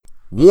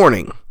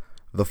Warning: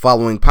 the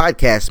following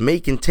podcast may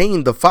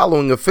contain the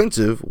following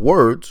offensive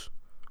words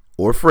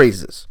or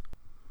phrases.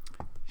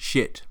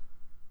 Shit.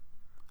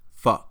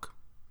 Fuck.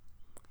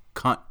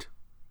 Cunt.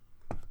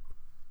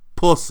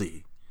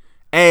 Pussy.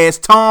 Ass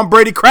Tom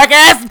Brady crack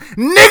ass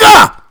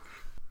nigga!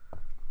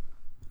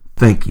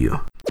 Thank you.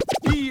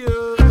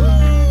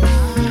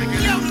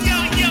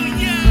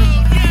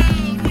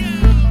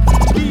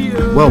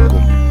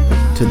 Welcome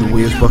to the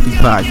Where's Buffy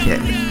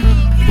podcast,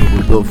 where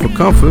we're built for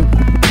comfort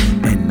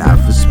and not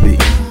for speed.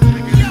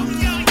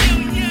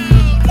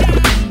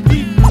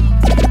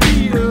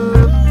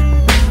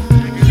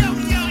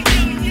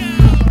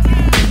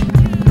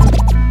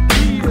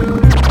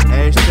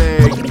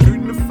 Hashtag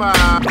shooting the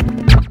five.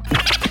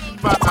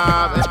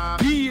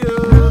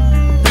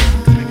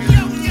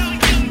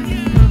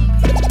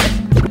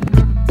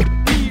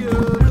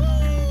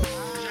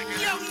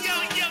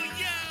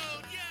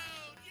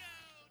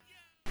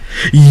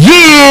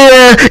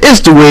 Yeah,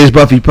 it's the Where's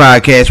Buffy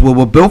podcast, where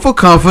we're built for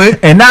comfort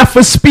and not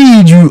for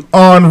speed, you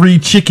ornery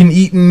chicken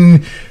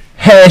eating,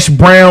 hash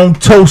brown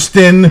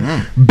toasting,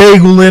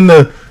 bagel in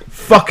the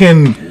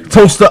fucking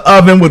toaster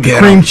oven with the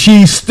cream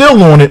cheese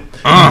still on it.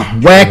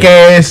 Whack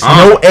ass,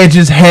 no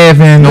edges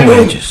having,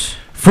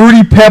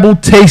 fruity pebble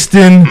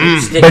tasting,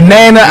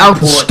 banana out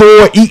the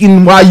store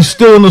eating while you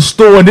still in the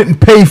store and didn't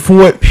pay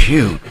for it.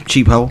 Phew,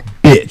 cheap hoe.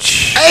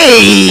 Bitch.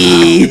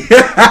 Hey!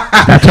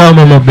 I told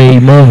him I'm a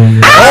baby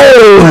mama.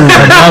 Oh!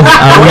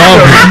 I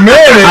love her,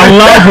 man.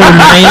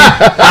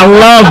 I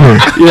love her.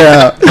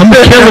 Yeah. I'm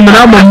gonna kill him and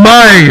I'm gonna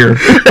marry her.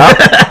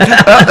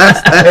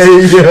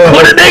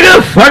 Put a nigga,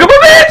 fuck up a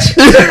bitch.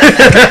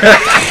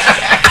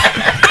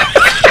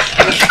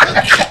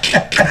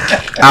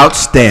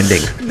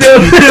 Outstanding.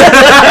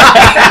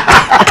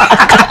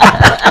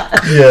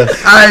 Yes.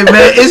 All right,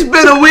 man. It's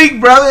been a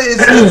week, brother.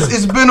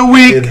 It's been a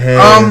week. It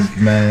has,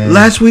 man.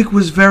 Last week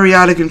was very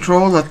out of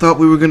control. I thought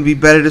we were going to be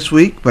better this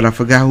week, but I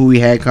forgot who we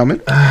had coming.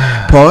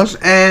 Pause.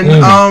 And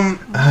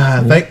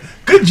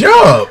good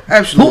job.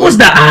 absolutely. Who was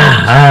the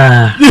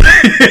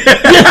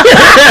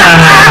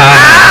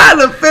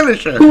the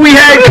finisher? who we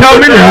had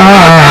coming?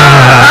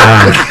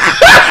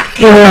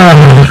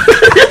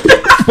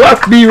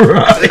 Fuck me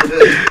right.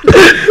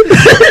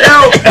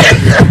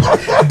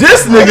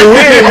 This nigga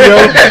win, yo.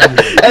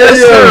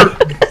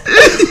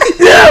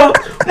 Yo,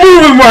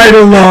 moving right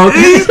along.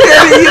 He's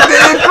getting the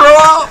intro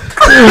out.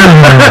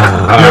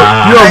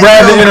 You're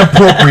rather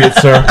inappropriate,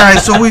 sir. All right,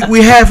 so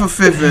we have a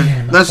fifth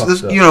in. Let's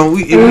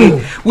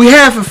we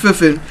have a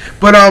fifth in,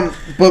 but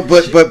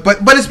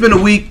it's been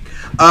a week.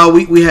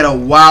 We had a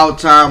wild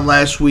time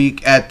last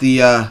week at the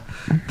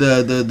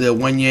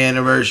 1 year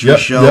anniversary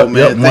show,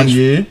 man.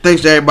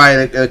 Thanks to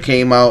everybody that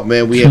came out,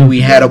 man. We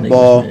had a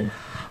ball.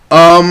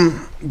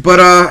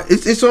 But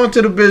it's on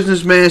to the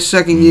business, man.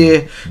 Second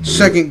year,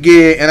 second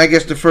gear, and I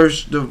guess the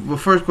first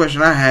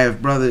question I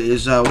have, brother,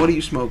 is what are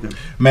you smoking?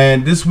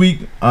 Man, this week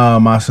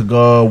my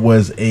cigar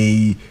was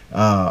a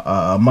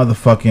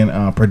motherfucking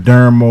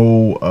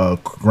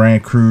Perdermo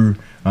Grand Cru.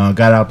 Got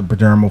out the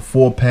Perdermo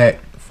 4-pack.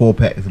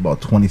 4-pack is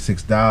about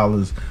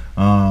 $26.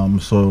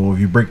 So if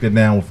you break that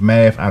down with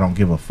math, I don't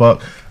give a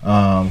fuck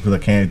because I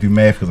can't do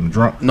math because I'm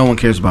drunk. No one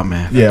cares about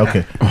math. Yeah,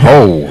 okay.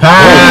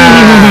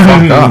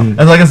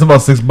 That's like it's about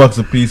 $6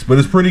 a piece, but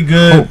it's pretty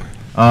good.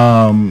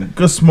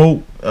 Good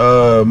smoke,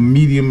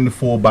 medium to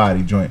full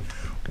body joint.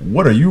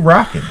 What are you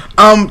rocking?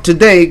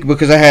 Today,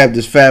 because I have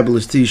this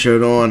fabulous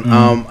T-shirt on,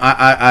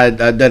 I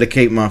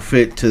dedicate my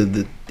fit to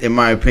the, in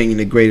my opinion,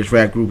 the greatest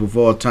rap group of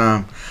all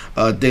time,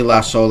 De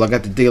La Soul. I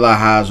got the De La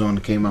Highs on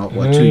that came out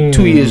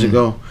 2 years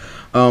ago.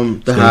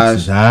 The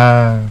Highs.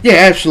 Yeah,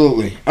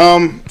 absolutely.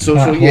 So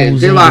yeah,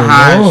 De La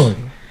Highs.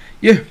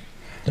 Yeah,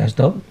 That's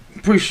dope.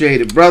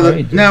 appreciate it, brother.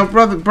 Right, Now,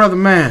 brother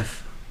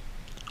Math,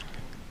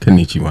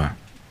 Konnichiwa.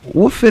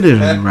 what fit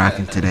are you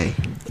rocking today?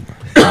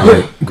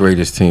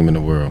 Greatest team in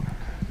the world.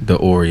 The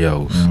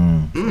Oreos.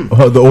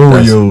 The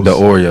Oreos. The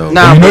Oreos.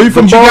 Nah, you know you're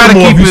from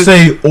Baltimore if you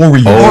say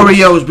Oreos.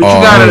 Oreos, but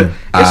you gotta.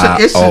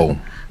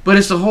 But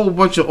it's a whole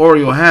bunch of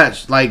Oreo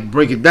hats. Like,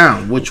 break it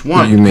down. Which one?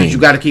 What do you mean? You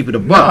got to keep it a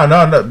buck.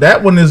 No.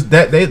 That one is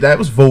that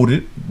was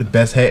voted the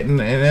best hat in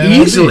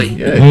Easily.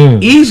 Yeah.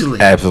 Easily.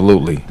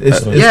 absolutely.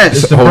 Yes.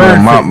 It's the Hold bird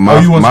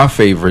on, fit. my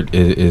favorite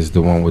is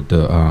the one with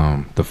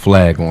the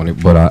flag on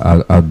it, but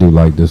I do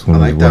like this one I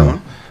like as that well.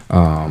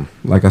 one.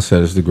 Like I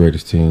said, it's the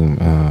greatest team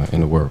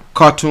in the world.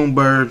 Cartoon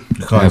bird.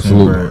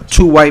 Absolutely.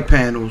 2 white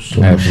panels.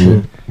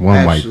 Absolutely. One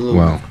Absolutely.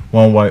 white. Well,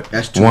 One white.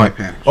 That's 2 One. white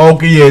panels.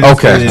 Okay, yeah.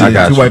 Okay, I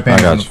got 2 you. white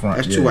pants I got on the you. front.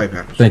 That's yeah. 2 white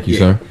panels. thank you,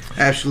 sir.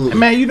 Absolutely.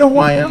 Man, you know who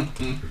I am?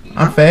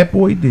 I'm Fat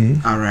Boy Diz,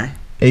 All right.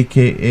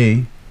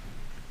 a.k.a.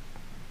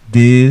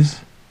 Diz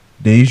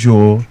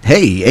Dejour,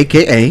 Hey,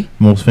 AKA.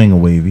 most finger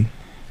wavy,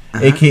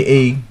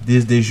 a.k.a.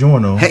 Diz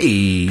DeJourno.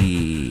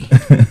 Hey.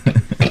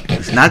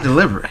 It's not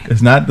delivery.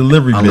 It's not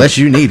delivery. Unless bitch.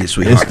 you need it,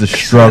 sweetheart. It's the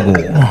struggle.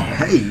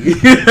 Hey.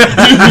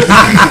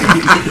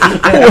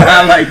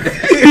 I like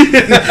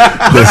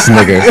that.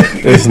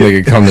 This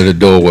nigga come to the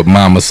door with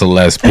Mama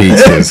Celeste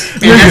pizzas.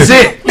 And that's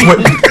it.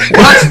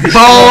 What's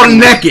ball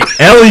naked?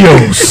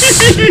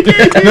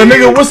 Elios. Now,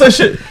 nigga, what's that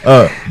shit?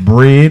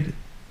 Bread,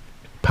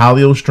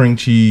 paleo string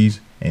cheese,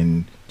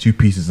 and 2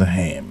 pieces of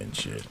ham and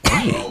shit.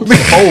 Hold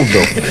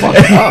the fuck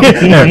up.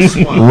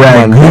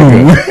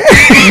 Ragu.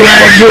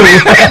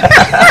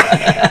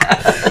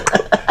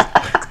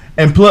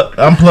 And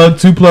unplug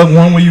 2, plug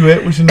 1. Where you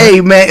at? What's your name? Hey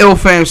man,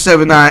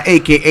 Ilfam79,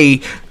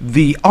 aka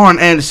the Arn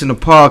Anderson of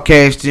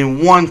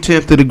podcasting,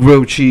 1/10 of the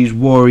Grilled Cheese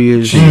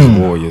Warriors,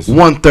 Warriors.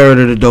 1/3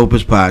 of the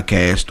dopest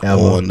podcast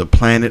Ever. on the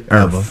planet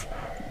Earth.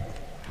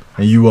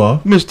 And you are?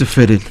 Mr.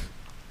 Fitted.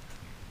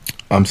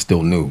 I'm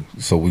still new,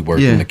 so we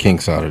working the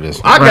kinks out of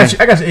this. I got you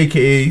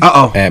AKAs.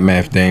 At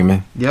Math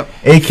Damon. Yep.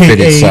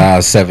 Fitted AKA.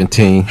 size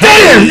 17.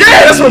 Damn, yeah,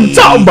 that's what I'm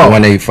talking about.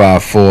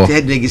 1854.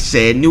 That nigga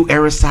said new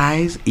era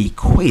size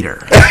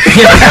equator.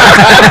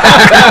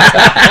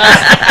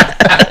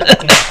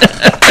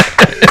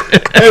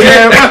 Hey,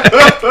 man.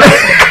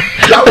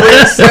 I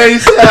would say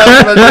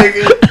something, my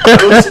nigga.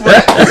 No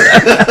sweat.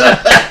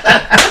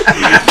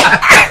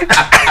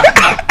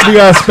 We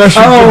got a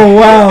special. Oh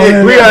wow!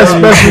 Hey, we got a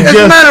special As a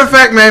guest. matter of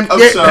fact, man.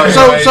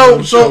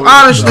 So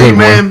honestly, Good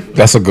man, one.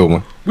 That's a good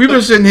one. we've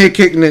been sitting here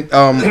kicking it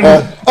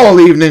all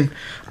evening.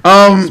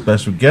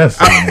 Special guest.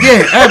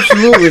 Yeah,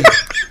 absolutely.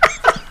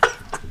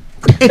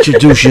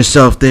 Introduce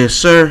yourself there,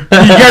 sir.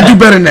 You gotta do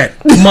better than that.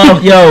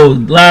 Yo,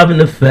 live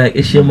in effect.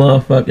 It's your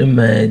motherfucking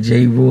man,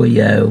 J.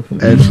 Royale from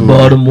East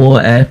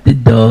Baltimore After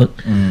Dark.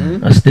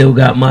 I still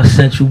got my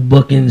Central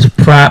Bookings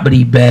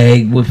property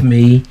bag with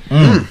me,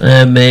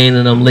 man,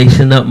 and I'm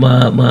lacing up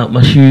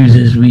my shoes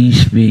as we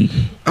speak.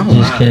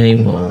 Just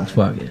came home.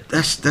 Fuck it.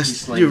 That's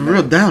you're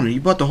real downer. You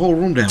brought the whole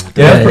room down.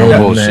 Yeah,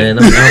 Man.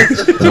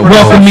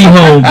 Welcome me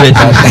home,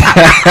 bitches.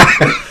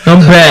 I'm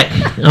back.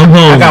 I'm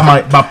home. I got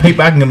my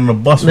paper. I can get on the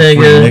bus for free,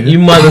 Nigga, nigga. you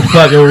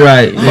motherfucking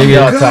right, What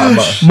y'all talking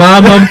nigga.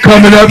 about? Mom, I'm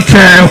coming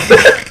uptown.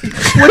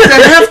 With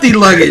that hefty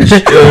luggage.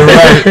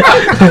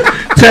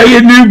 Tell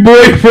your new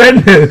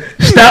boyfriend to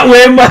stop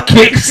wearing my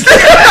kicks.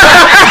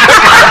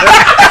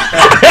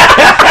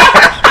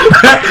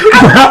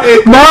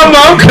 Mom,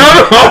 I'm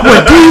coming home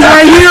with These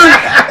right here.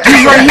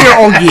 These right here.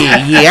 Oh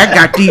yeah. I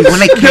got these when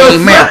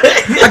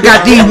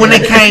they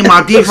came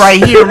out. These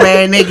right here,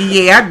 man, nigga.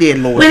 Yeah, I did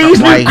Lord. Where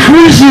these Right new here.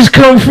 creases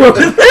come from?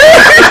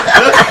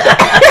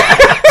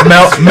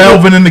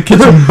 Melvin in the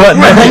kitchen butt.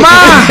 Ma,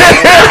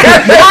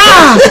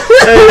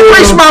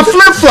 reach my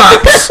flip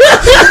flops. I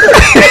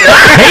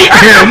hate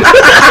him.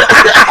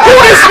 Who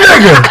this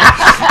nigga?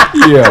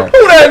 Yeah.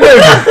 Who that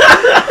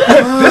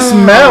nigga? This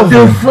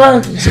Melvin. The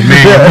fuck?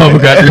 Man, your mother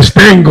got this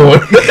thing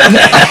going.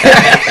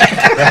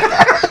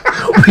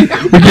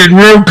 We're getting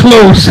real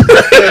close.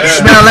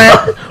 Smell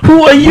that?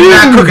 Who are you? We're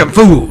not cooking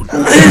food.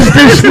 Who is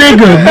this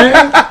nigga,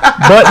 man?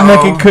 Butt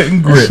naked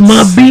cutting grits.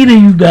 My beater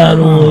you got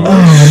on.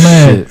 Oh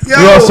man. Yo.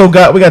 We also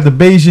got the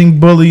Beijing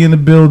bully in the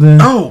building.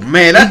 Oh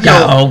man, that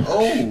Yo,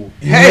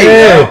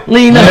 Hey,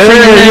 lean up,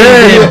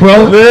 yeah,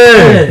 bro.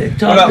 yeah. Yeah,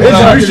 talk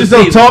Introduce to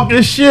yourself. the Talk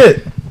this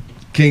shit.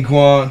 King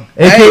Quan,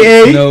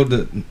 AKA. you know,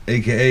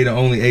 AKA the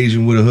only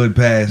Asian with a hood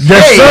pass.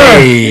 Yes, sir.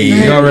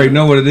 You already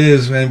know what it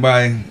is.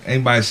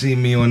 Anybody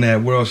seen me on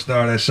that World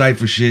Star, that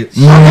Cypher shit?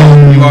 You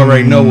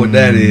already know what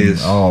that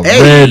is.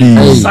 Already.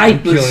 people. Killing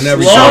Cypress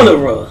every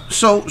slaughterer.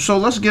 So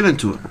let's get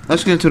into it.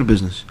 Let's get into the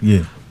business.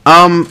 Yeah,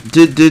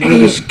 Did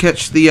you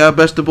catch the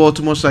Best of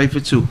Baltimore Cypher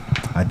too?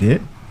 I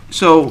did.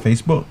 So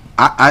Facebook.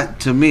 I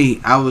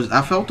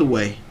felt the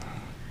way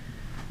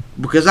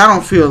because I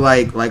don't feel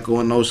like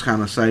on those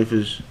kind of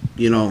ciphers,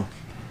 you know,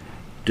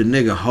 the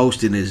nigga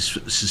hosting is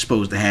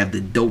supposed to have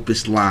the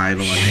dopest line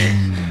on there.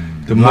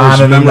 The Line most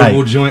of the memorable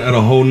night. joint of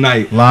the whole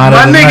night. Line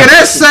My of the nigga, night.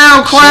 that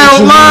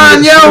SoundCloud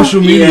line, yo. Social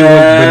media was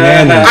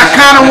Yeah. bananas. I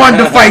kind of wanted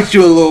to fight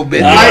you a little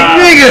bit, like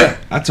nigga.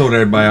 I told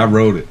everybody I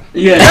wrote it.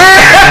 Yeah.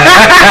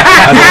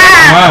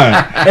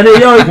 Mine. And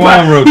then, yo, he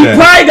Quan wrote probably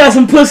that. got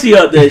some pussy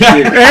up that shit.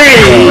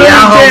 Hey, You know what I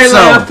I'm hope saying?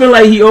 Like, I so. feel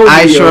like he over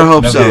I yo. sure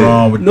hope Nothing so.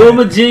 wrong with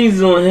Norma Jeans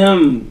is on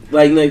him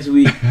like next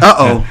week.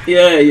 Uh-oh.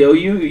 Yeah, yo,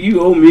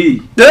 you owe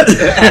me.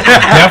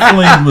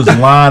 Definitely was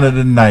line of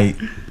the night.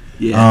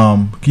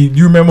 Yeah. Can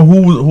you remember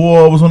who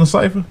was on the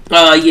cipher?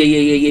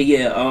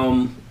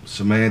 Yeah.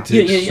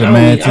 Semantics. I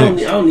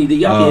don't need to.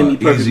 Y'all can hear me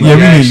perfectly.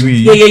 Easy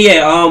Yeah,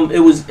 Jackson. Yeah.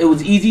 It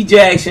was Easy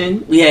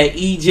Jackson. We had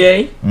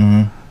EJ.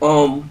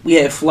 Mm-hmm. We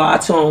had Fly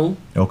Tone.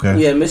 Okay.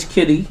 We had Miss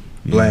Kitty.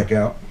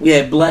 Blackout. We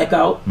had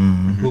Blackout.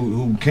 Mm-hmm.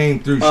 Who came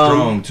through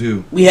strong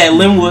too. We had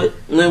Linwood,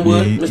 Yeah,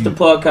 Mr.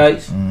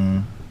 Parkites. Mm-hmm.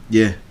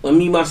 Yeah.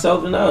 Me,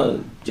 myself,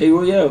 and J.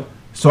 Royale.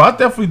 So I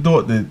definitely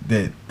thought that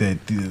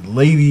the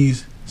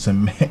ladies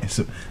Semantics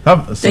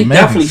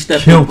definitely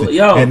stepped killed up. it.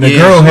 Yo. And the Yeah,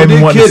 girl so had me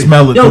did wanting to Kitty.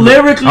 smell it. Yo,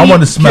 lyrically, I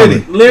want to smell Kitty.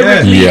 it.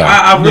 Lyrically, Yeah.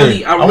 I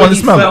really wanna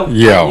smell it. felt,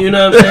 Yo. you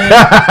know what I'm saying?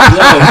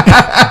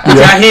 Yo,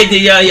 y'all hit the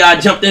y'all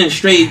jumped in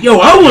straight. Yo,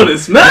 I want to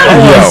smell I it.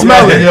 want to Yo.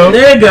 smell it, yo.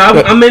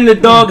 Nigga, I'm in the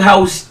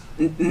doghouse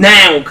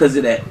now because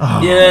of that.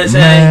 Oh, you know what I'm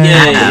saying?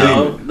 Yeah,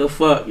 yo. The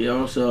fuck,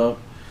 yo. So.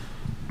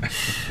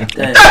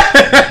 Damn.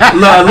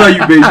 I love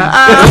you, baby.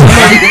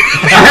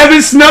 I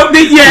haven't smoked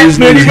it yet,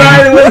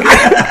 anybody.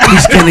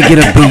 He's gonna get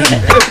a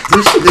beating.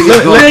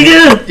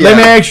 Let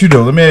me ask you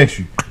though.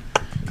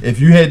 If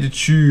you had to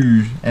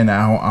choose, and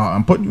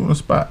I'm putting you on the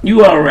spot.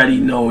 You already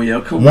know, yo.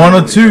 Come One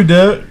on, or two,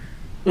 Doug.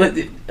 What?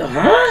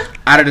 Huh?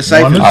 Out of the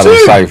ciphers. One or Out of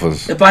two.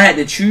 ciphers. If I had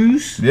to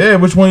choose, Yeah,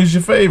 which one is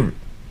your favorite?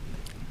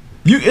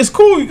 It's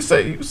cool. You can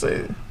say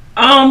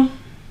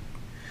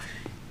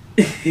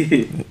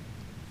it.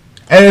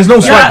 And there's no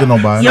swipe to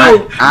nobody.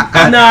 Yo,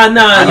 nah,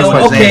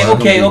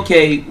 yo.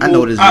 Okay. I know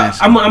what his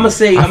answer. I'm gonna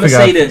say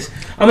this.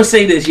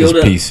 Yo,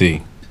 It's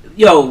PC.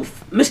 Yo,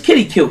 Miss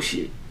Kitty killed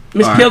shit.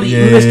 Miss All Kitty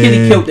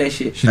killed that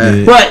shit. She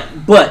did.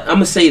 But I'm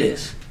gonna say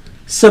this.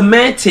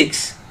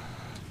 Semantics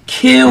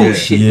kill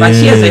shit. Like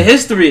she has a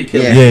history of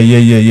killing.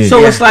 Yeah.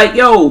 So it's like,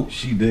 yo,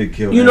 She did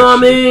kill. you know what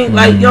I mean?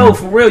 Like, yo,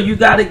 for real, you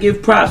gotta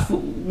give props for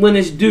when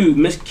it's due.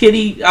 Miss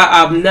Kitty,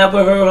 I've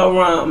never heard her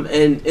rhyme,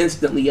 and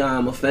instantly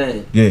I'm a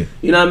fan. Yeah.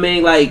 You know what I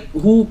mean? Like,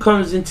 who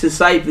comes into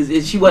ciphers?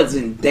 And she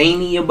wasn't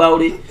dainty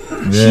about it.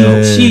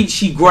 Yeah.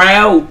 She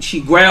growled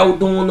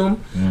on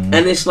them,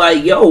 and it's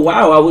like, yo,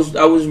 wow, I was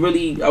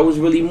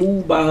really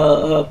moved by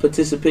her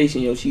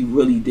participation. Yo, she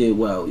really did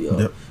well. Yo,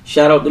 Yep.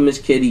 shout out to Miss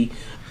Kitty,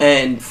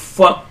 and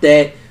fuck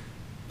that.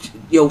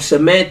 Yo,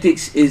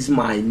 Semantics is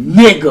my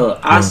nigga.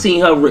 I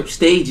seen her rip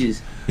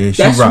stages. Yeah,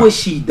 she That's rock. what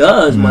she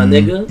does, my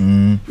nigga.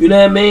 You know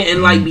what I mean?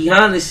 And like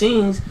behind the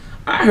scenes,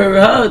 I heard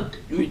her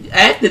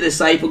after the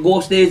cipher go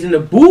upstairs in the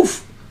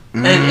booth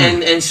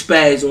and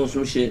spaz on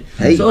some shit.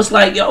 Hey. So it's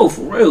like, yo,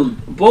 for real,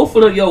 both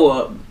of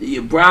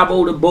them,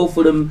 bravo to both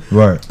of them,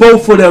 Right.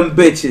 both of them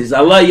bitches.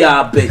 I love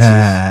y'all bitches.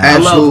 I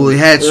love Absolutely.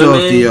 them. Hats You know what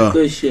off I to mean? y'all.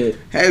 Good shit.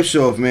 Hats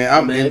off,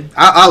 man. Man.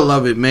 I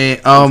love it, man.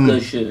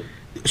 Good shit.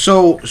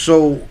 So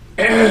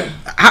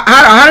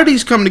how do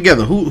these come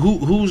together?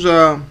 Who's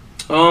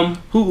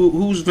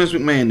Vince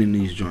McMahon in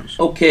these joints?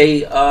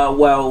 Okay,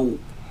 well,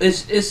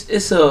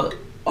 it's a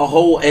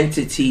whole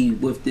entity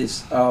with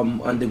this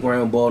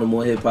underground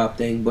Baltimore hip hop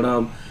thing, but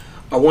I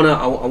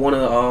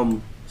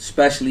wanna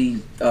especially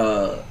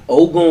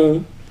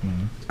Ogun.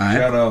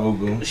 Shout out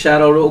Ogun.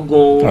 Shout out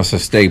Ogun. That's a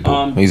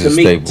staple. He's a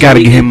Tamika- staple. Got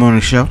to get him on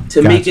the show.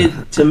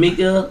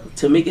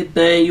 Tamika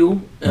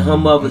Daniel and her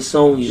mother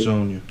Sonya.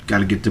 Sonya. Got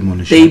to get them on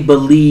the show. They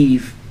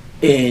believe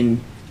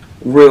in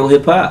real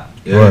hip hop.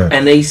 Yeah. Right.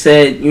 And they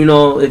said, you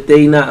know, if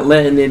they not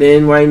letting it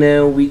in right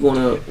now, we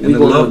gonna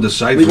Love the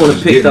Cyphers we gonna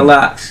is pick the getting-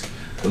 locks.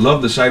 The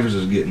Love the Ciphers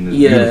is getting this.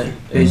 Yeah,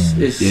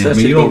 beautiful. it's Yeah, such I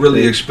mean, a you don't dope really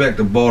thing. expect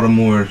a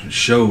Baltimore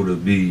show to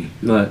be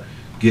Right,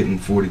 getting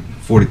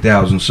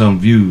 40,000 some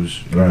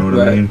views. You know what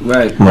I mean?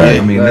 right.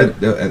 I mean, right.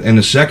 that, and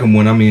the second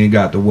one, I mean, it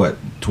got to what,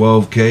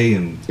 12K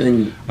and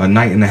And a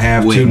night and a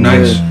half, Quick. 2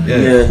 nights.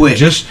 Yeah. Quick.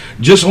 Just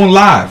on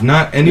live,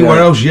 not anywhere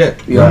Yeah. else yet.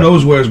 Yeah. Who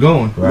knows where it's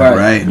going?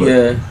 Right.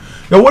 Yeah.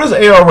 Yo, what is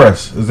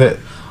ARS? Is that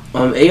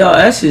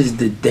ARS is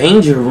the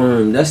danger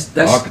room. That's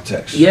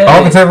Architects. Yeah.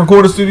 Architect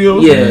Recorder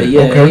Studios?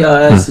 Yeah. Okay.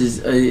 ARS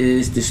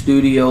is the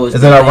studio. Is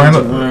that at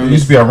Randall? It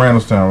used to be at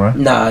Randallstown, right?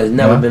 Nah, it's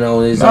never Nah? been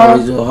on. It's Nah.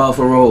 always on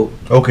Hartford Road.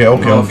 Okay.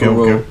 Hartford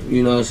Road.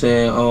 You know what I'm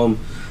saying?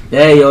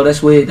 Yeah, yo,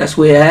 that's where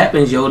it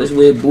happens, yo. That's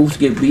where booths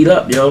get beat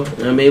up, yo.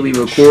 I mean, we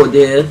record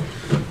there.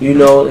 You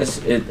know, it's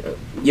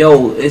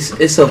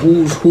a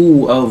who's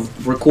who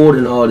of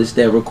recording artists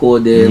that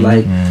record there.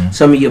 Like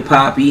some of your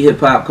poppy hip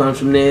hop comes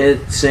from there,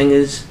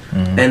 singers,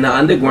 and the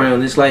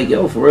underground. It's like,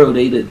 yo, for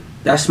real,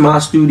 that's my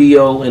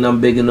studio, and I'm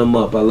bigging them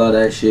up. I love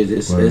that shit.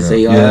 It's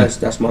ARS.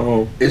 That's my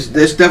home. It's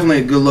definitely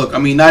a good look. I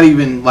mean, not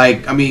even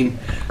like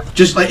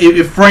just like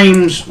it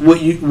frames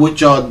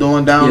what y'all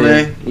doing down Yeah,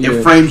 there. yeah.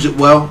 It frames it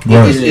well.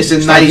 Right. It's a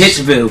like nice.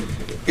 Hitsville.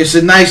 It's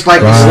a nice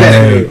like Right.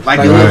 aesthetic. Like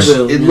Like it looks.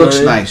 Hitsville, It you looks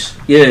know what I mean? nice.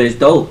 Yeah, it's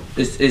dope.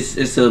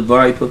 It's a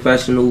very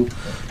professional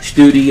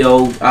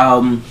studio.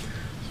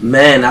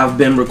 Man, I've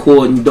been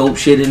recording dope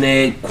shit in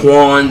there.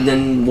 Quan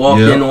then walked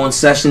in on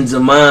sessions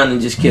of mine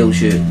and just killed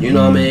shit. You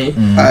know what I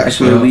mean? That's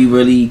where we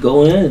really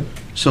go in.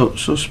 So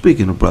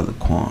speaking of Brother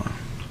Quan,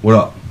 What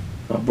up?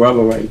 My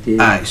brother right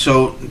there. all right.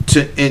 So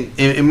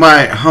in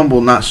my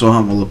humble, not so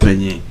humble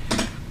opinion,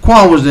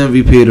 Quan was the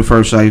MVP of the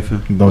first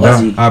cipher. No Was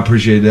doubt. he? I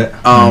appreciate that.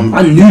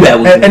 I knew that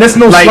was. And it's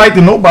no Like- slight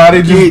to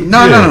nobody. Just, Yeah,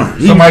 no.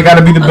 Somebody got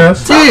to be the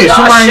best. Yeah, Y'all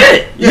somebody.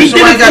 shit. Yeah, We did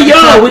somebody it got for to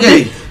y'all. talk, We yeah.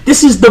 did-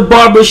 This is the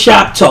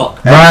barbershop talk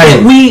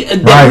Right.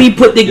 that we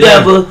put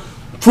together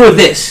for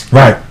this.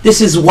 Right. This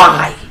is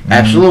why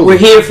Absolutely. we're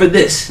here for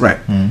this. Right.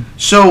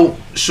 So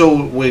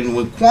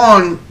when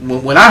Quan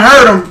when I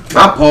heard him,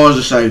 I paused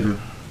the cipher.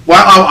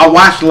 Well, I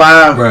watched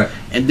live, Right.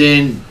 and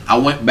then I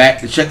went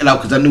back to check it out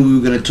because I knew we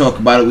were gonna talk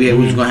about it. We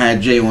was gonna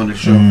have Jay on the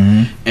show,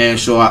 and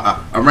so I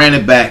ran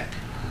it back.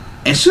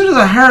 And as soon as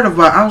I heard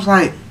about it, I was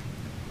like,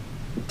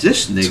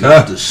 "This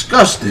nigga is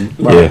disgusting.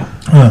 Yeah.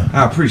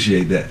 I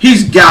appreciate that.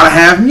 He's gotta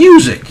have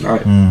music."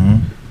 Right.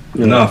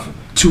 Enough.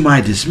 To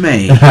my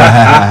dismay,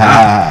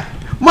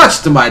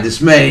 much to my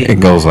dismay, It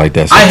goes like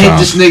that I sometimes. hit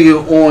this nigga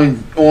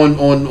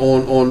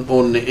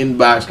on the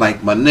inbox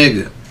like, my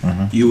nigga,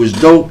 You was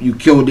dope. You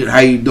killed it. How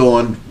you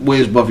doing?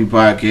 Where's Buffy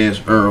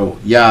Podcast? Earl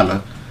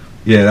Yala.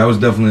 Yeah, that was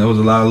a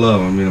lot of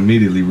love. I mean,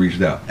 immediately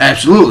reached out.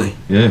 Absolutely.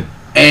 Yeah.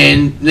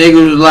 And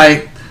nigga was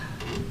like,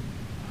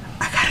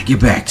 I gotta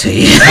get back to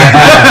you. It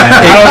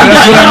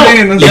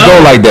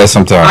go like that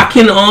sometimes. I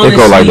can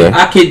honestly,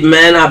 I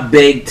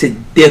beg to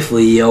differ,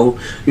 yo.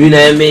 You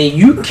know what I mean?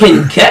 You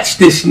can catch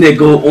this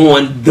nigga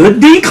on The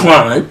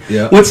Decline,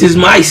 which is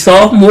my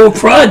sophomore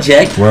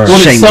project, on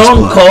a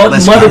song called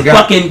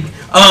motherfucking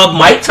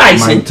Mike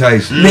Tyson.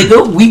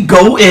 Nigga, we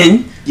go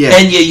in. Yeah.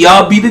 And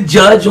y'all be the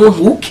judge on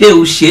who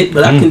kills shit,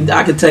 but I can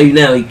tell you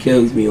now he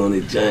kills me on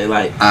the joint.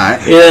 Like,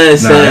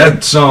 that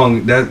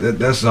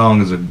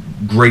song is a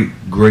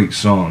great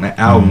song. That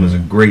album is a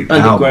great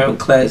underground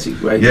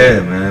classic, right? Yeah,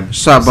 man.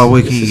 Sorry about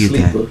where can you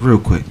get that? Real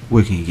quick,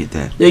 where can you get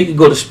that? Yeah, you can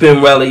go to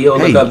Spin Rally,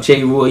 look up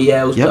J.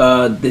 Royale's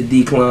The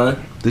Decline.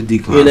 The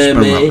Decline. You know what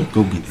I mean?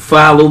 Go get it.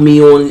 Follow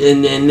me on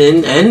and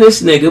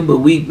this nigga, but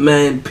we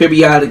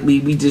periodically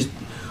we just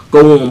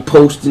go on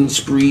posting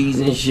sprees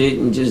and shit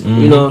and just,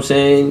 you know what I'm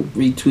saying,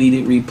 retweet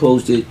it,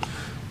 repost it,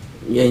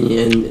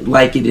 and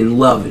like it and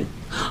love it.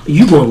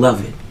 You gonna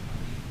love it.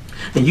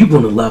 And you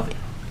gonna love it.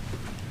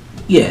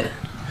 Yeah.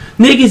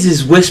 Niggas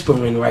is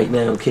whispering right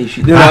now in case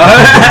you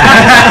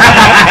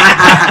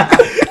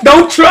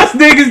don't trust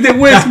niggas that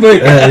whisper.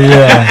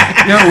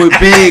 Yo, with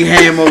big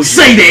hamo.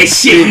 Say that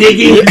shit,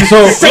 nigga.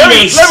 Let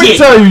me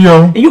tell you,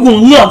 yo. And you gonna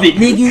love it,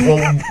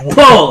 nigga.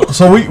 Pause.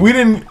 So we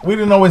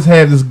didn't always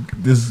have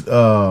these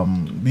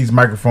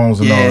microphones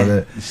and all of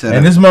that.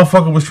 And this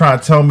motherfucker was trying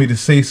to tell me to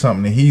say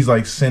something, and he's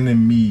like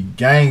sending me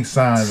gang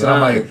signs. And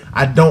I'm like,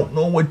 I don't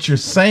know what you're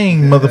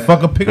saying,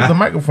 motherfucker. Pick up the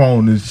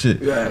microphone and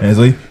shit. And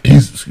so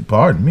he's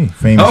pardon me,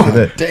 famous for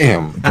that.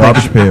 Damn.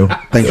 Garbage pail.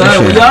 Thanks for when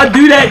sharing. y'all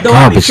do that, though,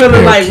 I be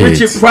feeling like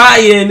Richard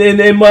Pryor and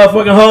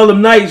motherfucking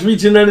Harlem Nights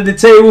reaching under the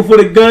table for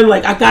the gun.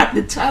 Like, I got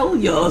to tell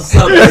y'all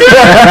something.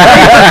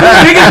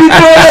 Niggas be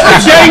throwing up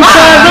the gang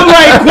signs. I'm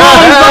like,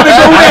 Quan's about to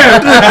go there.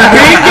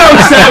 Here you go,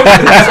 son.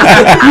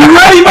 You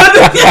ready,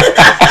 mother?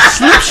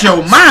 Slips your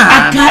mind.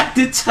 I got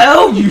to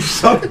tell you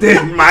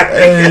something, my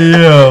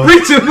nigga. Yo.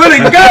 Reaching for the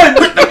gun.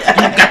 You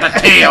got to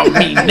tell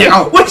me,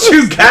 nigga. What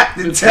you got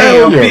to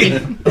tell me?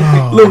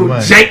 Little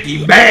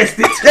janky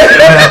bastard.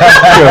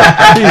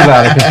 He's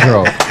out of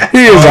control.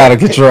 He is out of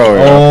control.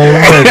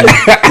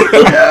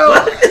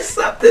 It's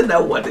something I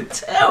want to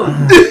tell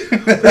you.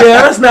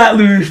 Let's not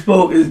lose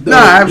focus, though.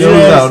 Nah,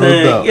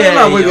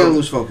 absolutely. We're gonna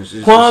lose focus.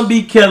 Quan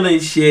be killing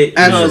shit. You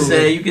know what I'm Absolutely.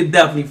 saying? You can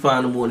definitely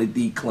find him on the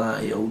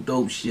Decline, yo.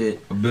 Dope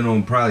shit. I've been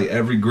on probably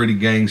every Gritty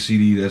Gang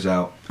CD that's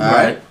out. All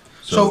right.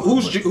 So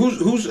who's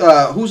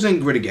in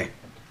Gritty Gang?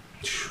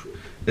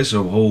 It's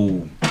a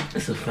whole.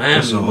 It's a family,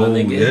 It's a my whole,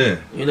 nigga. yeah.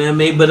 You know what I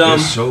mean? But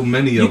There's so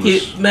many of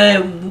us.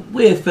 Man,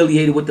 we're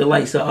affiliated with the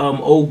likes of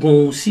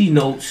Ogun, C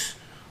Notes,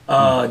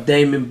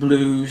 Damon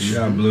Blues.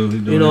 Yeah, Blue.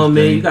 You know what I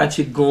mean? You got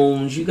your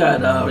Goons, you got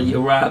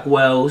your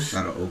Rockwells.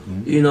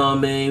 You know what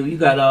I mean? You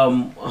got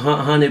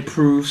 100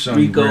 Proof,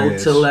 Sonny Rico,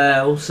 Reds.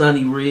 Talal,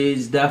 Sonny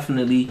Reds,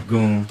 definitely.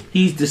 Goon.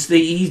 He's the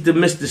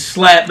Mr.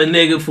 Slap a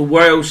nigga for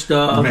World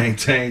Star.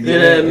 Maintain. You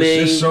know what I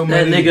mean? It's so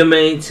that many. nigga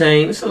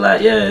Maintain. It's a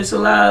lot. Yeah, it's a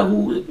lot.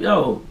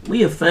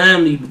 We a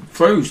family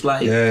first.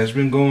 Like, Yeah, it's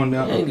been going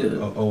down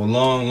Nigga. a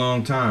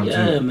long time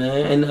yeah, too.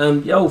 man.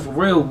 And for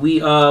real, we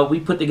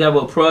put together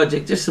a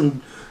project, just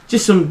some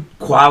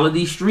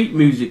quality street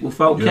music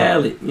without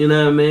Khaled. You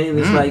know what I mean?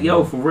 It's like,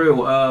 for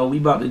real. We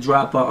about to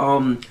drop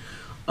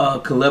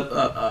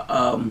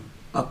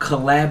a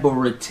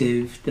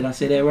collaborative. Did I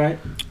say that right?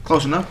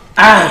 Close enough.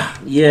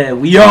 Yeah,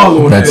 we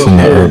all on That's in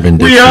the urban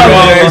we all dictionary.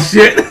 on that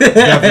shit.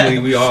 Definitely,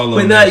 we all.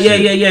 But on no, that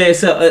yeah.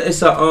 shit.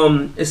 It's a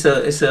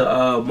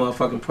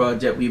motherfucking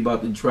project we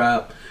about to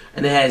drop,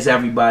 and it has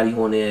everybody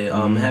on there.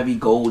 Heavy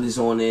Gold is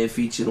on there,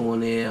 featured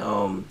on there.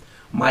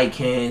 Mike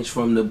Hands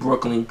from the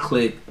Brooklyn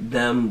Click,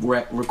 them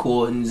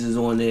recordings is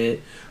on there.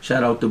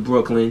 Shout out to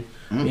Brooklyn,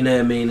 you know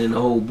what I mean, and the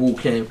whole Boot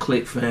Camp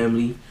Click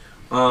family.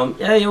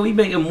 We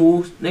making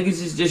moves.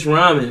 Niggas is just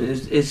rhyming.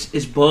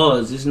 It's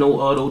buzz. There's no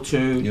auto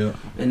tune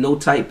and no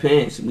tight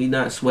pants. We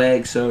not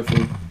swag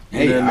surfing.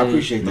 Hey, know what I mean?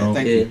 appreciate that.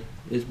 Thank you.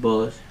 It's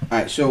buzz. All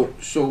right, so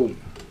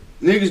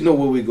niggas know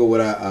where we go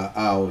with our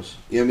hours.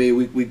 You know what I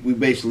mean? We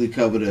basically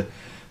cover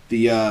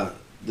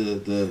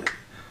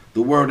the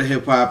world of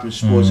hip hop and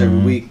sports every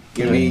week.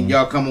 You know what I mean?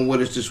 Y'all coming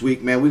with us this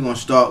week, man. We're gonna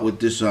start with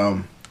this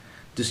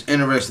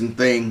interesting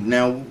thing.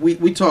 Now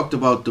we talked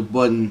about the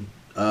Budden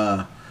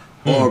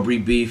Aubrey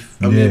beef.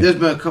 I mean, there's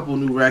been a couple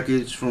new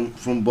records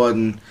from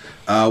Budden.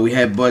 We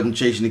had Budden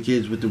chasing the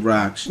kids with the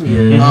rocks.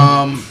 You know what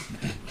I'm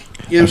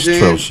That's saying?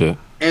 troll shit.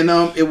 And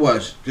it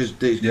was because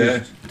they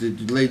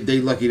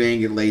lucky they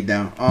ain't get laid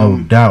down. No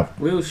doubt.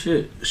 Real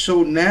shit.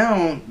 So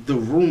now the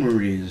rumor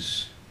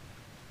is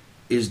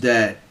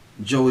that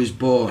Joey's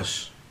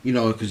boss,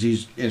 because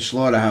he's in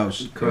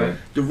Slaughterhouse. Correct.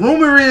 The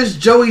rumor is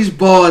Joey's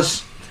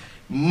boss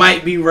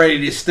might be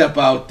ready to step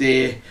out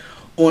there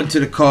onto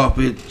the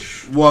carpet,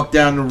 walk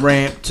down the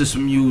ramp to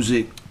some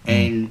music,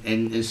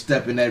 and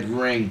step in that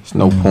ring. It's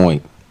no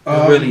point.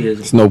 It really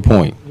isn't. It's no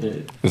point. Yeah.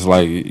 It's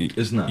like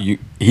It's not.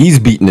 he's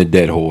beating a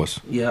dead horse.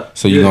 Yeah.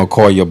 So you're gonna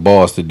call your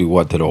boss to do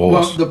what to the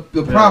horse? Well,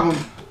 the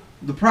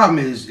problem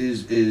is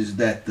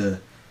that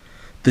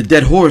the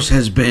dead horse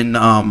has been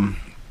on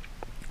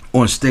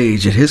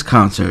stage at his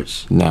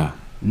concerts Nah.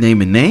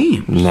 naming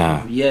names.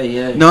 Nah.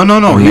 Yeah. No.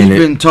 I He's mean,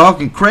 been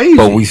talking crazy.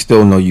 But we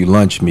still know you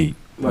lunch meat.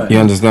 Right. You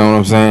understand what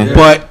I'm saying? Yeah.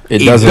 But It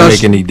doesn't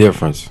make any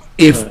difference.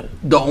 If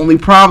the only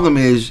problem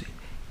is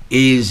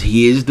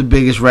he is the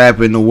biggest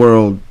rapper in the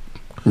world.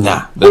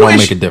 Nah, that don't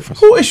make a difference.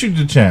 Who issued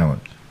the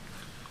challenge?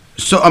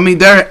 So I mean,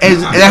 there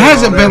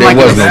hasn't been There like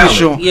an was no-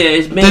 official. Yeah,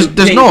 it's been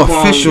There's no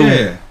ping-pong. official.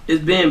 Yeah.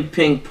 It's been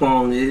ping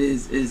pong.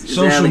 It's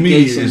Social media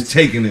allegations is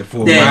taking it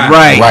for a that-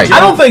 ride. Right. I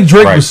don't think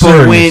Drake Right. was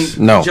But serious.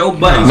 No. Joe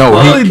Budden's No,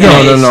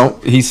 podcast. no.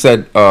 He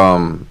said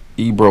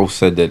Ebro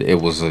said that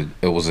it was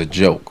a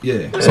joke.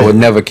 Yeah. So it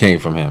never came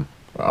from him.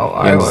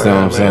 Oh, You understand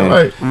what I'm saying?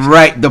 Right.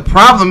 Right. The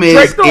problem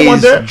Drake don't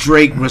want is that.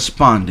 Drake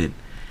responded,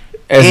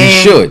 As he And-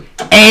 should.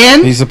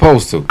 and He's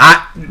supposed to.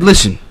 I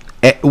listen.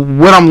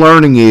 What I'm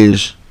learning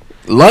is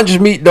Lunch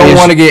meat don't Is-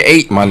 want to get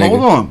ate, my nigga.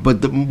 hold on,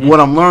 but what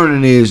I'm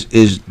learning is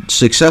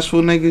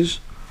successful niggas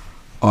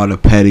are the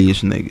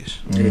pettiest niggas.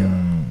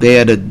 They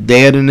are the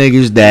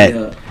niggas that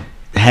Yeah.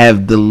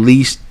 have the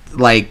least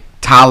like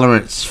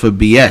tolerance for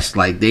BS.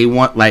 Like they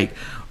want like,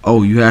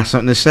 oh, you have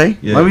something to say?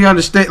 Yeah. Let me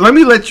understand. Let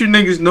me let you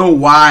niggas know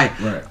why.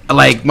 Right.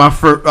 Like my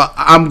first,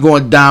 I'm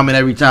going diamond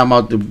every time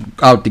out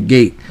the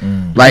gate.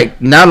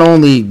 Like not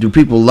only do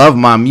people love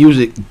my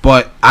music,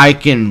 but I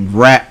can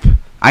rap.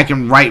 I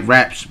can write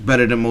raps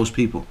better than most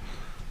people.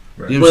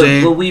 You know what I'm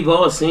saying? But we've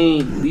all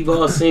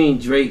seen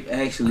Drake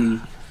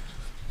actually,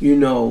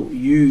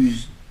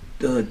 use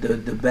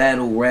the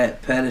battle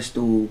rap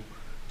pedestal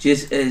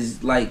just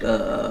as like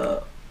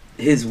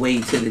his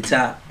way to the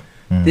top.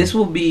 This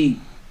will be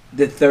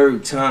the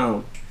third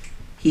time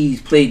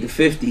he's played the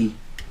 50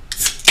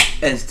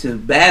 as to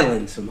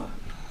battling somebody.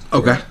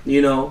 Okay.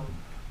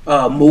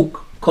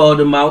 Mook called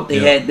him out. They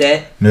had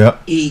that. Yeah.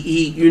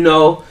 He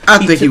I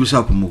think he was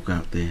helping Mook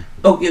out there.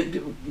 Okay,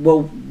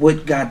 well,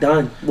 what got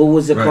done? What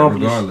was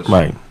accomplished? Regardless.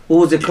 Right. What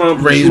was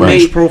accomplished? Raise You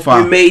his made,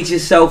 profile. you made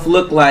yourself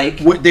look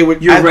like What they were.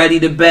 you're ready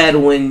to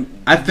battle, and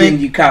I think- then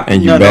you copied.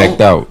 And you No, backed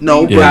out.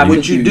 No, Yeah, but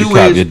what you do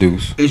cop your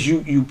deuce. is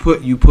you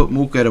put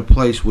Mook at a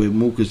place where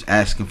Mook is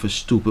asking for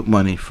stupid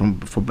money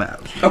for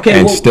battles. Okay,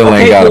 And still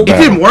ain't got a It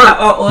didn't work.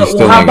 He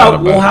still how ain't got a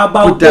about battle. how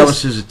about But that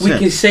this? was his We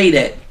attempt. can say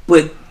that,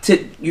 but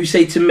you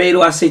say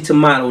tomato, I say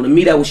tomato. To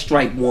me, that was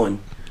strike one.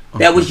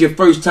 That was your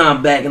first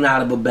time backing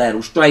out of a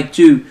battle. Strike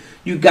two,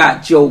 you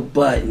got Joe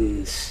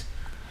Buttons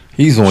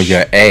He's on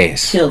your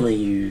ass. killing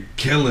you.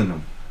 Killing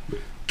them.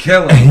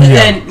 Killing them.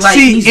 And like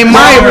See, he's in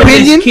my calling this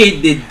opinion-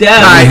 kid to I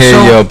death. hear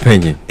so- your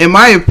opinion. In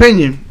my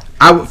opinion,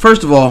 I would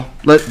first of all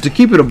to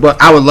keep it a buck.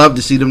 I would love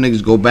to see them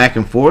niggas go back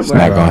and forth. It's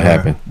not gonna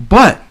happen.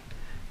 But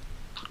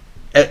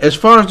as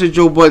far as the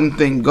Joe Budden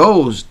thing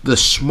goes, the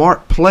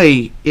smart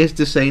play is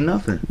to say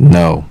nothing.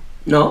 No.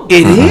 No,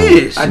 It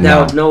is. I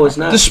doubt. No, it's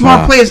not. The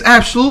smart Nah. play is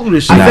absolutely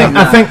the same.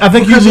 Nah. I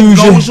think you Because lose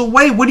it your. goes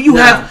away. What do you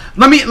Nah. have?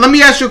 Let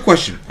me ask you a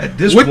question. At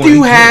this What point, do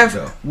you he can't, have?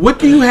 though. What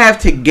do you have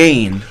to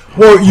gain?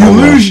 Well, you Hold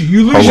on. lose Hold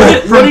your. on.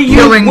 What are you?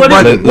 killing What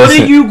Budden. are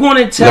Listen, you going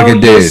to tell look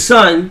at your this.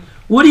 son?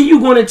 What are you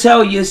going to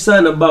tell your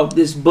son about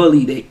this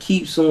bully that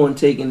keeps on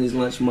taking his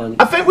lunch money?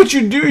 I think what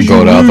you do is Go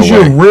you the other lose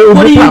your way. real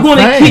What are you hip-hop going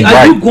to fans. keep? Are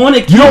Right. you going to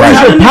keep You don't lose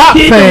telling your this pop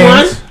kid to fans,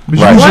 run? but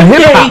you Right. lose your One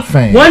hip hop day,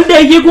 fans. one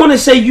day you're going to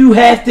say you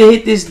have to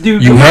hit this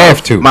dude. You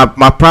have to. My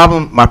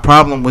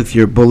problem with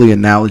your bully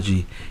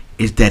analogy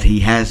is that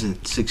he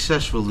hasn't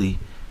successfully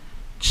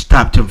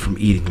stopped him from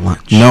eating lunch.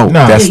 No,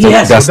 Nah. that's He the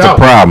has that's no the doubt.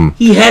 problem.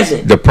 He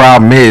hasn't. The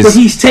problem But is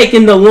he's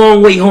taking the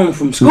long way home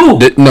from school.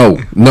 no.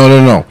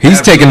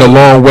 He's taking the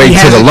long way He to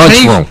the hasn't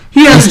changed- lunchroom.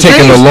 he hasn't He's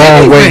taking the changed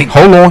long way. anything.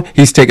 Hold on.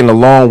 He's taking the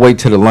long way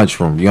to the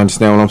lunchroom. You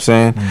understand what I'm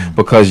saying?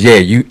 Because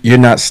you're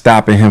not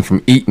stopping him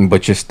from eating,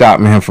 but you're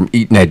stopping him from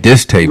eating at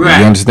this table.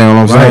 Right. You understand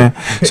what I'm saying?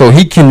 So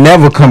he can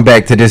never come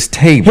back to this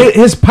table.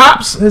 His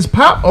pop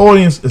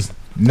audience is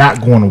not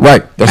going away.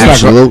 Right. That's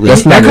Absolutely. not.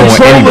 That's not That going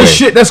controlling anywhere.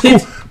 shit, that's cool.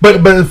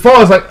 But as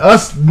far as like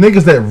us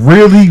niggas that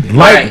really like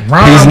Right.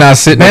 rhyme, He's not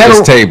sitting at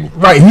this table.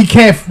 Right, he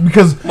can't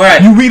because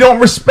Right. we don't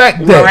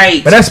respect that.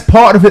 Right. But that's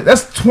part of it.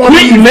 That's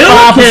Quentin Miller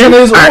 25% of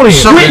his can. audience.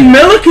 So- Quentin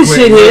Miller can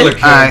sit Miller here.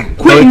 can. Alright.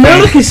 Quentin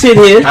Miller can sit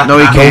here. No,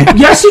 he can't.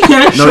 Yes, he can.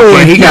 No, he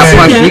can't. He got Yes,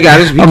 punched. can. He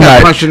got I'm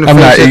not- punched in the I'm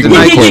face not at the eating Yeah,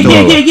 night with yeah, Quentin store.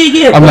 yeah, Miller.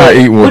 yeah, yeah. I'm not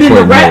eating with But in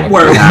the Quentin rap Miller.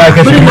 world, Mike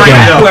is but in the right.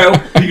 rap world,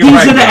 He can these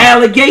write are the that.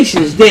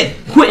 allegations that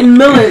Quentin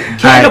Miller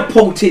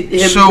catapulted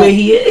him So, where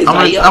he is. I'm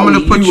Like, gonna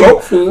yo, put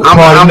wrote for him.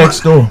 Party next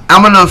door.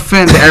 I'm gonna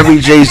offend every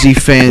Jay-Z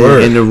fan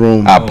in the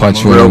room. I'll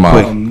punch you in real the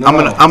quick. mouth.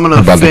 I'm gonna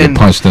About to get offend.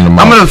 punched in the I'm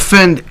mouth. gonna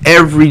offend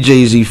every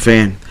Jay-Z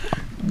fan.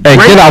 Hey,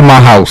 get out my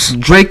house.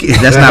 Drake is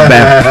that's not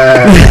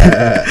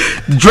bad.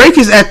 Drake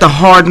is at the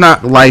hard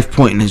knock life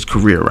point in his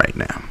career right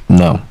now,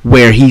 No.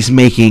 where he's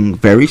making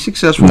very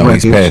successful No,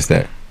 records. he's past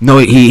that. No,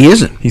 he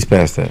isn't. He's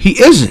past that.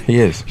 He isn't. He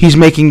is. He's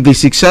making the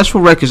successful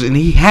records, and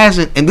he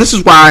hasn't. And this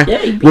is why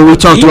Yeah, what we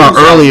talked about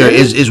earlier out,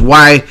 is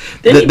why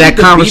Then he that beat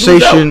the Beatles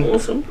conversation. out on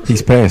some-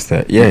 He's past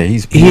that. Yeah, He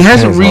he's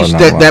hasn't past reached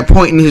Hard Knock that Life.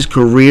 point in his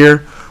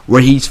career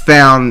where he's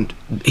found.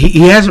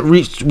 He hasn't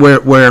reached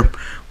where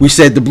we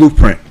said the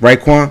blueprint, right,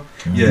 Quan?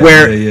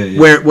 Yeah, yeah.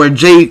 Where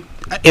Jay,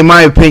 in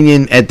my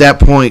opinion, at that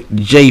point,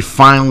 Jay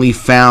finally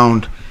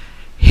found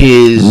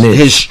his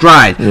Niche.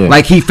 stride. Yeah.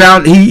 Like he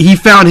found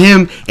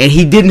him, and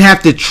he didn't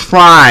have to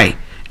try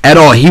at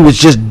all. He was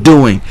just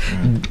doing.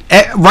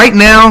 Right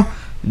now,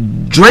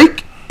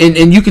 Drake,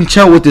 and you can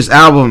tell with this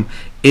album,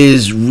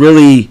 is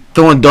really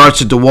throwing darts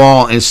at the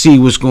wall and see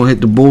what's going to hit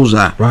the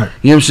bullseye. Right.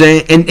 You know what I'm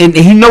saying? And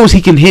he knows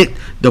he can hit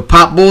the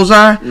pop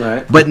bullseye.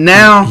 Right. But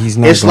now He's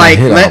not it's gonna like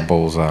hit our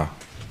bullseye.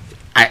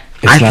 I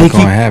It's not think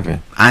gonna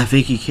happen. I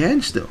think he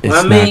can still. It's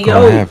I mean, not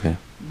gonna yo, happen.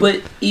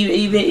 But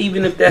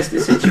even if that's the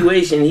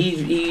situation,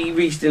 he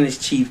reached in his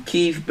Chief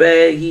Keef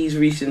bag. He's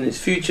reaching his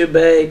Future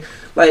bag.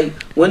 Like,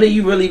 when are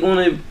you really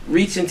gonna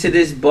reach into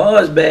this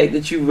bars bag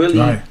that you really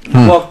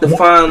walk the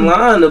fine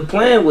line of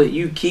playing with?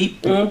 You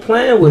keep on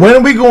playing with. When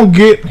are we gonna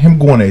get him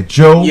going at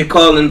Joe? You're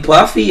calling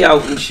Puffy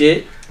out and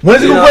shit. When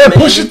is he You gonna know go at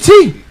what I Pusha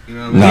T? You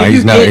know what I No, mean?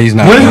 he's not. He's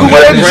not. When is he doing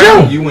gonna that. go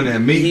at Joe? You went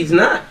at me. He's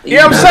not.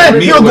 Yeah, I'm He's saying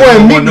not. he'll go What,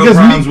 at you me want no because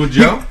problems with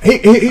Joe?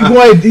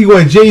 he go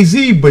at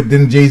Jay-Z, but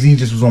then Jay-Z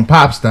just was on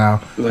pop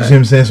style. You see what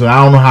I'm saying? So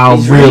I don't know how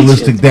He's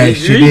realistic reaching. that He's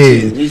shit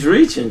reaching. is. He's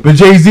reaching. But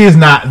Jay-Z is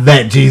not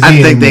that Jay-Z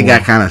I think they anymore.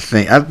 got kind of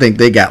thing. I think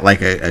they got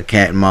like a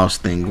cat and mouse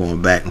thing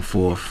going back and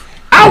forth.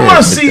 I Yeah, want but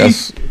to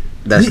see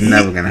That's He-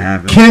 never gonna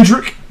happen.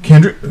 Kendrick,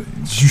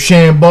 you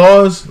sharing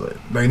bars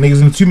like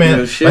niggas in the 2-man.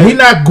 Real shit. Like he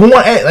not going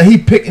at like he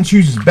pick and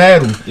choose his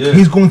battles. Yeah.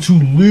 He's going to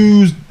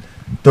lose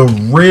the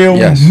real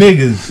Yes.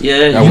 niggas. Yeah,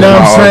 That You was know my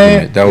what I'm saying?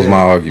 argument. That was my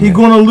argument. He's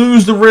going to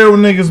lose the real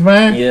niggas,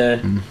 man.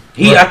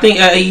 yeah. I think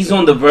he's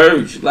on the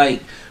verge.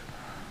 Like,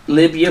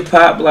 live your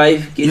pop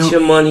life, get Yo, your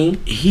money.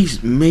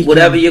 He's making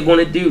Whatever you're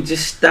gonna do,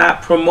 just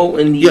stop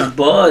promoting these Yeah.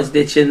 bars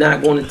that you're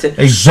not gonna take.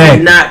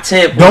 Exactly. Not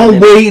tampering. Don't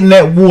them. wade in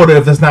that water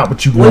if that's not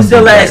what you want. When's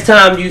the last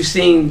time you've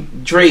seen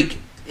Drake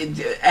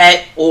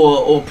at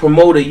or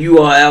promote a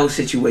URL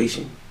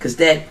situation? Cause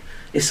that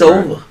it's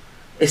over.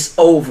 It's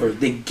over.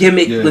 The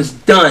gimmick was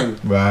done.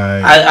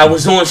 Right. I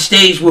was on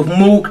stage with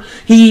Mook.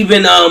 He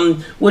even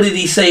what did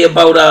he say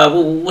about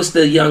what's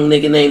the young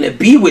nigga name that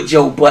be with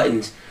Joe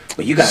Buttons?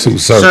 But you got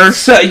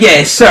Surf.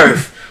 yeah,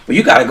 Surf. But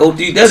you gotta go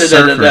through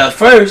that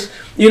first.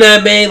 You know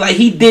what I mean? Like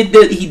he did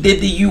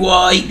the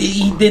UR,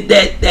 he did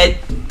that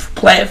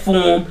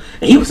platform,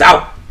 and he was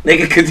out,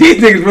 nigga. Cause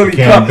these niggas really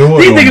Can't do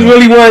it these no niggas more.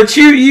 really want to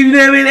cheer. You know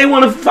what I mean? They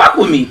want to fuck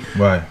with me.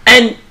 Right.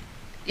 And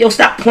yo,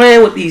 stop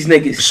playing with these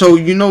niggas. So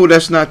you know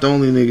that's not the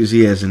only niggas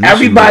he has in this.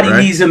 Everybody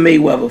right? needs a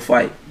Mayweather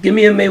fight. Give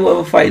me a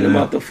Mayweather fight in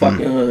out the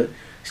fucking hood.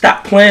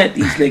 Stop playing with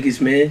these niggas,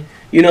 man.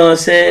 You know what I'm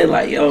saying?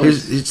 Like, yo,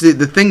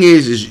 The thing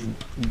is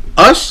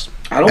us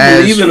I don't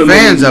as believe in them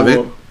fans of it.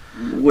 anymore.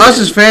 With Us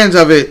as fans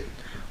of it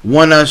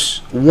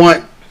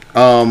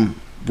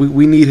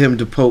we need him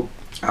to poke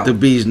the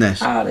bee's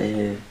nest. out of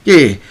here.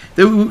 Yeah,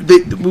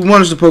 we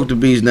want us to poke the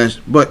bee's nest,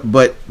 but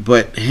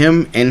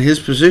him and his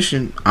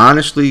position,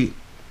 honestly,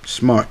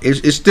 smart.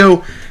 It's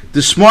still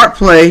the smart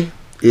play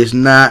is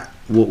not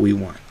what we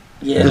want.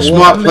 Yeah, The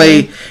smart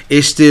play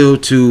is still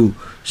to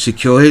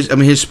secure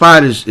his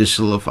spot is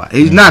solidified.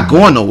 He's not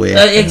going nowhere.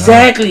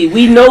 Exactly.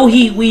 We know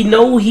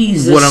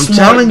he's a What I'm smart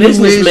telling you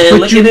businessman. is,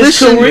 Look but you at his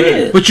listen,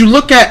 career. but you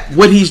look at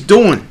what he's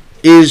doing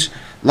is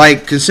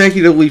like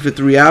consecutively for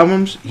 3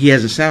 albums, he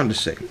has a sound to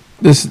say.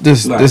 This is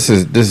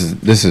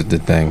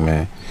the thing,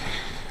 man.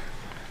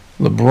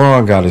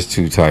 LeBron got his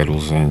 2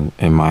 titles in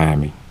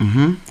Miami,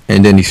 and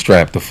then he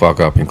strapped the fuck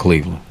up in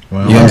Cleveland.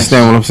 Well, You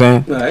understand what I'm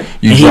saying? Right.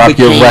 You And he drop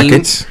your became-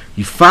 records,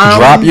 You finally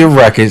drop your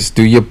records,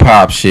 do your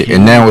pop shit,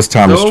 and now it's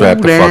time to go strap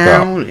the fuck up.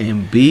 down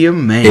and be a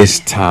man. It's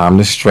time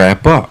to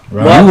strap up.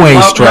 Right. You ain't Mark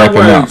my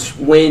strapping up. words,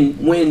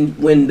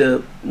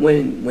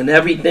 when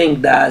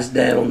everything dies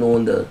down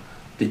on the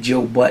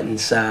Joe Button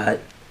side,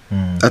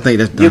 I think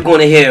that's you're done.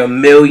 gonna hear a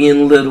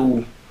million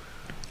little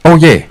Oh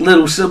yeah,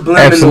 subliminals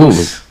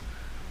Absolutely.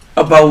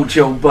 about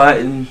Joe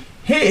Button,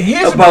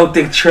 Here's about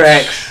the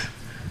tracks.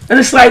 And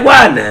it's like,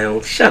 why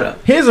now? Shut up.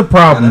 Here's a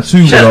problem too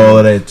with Shut up. all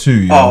of that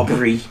too. Yo.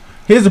 Aubrey.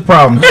 Here's a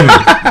problem too.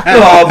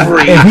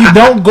 Aubrey. If he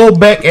don't go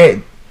back at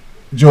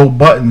Joe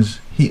Buttons,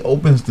 he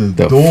opens the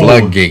the door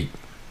floodgate.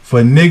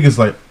 for niggas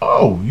like,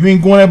 oh, you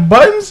ain't going at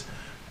Buttons?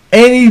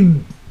 And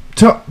he,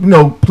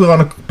 put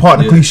on a part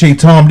of cliche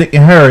Tom, Dick,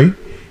 and Harry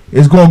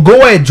is gonna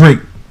go at Drake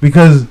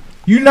because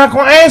you're not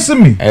gonna answer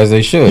me. As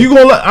they should. You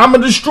I'm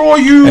gonna destroy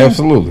you.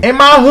 Absolutely. In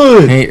my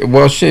hood.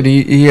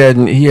 He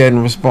hadn't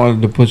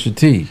responded to Pusha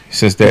T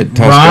since that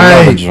touch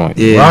Right. the joint.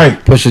 Yeah.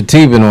 Right. Pusha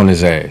T been on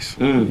his ass.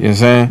 You know what I'm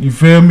saying? You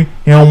feel me?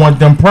 He don't want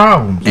them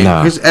problems.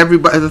 Nah. Because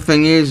everybody, the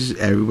thing is,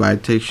 everybody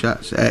takes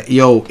shots.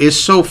 Yo, it's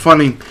so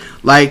funny.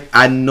 Like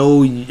I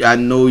know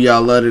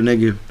y'all love the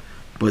nigga,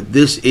 but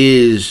this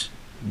is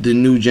the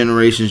new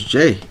generation's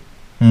Jay.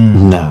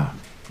 Nah.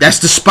 That's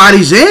the spot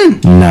he's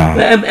in. Nah.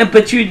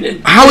 But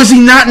you. How is he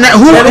not?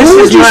 Who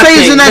would you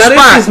say is in that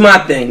spot?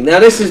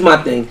 This is my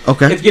thing.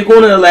 Okay. If you're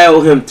going to allow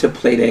him to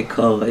play that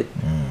card,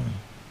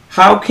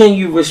 how can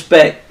you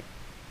respect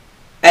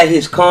at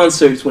his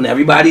concerts when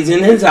everybody's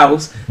in his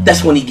house?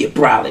 That's when he get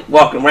brolic,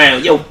 walking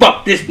around. Yo,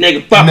 fuck this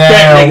nigga, fuck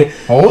that nigga.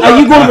 Are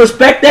you going to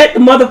respect that? The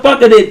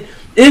motherfucker that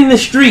in the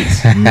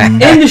streets,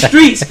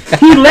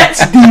 he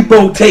lets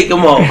Debo take him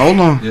off. Hold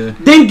on. Yeah.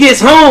 Then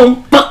gets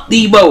home, fuck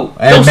Debo.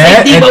 Don't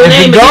say Debo's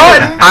name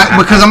again.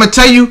 Because I'm gonna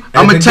tell you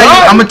another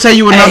parallel. I'm gonna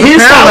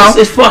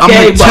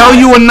tell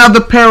you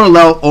another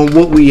parallel on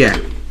what we at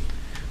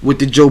with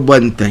the Joe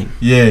Budden thing.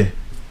 Yeah.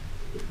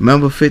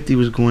 Remember 50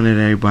 was going at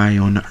everybody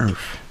on the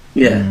earth.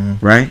 Yeah.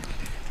 Right?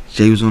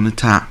 Jay was on the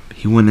top.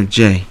 He went to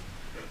Jay.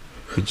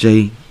 But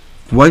Jay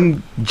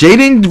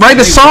didn't write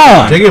a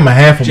song. Jay gave him a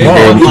half a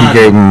ball. He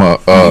gave him a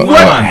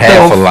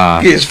half a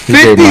line. It's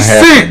 50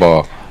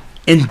 Cent.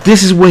 And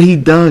this is what he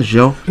does,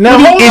 yo. Now,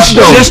 it's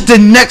just the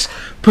next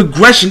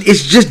progression.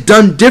 It's just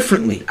done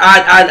differently.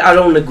 I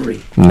don't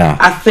agree. Nah.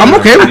 I'm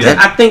okay with that.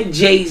 I think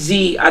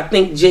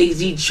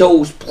Jay-Z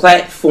chose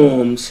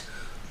platforms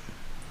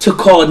to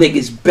call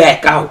niggas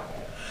back out.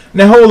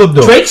 Now hold up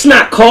though. Drake's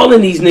not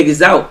calling these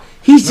niggas out.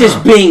 He's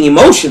just being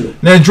emotional.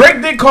 Now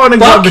Drake did call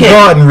niggas out the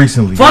Garden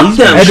recently. Fuck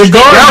them. At the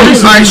Garden.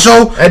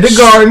 At the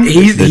Garden.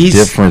 The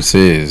difference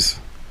is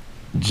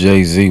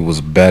Jay-Z was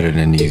better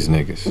than these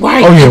niggas.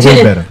 Right. Oh yeah,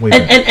 way better.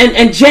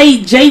 And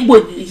Jay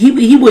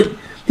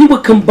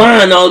would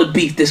combine all the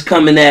beef that's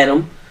coming at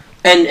him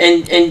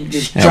and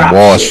just drop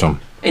wash shit. them.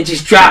 And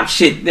just drop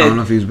shit. I don't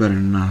know if he was better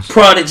than us.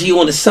 Prodigy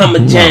on the Summer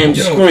Jam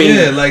screen.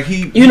 Yeah, like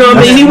he. You know what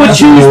I mean? He would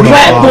choose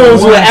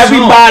platforms where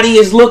everybody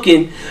is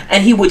looking,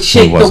 and he would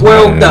shake the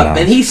world up.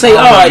 And he say,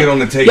 "All right, y'all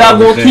gonna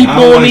keep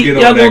on me.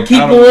 Y'all gonna keep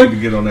on."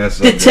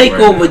 The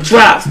takeover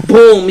drops.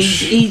 Boom.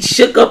 He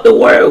shook up the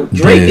world.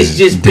 Drake is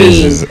just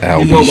being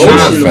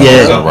emotional.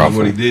 Yeah,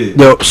 what he did.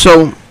 Yo,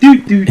 so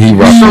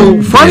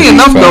funny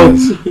enough though,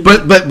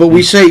 but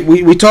we say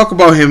we talk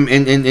about him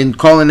and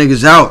calling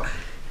niggas out.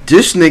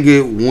 This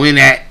nigga went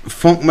at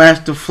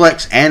Funkmaster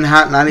Flex and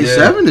Hot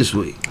 97 this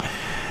week.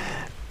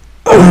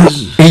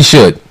 He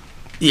should.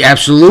 Yeah,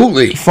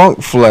 absolutely.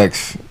 Funk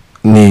Flex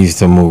needs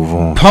to move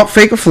on. Pump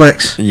Fake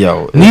Flex.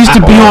 Yo, needs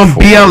to be on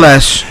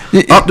BLS.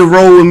 Up the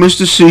road with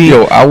Mr. C.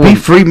 Yo, be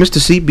free, Mr.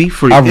 C. Be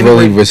free. I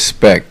really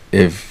respect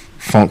if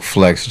Funk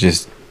Flex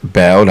just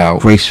bowed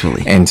out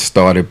gracefully and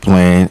started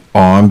playing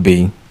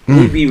R&B.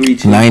 Be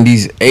reaching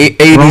 90s,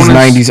 80s,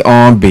 90s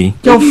R&B.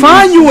 Yo,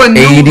 find you a new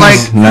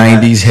 80s,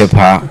 90s hip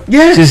hop.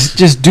 Yeah,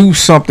 just do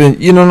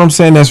something. You know what I'm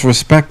saying? That's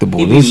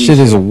respectable. This shit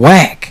is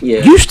whack.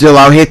 Yeah. You still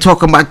out here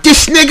talking about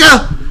this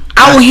nigga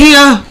out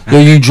here? Yo,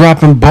 you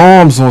dropping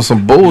bombs on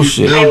some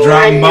bullshit. Still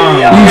dropping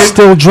bombs. You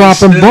still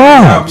dropping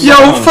bombs. Yo,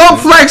 Funk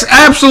Flex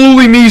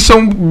absolutely needs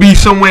be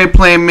somewhere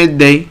playing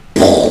midday.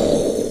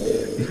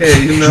 Yeah,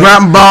 you know,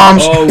 dropping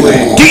bombs.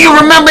 Always. Do you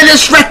remember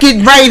this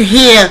record right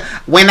here?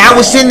 When I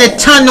was in the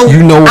tunnel,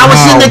 I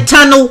was in the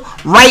tunnel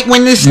right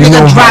when this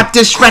nigga dropped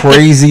this record.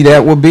 Crazy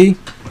that would be.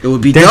 It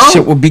would be that dope.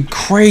 shit would be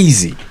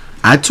crazy.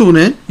 I tune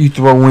in. You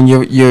throw in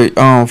your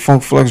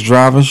Funk Flex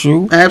driving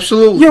shoe.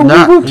 Absolutely. Yo,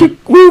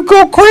 we would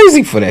go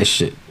crazy for that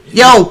shit.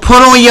 Yo, put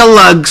on your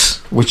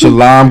lugs with your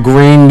lime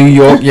green New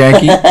York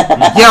Yankee. Yo,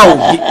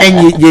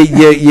 and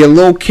your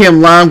Lil' Kim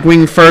lime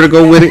green fur to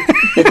go with it.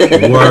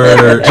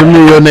 Word. Some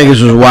New York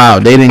niggas was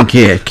wild. They didn't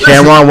care.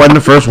 Cameron wasn't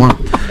the first one.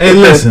 Hey,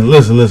 listen.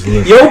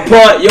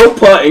 Your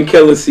part in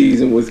Killer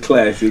Season was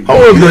classic.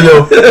 Hold on,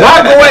 yo.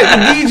 Why go at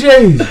the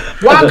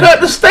DJs? Why cut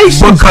the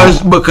station?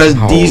 Because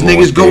these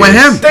niggas go at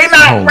him. They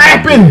not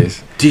rapping.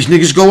 These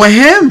niggas go at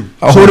him.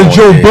 So did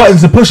Joe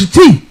Buttons and Pusha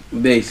T.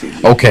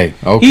 Basically. Okay.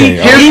 He's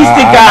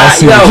the guy.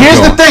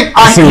 Here's the thing.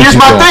 Here's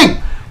my thing.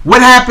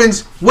 What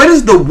happens? What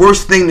is the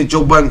worst thing that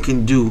Joe Budden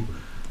can do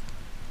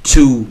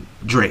to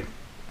Drake?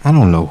 I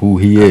don't know who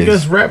he is.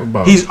 Just rap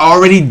about. He's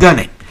already done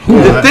it.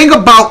 The thing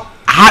about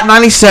Hot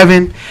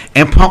 97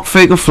 and Pump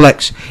Fake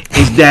Flex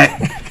is that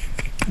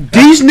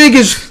these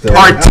niggas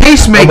are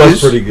tastemakers.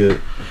 That's pretty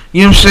good.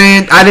 You know what I'm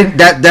saying? I didn't.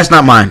 That's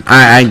not mine.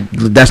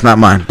 That's not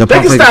mine. They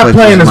can stop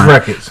playing his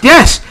records.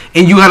 Yes,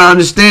 and you gotta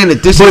understand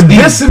that this is the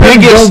biggest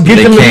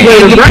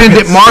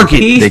independent market.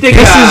 He's the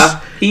guy.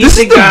 This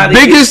is the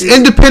biggest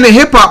independent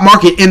hip hop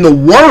market in the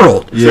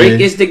world. Drake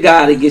is the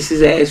guy that gets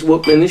his ass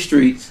whooped in the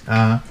streets.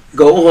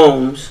 Go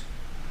homes,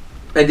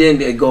 and then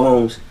they go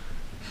homes.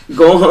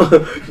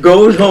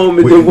 Goes home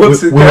and then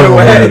whoops his girl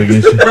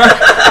ass.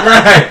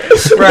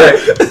 Right.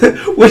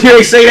 Well, you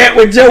ain't say that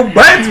when Joe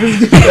Budden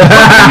was.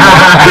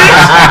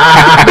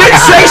 Bitch,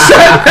 say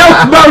something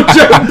else about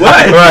Joe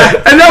Budden. Right.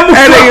 And I'm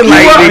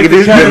like, nigga,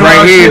 this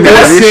right here.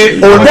 That's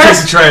it.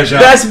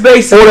 That's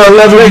basically the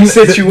 11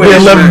 situation. The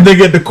 11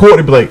 nigga at the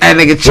court, Blake. And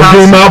nigga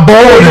Chauncey. My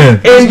ball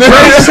in. In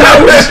Drake's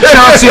house,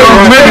 Chauncey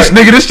on minutes,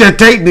 nigga. This shit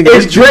take,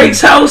 nigga. In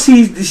Drake's house,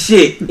 he's the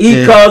shit.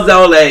 He calls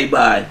out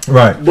everybody.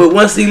 Right. But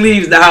once he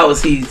leaves the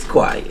house, he's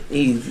quiet.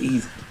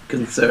 He's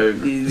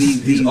conservative.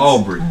 He's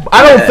Aubrey.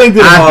 I don't think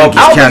that. I think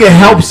I don't think it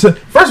he's helps.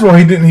 First of all,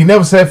 he didn't. He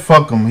never said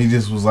fuck him. He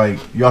just was like,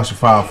 y'all should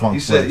fire Funk. He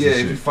said, Flex yeah, and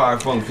if you shit. fire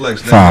Funk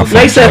Flex, Fire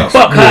They said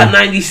fuck Hot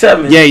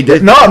 97. Yeah, he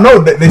did. No.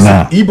 They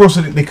Nah. said Ebro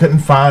said they couldn't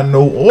find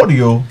no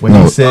audio when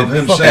No. he said Of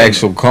him fuck. saying-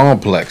 Actual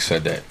Complex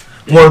said that.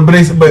 Well, but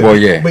they said, but Well,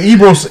 yeah. But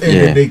Ebro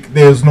said Yeah.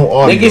 there's no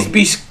audio. Niggas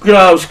be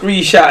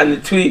screenshotting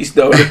the tweets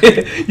though.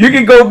 You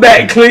can go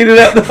back and clean it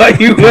up like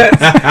you went.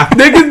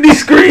 Niggas be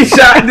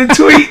screenshotting the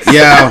tweets.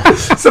 Yeah.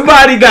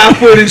 Somebody got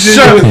footage and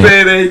Sure. you was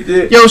saying that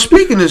shit. Yo,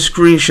 speaking of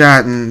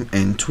screenshotting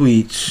and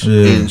tweets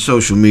Yeah. and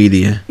social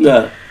media,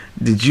 Nah.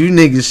 did you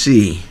niggas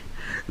see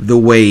the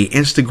way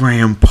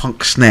Instagram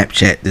punked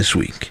Snapchat this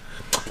week?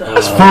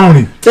 It's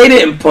phony. They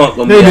didn't punk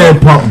them. They yo.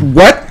 didn't pump him.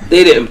 What?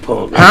 They didn't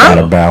punk them. Huh?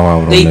 Gotta bow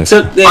out on They this.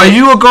 took their. Are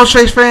you a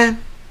Ghostface fan?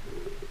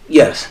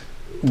 Yes.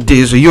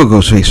 Diz, are you a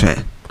Ghostface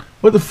fan?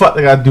 What the fuck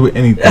they got to do with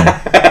anything? Man,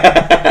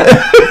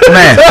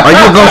 are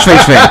you a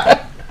Ghostface fan?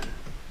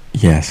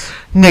 Yes.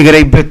 Nigga,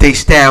 they built they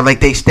style like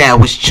they style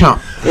was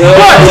chump. Yeah.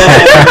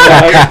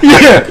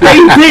 They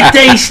picked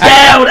their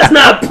style. That's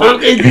not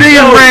punk. It's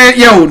Nigga ran,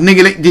 yo,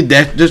 nigga, they did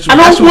that. That's, I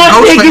that's don't what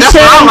want Ghostface- niggas that's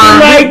what I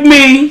sounding learned.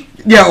 like me.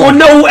 Yo, Or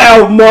no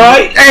album,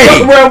 right? Hey.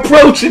 Fuck around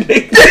approaching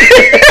it.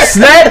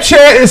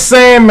 Snapchat is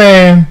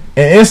Sandman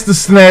and Insta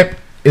Snap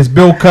is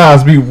Bill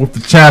Cosby with the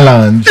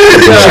challenge.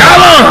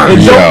 It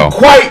Yo. don't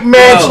quite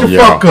match the Yo.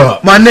 fuck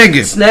up. my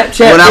nigga.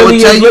 Snapchat What I would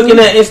really tell is you- looking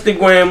at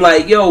Instagram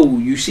like, yo,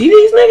 you see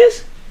these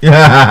niggas?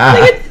 Yeah.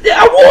 Nigga,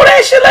 I wore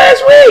that shit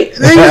last week.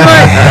 Niggas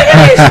like, Look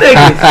at these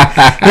niggas.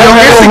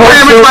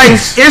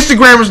 yo,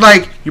 Instagram is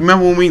like, you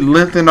remember when we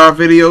lengthened our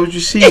videos? You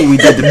see when we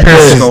did the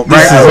Periscope,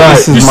 This is right? right.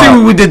 This is You see my-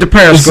 when we did the This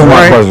is Periscope, my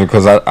right? question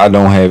because I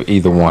don't have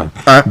either one.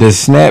 Does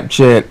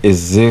Snapchat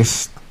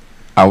exist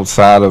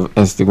outside of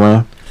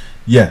Instagram?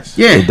 Yes.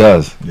 Yeah. It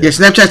does. Yeah,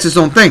 Snapchat's its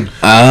own thing.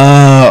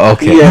 Oh,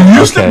 okay. You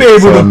used to Okay, be able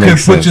so it to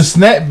makes put your sense.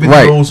 Snap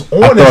Right. videos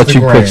on I thought Instagram.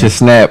 you put your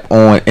Snap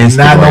on Instagram.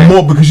 Not no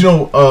more because you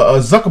know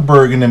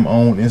Zuckerberg and them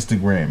own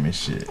Instagram and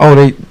shit. Oh,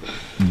 they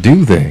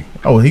do they?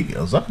 Oh,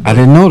 Zuckerberg. I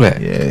didn't know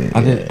that. Yeah,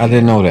 I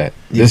didn't know that.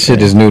 This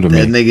shit is new to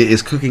That me. nigga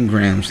is cooking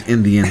grams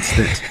in the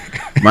instant.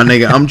 My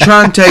nigga, I'm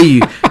trying to tell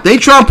you, they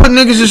try to put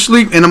niggas to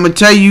sleep, and I'm gonna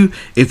tell you,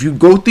 if you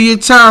go through your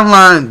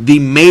timeline, the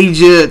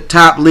major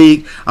top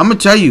league, I'm gonna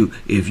tell you,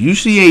 if you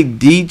see a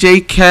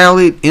DJ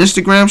Khaled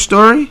Instagram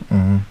story,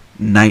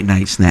 night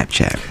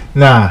Snapchat.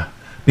 Nah,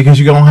 because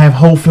you don't have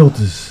whole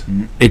filters.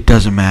 It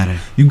doesn't matter.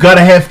 You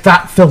gotta have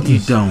thought filters. You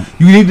don't.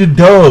 You need the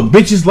dog.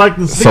 Bitches like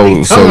the So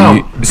they so come out.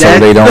 you, so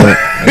they don't.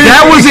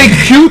 That was a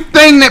cute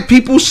thing that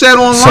people said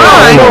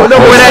online, no,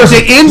 but at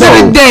the end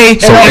of the day,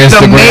 So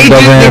Instagram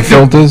doesn't have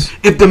filters.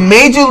 if the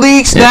major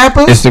league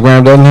snappers,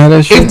 Instagram doesn't have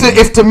that shit.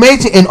 if the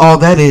major and all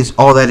that is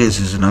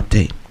an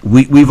update.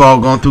 We've all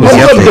gone through the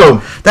Hold up, update.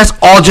 though. That's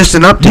all just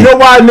an update. You know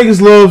why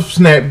niggas love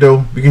Snap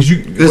though? Because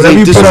whatever they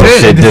you put up, disappear.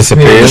 shit It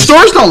disappears. The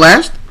stories don't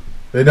last.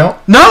 They don't.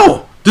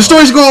 No, the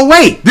stories go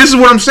away. This is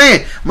what I'm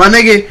saying, my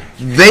nigga.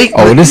 They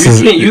Oh, this is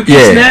You can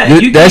yeah. snap, you-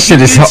 you that can, shit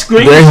you is can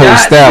their whole screenshot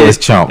style shit. is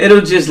chump. It'll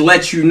just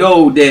let you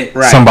know that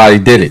Somebody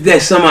did it.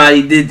 that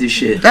somebody did the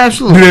shit. Do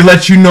absolutely. they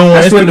let you know on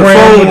That's when the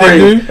Instagram phone what they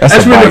ring. do? That's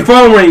That's a when the bite.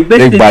 phone ring. They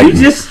Bitch, did biting.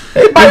 you just?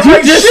 They bite Did you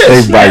like just shit.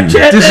 They biting.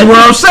 Snapchat This is that? what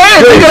I'm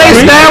saying. Nigga, they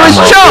style is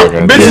chump.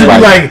 They Bitches be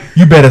biting. like,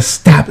 you better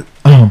stop it.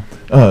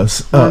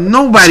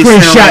 Nobody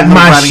screenshot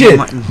my nobody shit.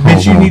 wanting-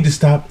 Bitch, you Hold on. need to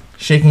stop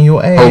shaking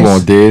your ass. Hold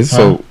on, Diz.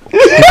 So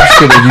what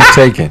shit are you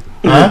taking?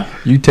 Huh?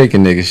 You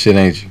taking nigga shit,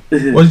 ain't you?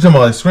 What you talking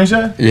about? Like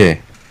screenshot? Yeah.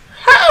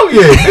 Hell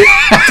yeah.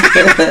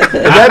 if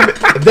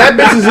that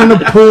bitch is in the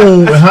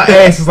pool and her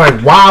ass is like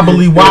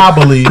wobbly. You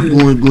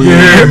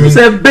hear me?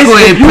 Said, bitch, Go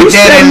ahead, if you put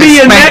that send in me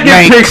the a spank naked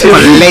bank picture, for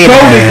you later.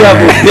 bonus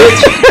level,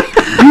 bitch.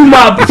 You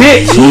my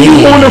bitch.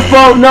 You on the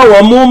phone? No,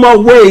 I'm on my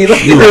way.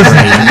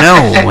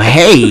 No,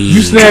 hey. You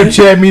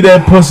Snapchat me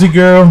that pussy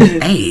girl.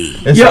 Hey.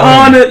 It's Your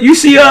on. Honor, you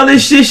see all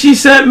this shit she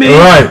sent me?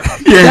 Right.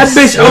 That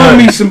bitch owe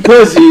me some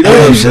pussy.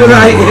 Don't you feel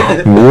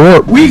like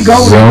Warp We go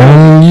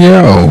Zone,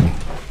 yo.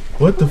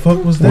 What the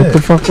fuck was What that?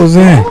 the fuck was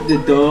that? the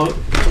dog?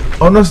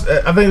 Oh no,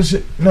 I think it's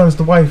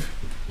the wife.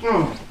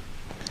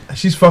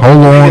 She's fucking.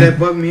 Hold Nigga, that on.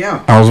 bugged me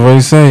out. I was ready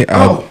to say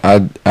Oh.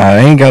 I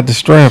ain't got the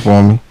strap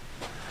on me.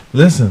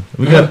 Listen,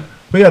 we got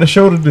a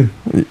show to do.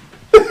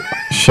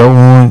 Show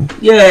on.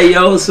 Yeah,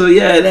 yo. So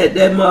yeah, that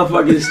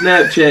motherfucking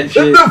Snapchat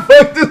shit. What the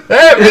fuck just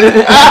happened?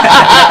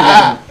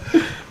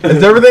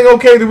 Is everything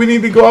okay? Do we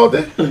need to go out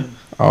there?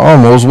 I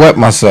almost wet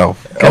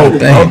myself. God Oh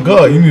damn.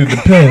 God, you need the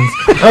pins.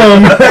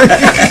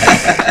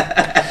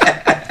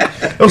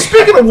 Oh,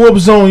 speaking of Warp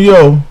Zone,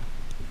 yo,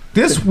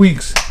 this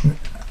week's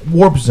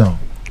Warp Zone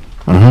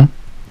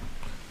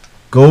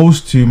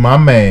goes to my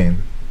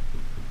man,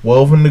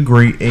 Welvin the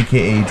Great,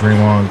 aka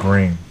Draymond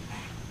Green.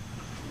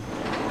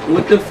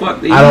 What the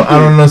fuck? I don't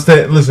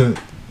understand. Listen.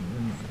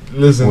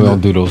 We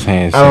don't do those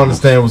hands. I don't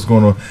understand what's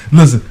going on.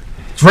 Listen,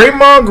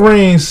 Draymond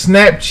Green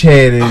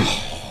Snapchatted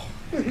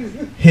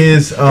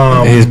His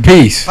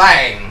piece.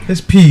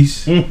 his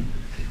piece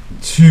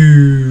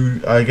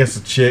to I guess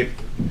a chick,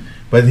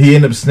 but he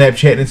ended up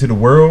Snapchatting to the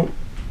world.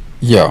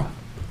 Yo.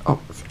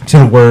 to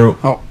the world.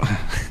 Oh.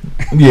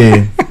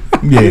 Yeah.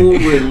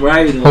 Moving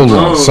right Hold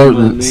along,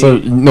 on,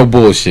 certain, no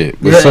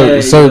bullshit. But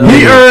certain He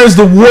niggas, earns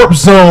the warp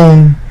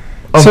zone.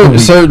 Of the week.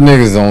 certain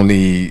niggas don't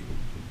need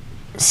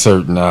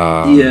certain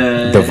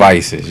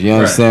devices. You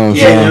understand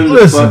what I'm saying?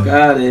 Listen. Fuck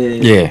out of here.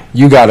 Yeah,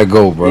 you gotta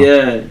go, bro.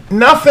 Yeah.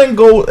 Nothing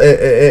go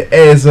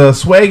as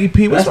Swaggy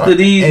P. That's was the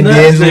these and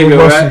nuts D'Angelo nigga,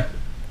 Russell. right?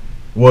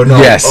 Well, no.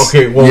 Yes.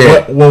 Okay. Well,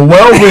 Yeah.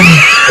 Welvin.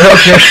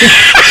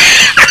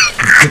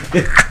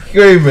 Okay.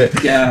 Wait a minute.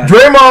 God.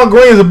 Draymond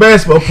Green is a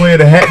basketball player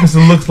that happens to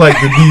look like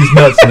the D's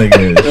Nuts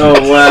nigga.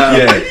 Oh wow.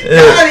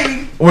 Yeah.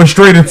 Or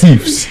straight at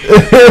Teefs. Straight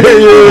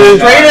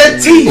at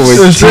teeth.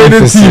 With Straight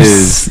at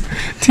Teefus.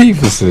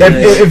 Teefus.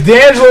 If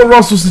D'Angelo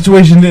Russell's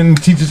situation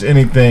didn't teach us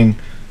anything,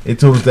 it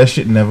told us that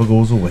shit never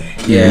goes away.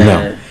 Yeah.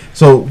 No.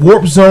 So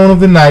warp zone of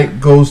the night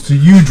goes to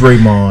you,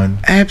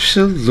 Draymond.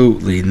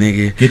 Absolutely,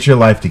 nigga. Get your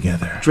life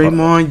together.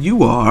 Draymond,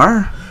 you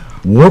are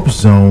Warp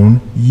zone,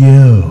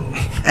 yo.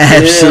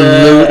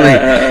 absolutely.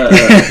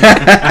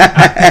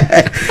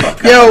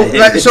 Yo,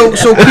 like, so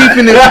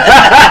keeping it.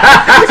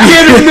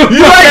 Get him the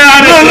fuck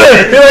out of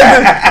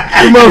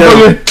here.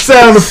 Motherfucker,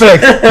 sound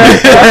effects.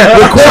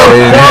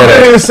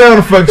 Quality sound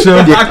effects, yo.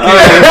 It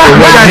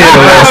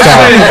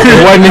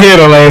wasn't here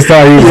the last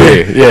time you was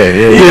here.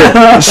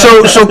 Yeah.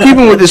 So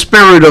keeping with the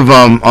spirit of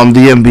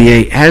the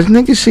NBA, has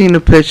niggas seen the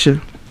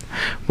picture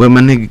where my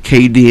nigga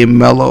KD and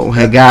Melo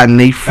had gotten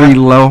they free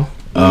low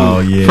Oh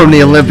yeah. from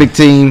the Olympic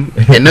team,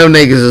 and them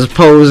niggas is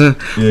posing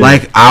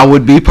like I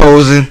would be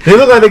posing. They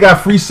look like they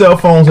got free cell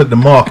phones at the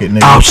market,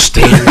 nigga.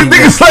 Outstanding.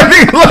 Niggas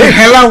like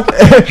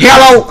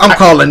Hello. I'm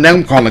calling them.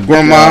 I'm calling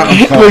grandma.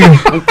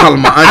 I'm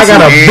calling my auntie. I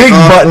got a big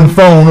button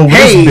phone over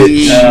Hey,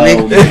 this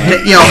bitch.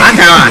 nigga. Yo, I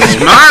got a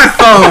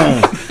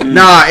smartphone.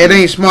 Nah, it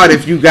ain't smart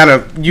if you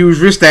gotta use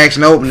wrist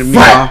action to open it.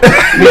 Meanwhile,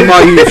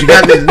 if you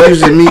got to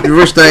use the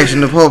wrist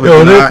action to open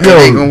it,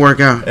 it ain't gonna work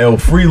out. Yo,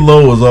 free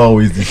low is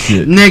always the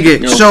shit. Nigga,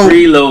 Yo, so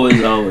Freelo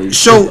is always.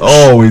 so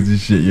Always the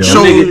shit, yo.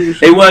 So- Nigga,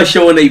 they was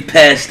showing they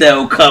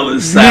pastel color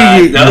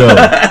side.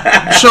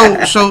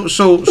 Nigga, though.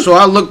 so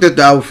I looked at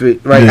the outfit,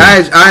 right?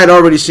 Yeah. I had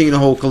already seen the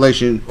whole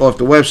collection off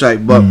the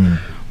website, but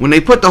when they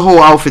put the whole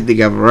outfit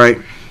together, right?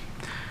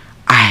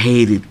 I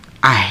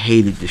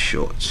hated the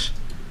shorts.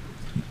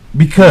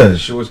 Because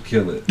Shorts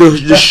kill it.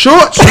 The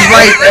shorts was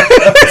like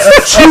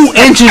 2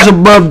 inches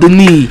above the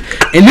knee,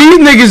 and these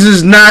niggas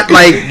is not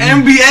like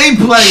NBA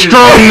players.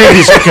 strong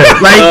niggas.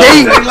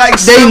 Like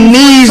they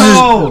knees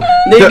is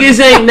Niggas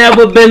ain't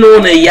never been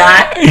on a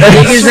yacht.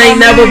 Niggas ain't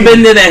never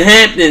been to the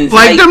Hamptons.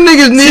 like them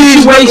niggas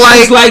knees look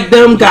situations like. like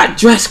them got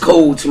dress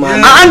codes,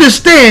 man. I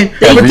understand,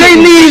 but they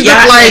knees look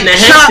Yacht like and the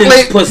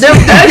Hamptons chocolate. pussy.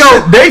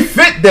 Yo, they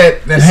fit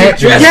that hat.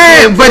 dress.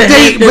 yeah, but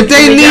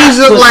they knees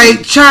look pussy.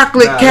 like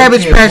chocolate Nah,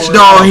 Cabbage they can't Patch pull it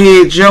doll off.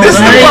 heads, yo. This is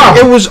the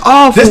problem. It was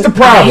awful. This the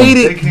problem. I hate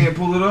They it. can't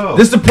pull it off.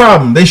 This the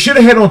problem. They should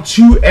have had on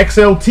 2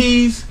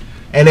 XLTs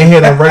and they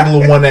had a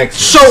regular 1X.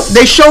 So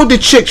they showed the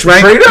chicks, right?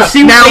 Straight up.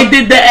 See Now- what they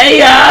did the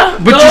AI?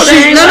 But you see-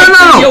 they ain't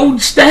no. the Yo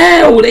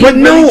style. They But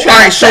no, really all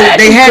tried right. So that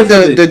they had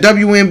because of the it.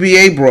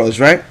 WNBA bros,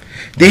 right?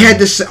 They had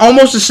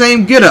almost the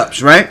same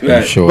get-ups, right?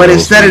 Right. Sure, But those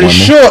instead of the women.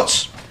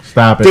 shorts,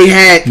 Stop it. they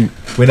had.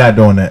 We're not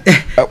doing that.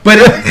 But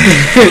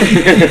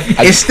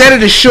instead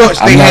of the shorts,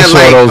 they I'm not had sure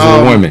like those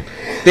are women.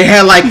 they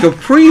had like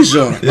capris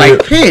on,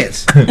 like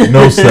pants,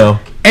 No cell.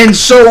 and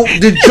so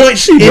the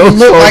joints it Don't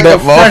looked throw like that a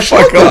fresh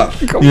motherfucker.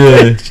 hookup.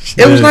 Yeah.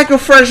 It was like a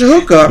fresh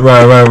hookup.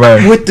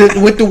 Right. With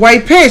the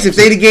white pants, if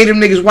they'd have gave them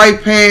niggas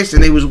white pants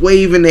and they was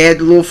waving, they had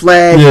the little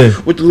flag Yeah.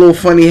 with the little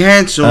funny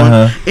hats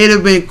on, it'd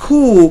have been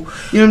cool.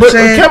 You know what I'm But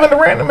saying? Kevin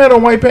Durant them had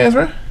on white pants,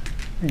 right?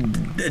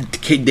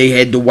 They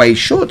had the white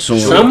shorts on.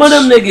 Some of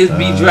them niggas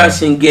be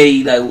dressing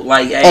gay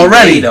like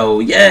Already. gay though.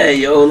 Yeah,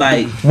 yo,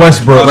 like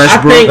Westbrook. I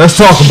think, Let's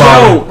talk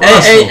about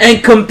it.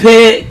 and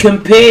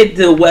compared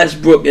to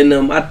Westbrook and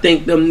them, I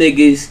think them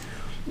niggas,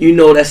 you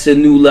know, that's a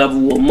new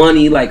level of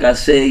money. Like I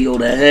said, yo,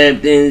 the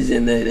Hamptons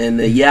and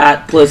the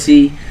yacht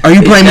pussy. Are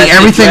you playing me That's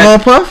everything the on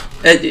Puff?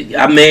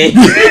 I mean,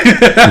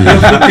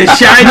 the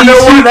shiny You know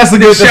what? suit, That's a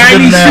the good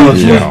shiny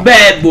analogy. suit was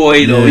bad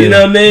boy though. Yeah. You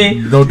know what I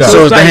mean? No doubt.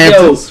 So it's it's the like,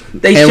 yo, Hamptons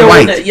they and showing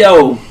white. that,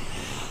 yo,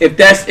 if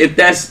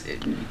that's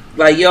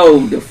like, yo,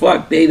 the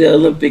fuck, they the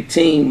Olympic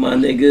team, my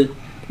nigga.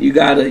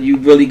 You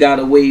really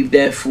gotta wave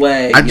that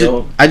flag,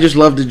 yo. I just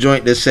love the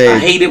joint that I said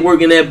hated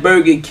working at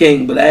Burger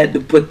King, but I had to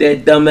put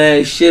that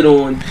dumbass shit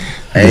on.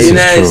 This You is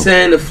know what I'm true.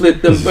 saying? To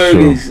flip them This is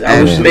burgers. true.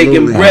 I was Absolutely. making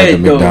I had bread the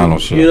though.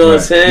 McDonald's shit. You know what I'm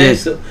Right. saying? Yeah.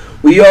 So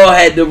we all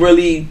had to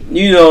really,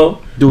 you know,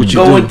 do what you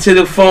go do. into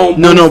the phone.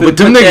 No, booth but and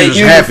them put niggas that is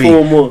happy.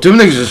 uniform on. Them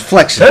niggas is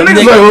flexing. That nigga's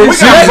like, well, we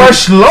got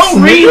fresh low.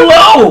 Free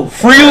low.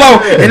 Free low.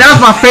 And that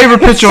was my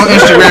favorite picture on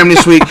Instagram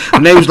this week.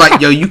 And they was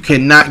like, yo, you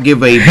cannot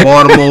give a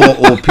Baltimore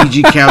or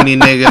PG County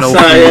nigga no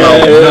Sorry, free low.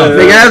 yeah.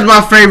 Nigga, that's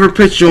my favorite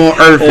picture on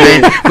earth,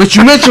 man. But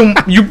you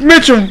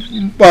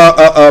mentioned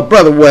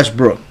brother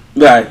Westbrook.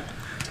 Right.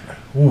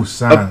 Ooh,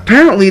 sign.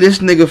 Apparently this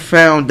nigga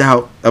found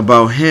out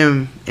about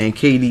him and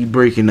KD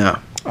breaking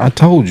up I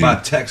told you. By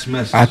text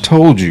message. I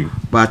told you.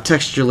 by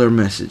textual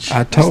message.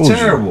 I That's told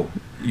terrible.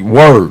 you.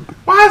 Word.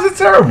 Why is it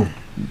terrible?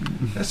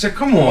 I said,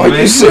 come on, Are man.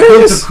 you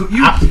serious?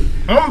 I'm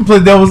gonna play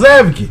devil's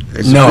advocate.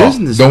 It's No,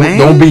 business, man.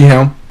 don't be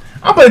him.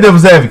 I'm playing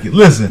devil's advocate.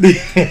 Listen,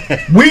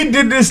 we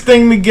did this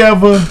thing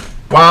together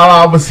while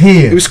I was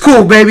here. It was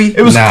cool, baby.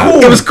 It was Nah.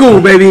 cool. It was cool,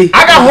 baby.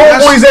 I got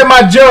homeboys at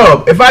my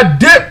job. If I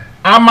dip,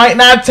 I might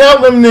not tell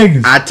them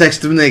niggas. I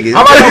text them niggas.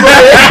 I might be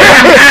like,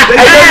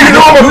 hey, you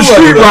know I'm on the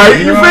street, right?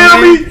 You know what I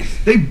feel mean? me?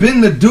 They been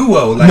the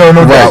duo. Like, No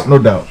Right. doubt, no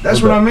doubt. That's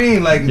no what doubt. I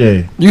mean. Like,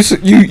 Yeah. You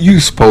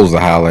supposed to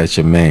holler at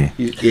your man.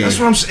 Yeah. that's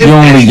what I'm saying. You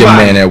If don't leave your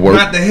anybody, man at work.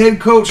 Not the head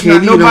coach, KD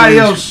not nobody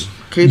don't- else.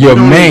 KD Your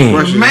don't man. even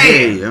brush his Man.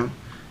 head, yo.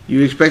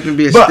 You expect him to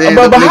be a But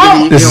stand-up how-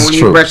 nigga? This You is don't true.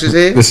 even brush his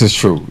head? This is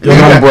true. Yeah, You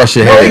he don't got- brush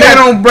your no, he head. Nigga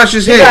don't brush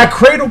his He head. got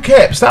cradle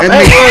cap. Stop And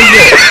acting like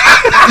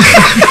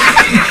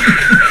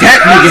That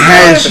nigga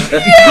has.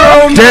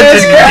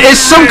 It's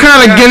some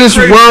kind of Guinness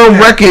World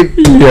Record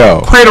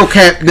Yo. cradle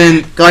cap.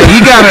 Then like you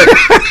gotta.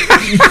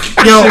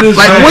 Yo,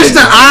 like what's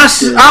the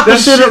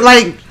opposite of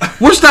like?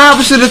 What's the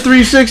opposite of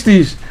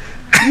 360s?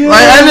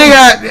 Like I think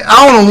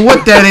I don't know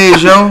what that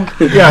is, yo. that.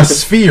 He got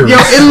spheres. Yo,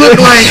 it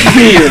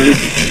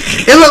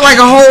looked like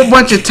a whole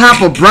bunch of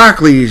top of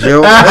broccolis,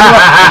 yo. It looked like a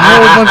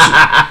whole bunch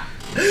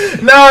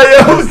of, No,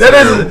 yo, that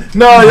is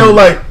no, yo.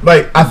 Like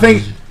I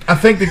think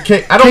the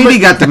cake. I don't. KD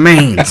think, got the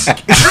mains.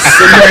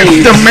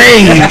 The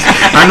mains.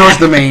 I know it's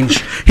the mains.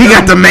 He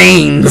got the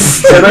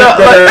mains.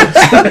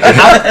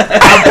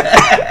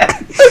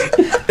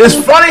 It's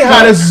funny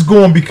how this is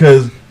going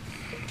because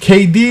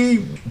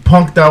KD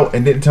punked out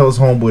and didn't tell his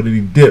homeboy that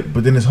he dipped,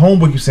 but then his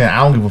homeboy keeps saying, "I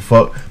don't give a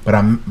fuck," but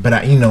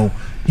I, you know,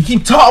 he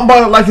keep talking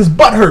about it like his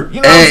butt hurt.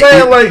 You know what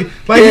I'm saying?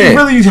 Like he Yeah.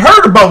 really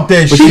heard about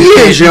that But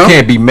shit. you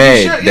can't be mad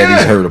Shit, that yeah.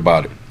 he's heard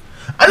about it.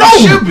 I know,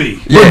 It should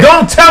be. but Yeah.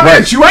 don't tell me Right.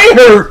 that you ain't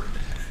hurt.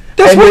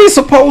 That's what he's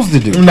supposed to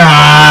do.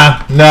 Nah,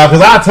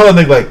 because I tell a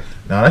nigga like,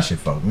 nah, that shit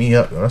fucked me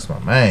up. Yo. That's my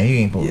man. He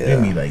ain't supposed to do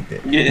me like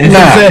that. You know what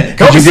I'm saying? Nah,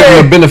 Don't you give say,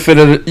 him the benefit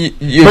of the.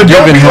 You're but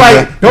don't giving be him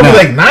like, the, don't be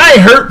like, nah, I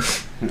ain't hurt.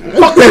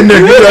 Fuck that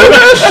nigga. You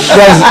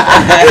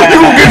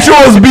gonna get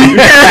yours beat.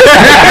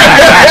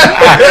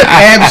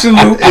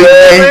 Absolutely.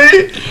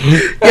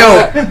 Yo,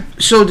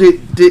 so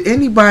did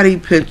anybody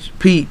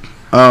peep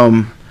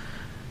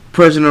President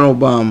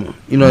Obama?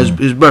 You know,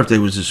 his birthday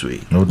was this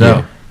week. No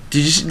doubt.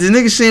 Did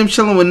nigga see him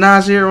chilling with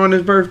Nasir on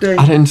his birthday?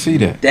 I didn't see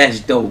that. That's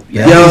dope.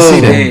 Yo, see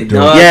that. Yeah,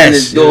 Nas yes, and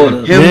his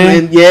daughter. him Yeah.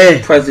 and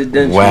yeah,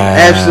 Presidential. Wow.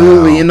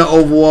 absolutely in the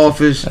Oval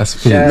Office. That's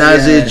Shout peace. out.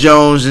 Nasir Yeah.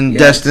 Jones and Yes.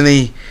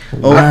 Destiny.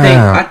 Oh,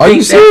 Wow. Are you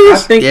I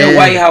serious? think Yeah. the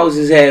White House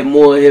has had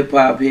more hip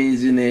hop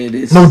heads in there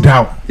No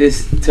doubt.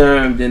 this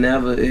term than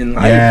ever in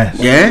life. Yes.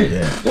 yeah,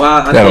 Yeah.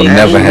 While I That'll think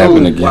never Wale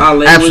happen again.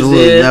 was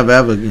absolutely there. never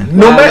ever again.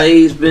 No man.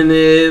 Wale's been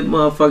there,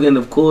 motherfucking.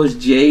 Of course,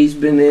 Jay's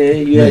been there.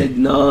 You had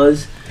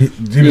Nas. He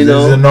You was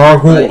know, his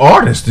inaugural like-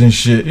 artist and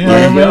shit. You know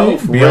Yeah, what I mean?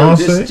 For real,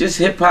 Beyonce. just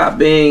hip hop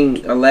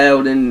being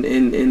allowed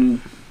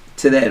in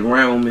to that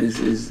realm is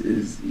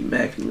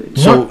immaculate.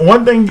 So-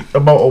 one thing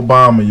about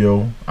Obama,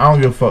 yo, I don't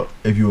give a fuck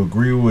if you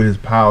agree with his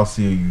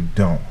policy or you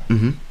don't.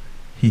 Mhm.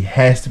 He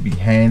has to be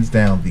hands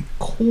down the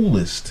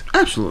coolest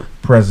Absolutely,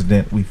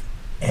 president we've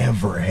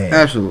ever had.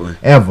 absolutely.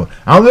 Ever.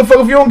 I don't give a fuck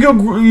if you don't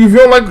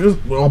like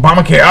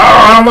Obamacare. Oh,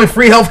 I don't like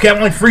free healthcare. I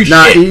don't like free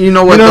Nah, shit. you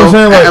know what You know though? what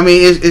I'm saying? Like- I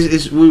mean,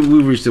 it's we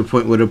reached a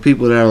point where the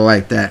people that are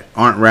like that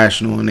aren't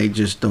rational and they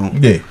just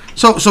don't. Yeah.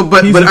 So,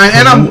 but He's a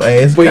I'm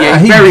cool-ass but guy. yeah,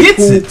 He very gets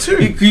cool. it,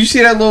 too. You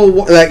see that little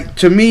like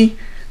to me,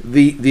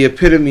 the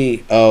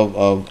epitome of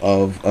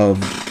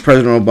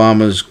President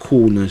Obama's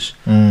coolness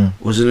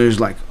was in there's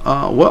like,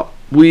 well,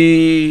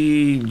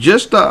 we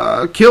just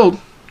killed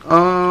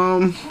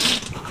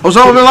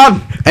Osama bin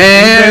Laden,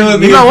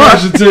 and you know what?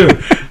 Too.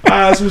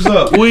 That's what's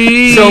up.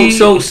 We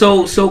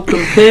So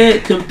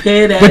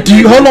compare that. But do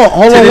you hold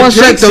on to the one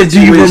sec Drake though? Do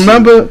you situation.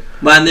 remember?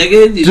 My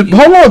nigga?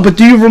 Hold on, but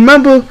do you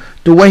remember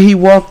the way he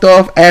walked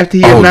off after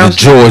he Oh, the announced?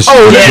 George.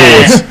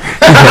 yeah.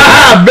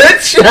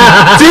 Bitch.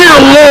 Dear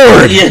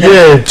Lord,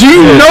 Yeah. do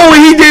you know what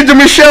he did to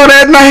Michelle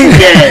that night?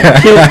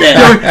 Yeah, killed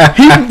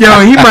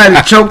that. He might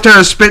have choked her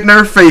and spit in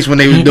her face when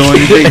they was doing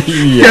it.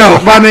 Yo,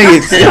 my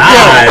nigga.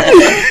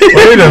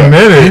 Wait a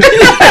minute.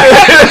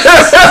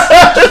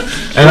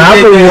 And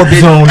I'm the warp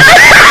zone.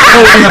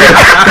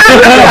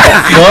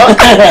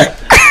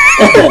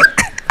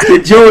 The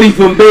Jody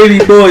from Baby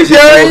Boys.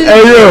 Hey,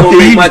 yo. Gonna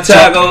make my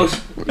tacos.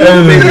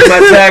 Gonna make my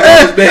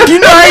tacos, baby. You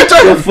know I ain't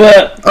talking. The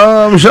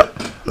fuck?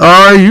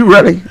 Are you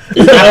ready?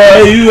 You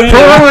ready? What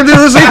I'm gonna do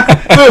is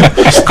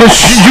because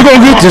you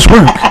gonna get this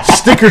work.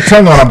 Stick your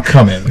tongue on. I'm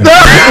coming.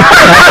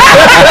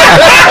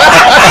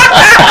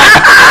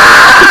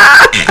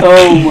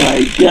 Oh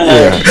my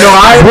god. No,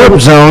 I Warp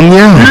zone,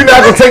 yeah. You're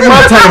not gonna take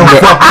my title,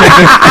 fuck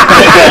nigga.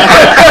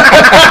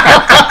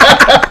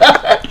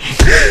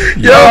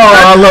 Yo,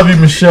 I love you,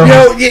 Michelle.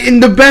 Yo, yeah,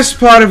 and the best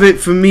part of it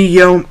for me,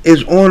 yo,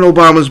 is on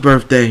Obama's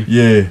birthday.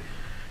 Yeah.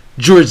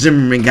 George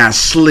Zimmerman got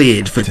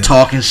slid for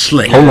talking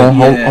slick. Hold on,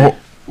 Yeah.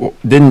 hold.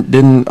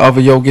 Didn't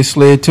other yo get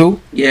slid too?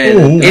 Yeah.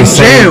 Ooh. In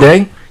Same jail.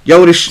 day.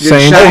 Yo, the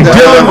Same shot day. that,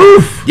 Dylan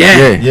Roof.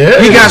 yeah.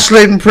 Yeah. He got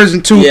slid in prison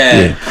too.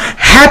 Yeah.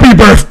 Happy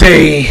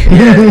birthday,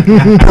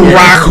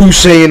 Barack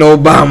Hussein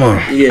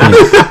Obama. Yeah.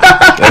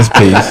 That's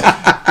peace.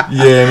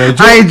 Yeah, man.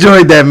 I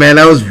enjoyed that, man.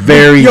 That was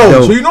very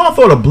dope. So you know, I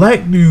thought a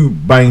black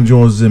dude banged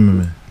George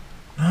Zimmerman.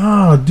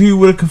 Ah, dude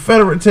with a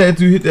Confederate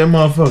tattoo hit that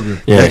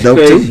motherfucker. Yeah, That's dope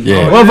too.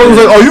 yeah. Motherfucker was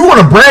like, "Oh, you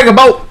want to brag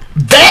about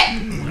that?"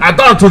 I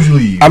thought I told you to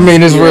leave. I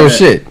mean, it's real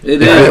shit.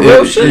 It is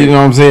real shit. You know what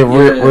I'm saying? Yeah.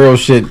 Real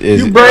shit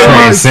is You brag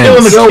about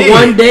killing transcends. the Yo, kid.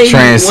 one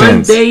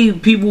Transcends. day,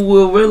 people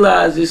will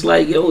realize it's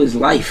like, yo, it's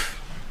life.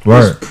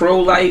 Right, It's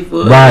pro-life,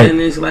 Right. and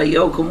it's like,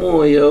 yo, come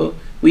on, yo,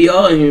 we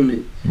all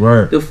human.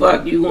 right. The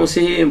fuck you gonna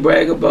sit here and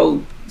brag about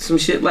some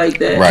shit like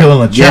that? Right.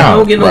 Killing a Yeah, I don't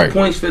child. get no Right.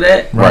 points for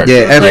that. Right. Yeah,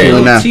 Like, absolutely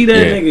yo, not. see that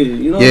Yeah.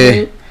 nigga? You know Yeah. what I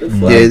mean? The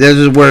fuck? Yeah,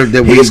 there's a word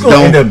that we He's gonna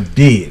end don't. up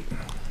dead.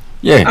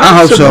 Yeah. I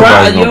hope so.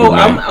 surprised, Everybody's yo. gonna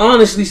be I'm mad.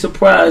 honestly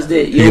surprised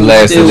that He yo,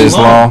 lasted still this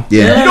long?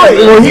 Yeah. You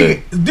know, well, Yeah.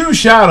 dude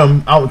shot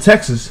him out in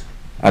Texas.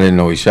 I didn't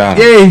know he shot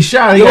him. Yeah, he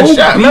shot. He got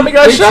shot. Remember, he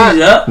got bitches shot.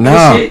 Up and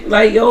Nah. shit.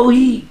 Like, yo,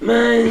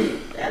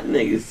 that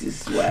nigga's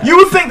just wild. You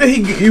would think that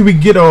he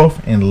would get off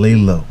and lay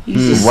low.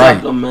 He's a Right.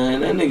 sucker,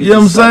 man. That nigga. You know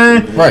what I'm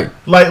saying? Right.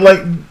 Like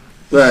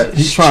Right.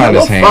 He's trying Chill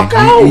his the hand. fuck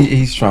out.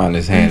 He's trying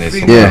his hand at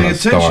feeding somebody the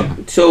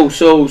attention.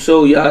 starting.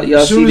 So y'all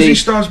As soon see as he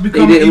starts they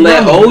becoming didn't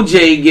let irrelevant.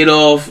 OJ get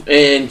off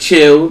and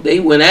chill. They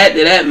went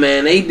after that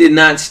man. They did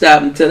not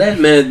stop until that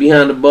man's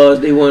behind the bars.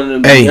 They wanted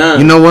him Hey,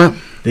 behind. you know what?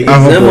 they I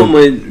hope-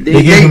 Zimmerman,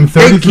 They gave him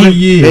 33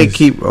 years. They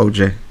keep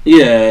OJ.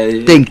 yeah,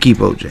 They can keep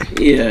OJ.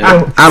 yeah.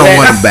 I don't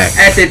want him back.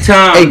 At the They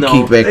time, though.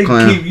 keep that They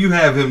clown. keep you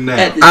have him now.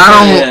 At the I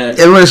time, don't.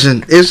 And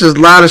listen, it's just a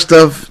lot of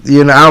stuff.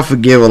 You know, I don't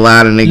forgive a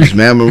lot of niggas,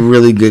 man. I'm a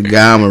really good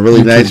guy. I'm a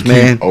really nice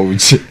man.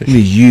 OJ.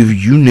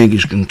 You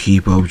niggas can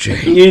keep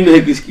OJ. You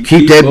niggas can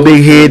Keep that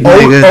big head,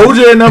 nigga.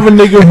 OJ, another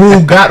nigga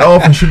who got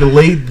off and should have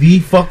laid the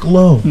fuck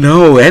low.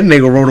 No, that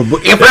nigga wrote a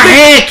book. If I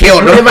had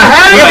killed him,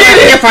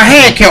 if I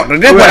had killed him,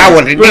 that's what I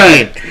would have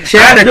did.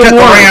 Shout I'd out have to took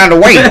one. around the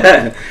way.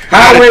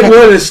 How it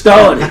would have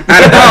started.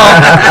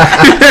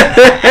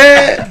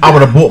 I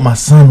would have brought my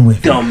son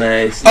with me.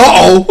 Dumbass.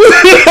 Uh-oh. Wait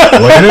a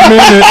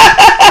minute.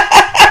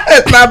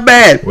 That's not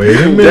bad. Wait a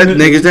That minute.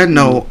 niggas that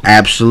know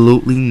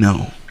absolutely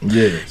know.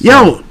 Yes.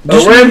 Yo,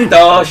 just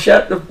Orenthal,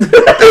 shut the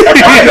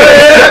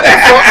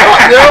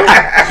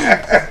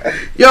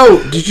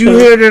yo, did you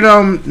hear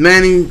that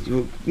Manny,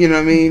 you know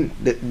what I mean?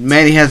 That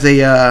Manny has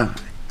a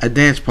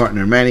dance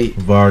partner. Manny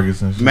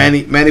Vargas and shit.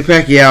 Manny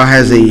Pacquiao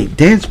has a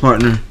dance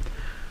partner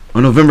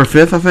on November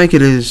 5th, I think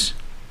it is.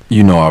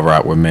 You know I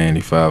rock with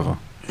Manny forever.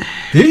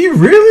 Did you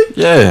really?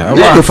 Yeah, I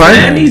Yeah, rock. good fighter.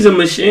 Man, he's a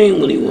machine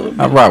when he wants.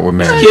 I rock with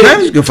Manny. Kid.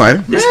 Manny's a good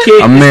fighter. This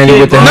kid, I'm this Manny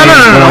kid with the going-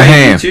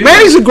 hands no, going ham.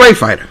 Manny's a great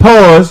fighter.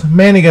 Pause.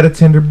 Manny got a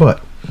tender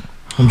butt.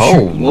 Hold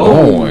on.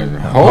 Whoa. I'm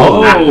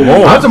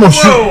talking about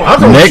shoot. I'm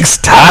talking about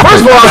Next topic.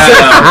 First of all,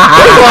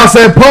 I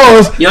said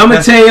pause. Yo, I'm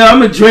gonna tell you, I'm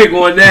gonna drink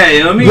one day.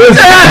 You know what I mean?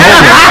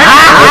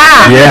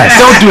 Yes.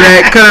 Don't do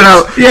that. Cut it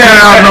out. Yeah,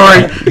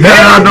 cut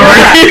it out,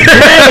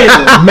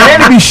 Nori.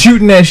 Manny be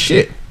shooting that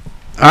shit.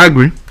 I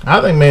agree.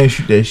 I think Manny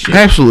shoot that shit.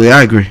 Absolutely,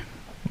 I agree.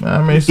 I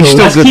mean, so He's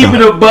still Let's good keep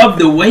though. it above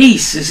the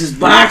waist. This is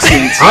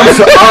boxing. I'm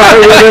so alright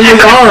with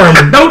his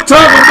arm. Don't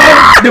talk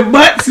about the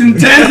butts and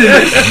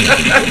tendons.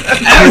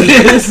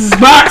 This is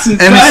boxing.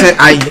 And he said,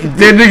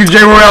 that nigga J.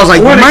 Royale's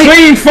like, What a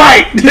clean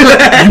fight. you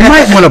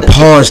might want to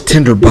pause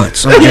tender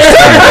butts. I'm just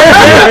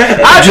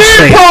saying. I Just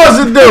did saying. pause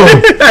it though.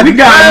 We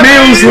got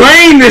Mills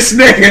Lane, this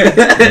nigga.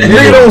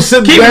 Nigga don't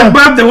sit Keep it down.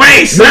 above the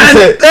waist, Nigga son.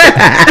 said,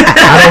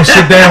 I don't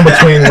sit down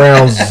between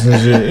rounds and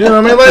shit. You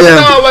know what I mean? Like, Yeah.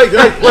 no,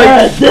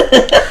 like.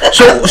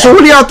 So what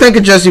do y'all think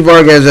of Jesse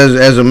Vargas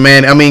as a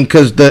man? I mean,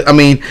 because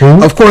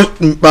Who? of course,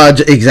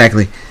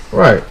 exactly.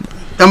 Right.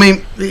 I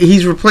mean,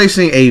 he's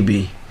replacing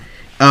AB,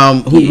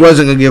 who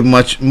wasn't gonna give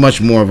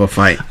much more of a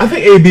fight. I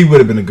think AB would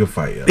have been a good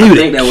fight. Yo. He would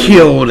think that have would've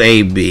killed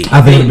AB.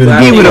 I think He He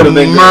would have would've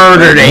been good.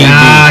 murdered AB.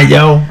 Nah,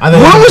 yo. I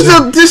think What was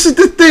the? This is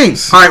the thing.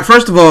 All right,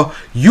 first of all,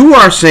 you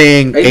are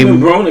saying Even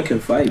Broner can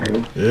fight,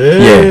 bro.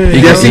 Yeah,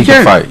 Yes, he he can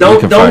can. fight. He Don't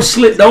can don't fight.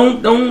 slip.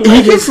 Don't He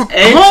let can his hold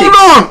antics.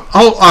 on.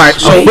 All right.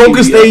 So A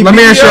focused AB, let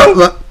me ask yo.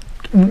 you.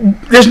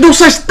 There's no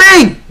such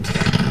thing.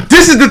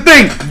 This is the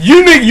thing.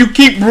 You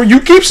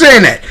keep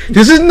saying that.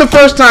 This isn't the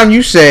first time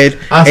you said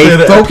I say a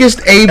that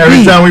focused AB.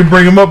 Every time we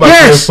bring him up, I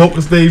Yes. say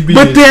focused AB.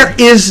 But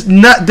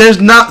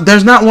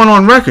there's not one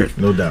on record.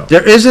 No doubt.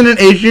 There isn't an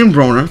Adrian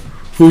Broner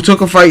who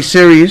took a fight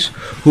serious,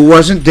 who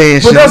wasn't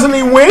dancing. But doesn't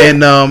he win?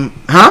 And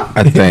huh?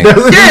 I think.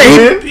 Doesn't Yeah, he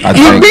win? he I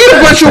think- beat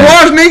a bunch of I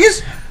Wars think-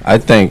 niggas. I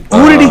think.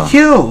 Who did he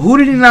kill? Who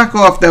did he knock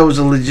off that was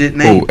a legit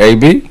name? Who?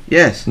 AB?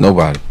 Yes.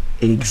 Nobody.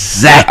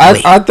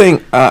 Exactly. I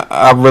think.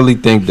 I really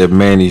think that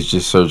Manny's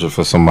just searching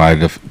for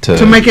somebody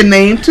to make a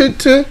name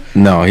to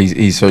No,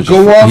 he's searching.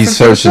 Go off He's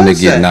into the searching to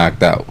sunset. get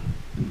knocked out.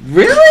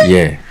 really?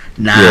 Yeah.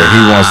 Nah. Yeah. He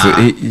wants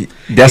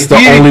to. That's If the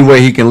he- only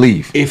way he can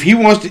leave. If he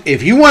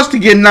wants to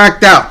get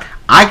knocked out,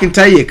 I can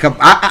tell you a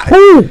couple.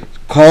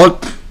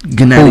 Called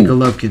Gennady Who?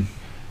 Golovkin.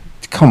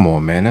 Come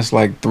on, man. That's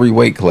like 3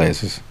 weight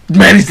classes.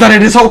 Man, he's done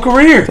it his whole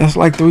career. That's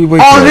like 3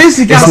 weight All classes. this,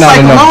 he got It's not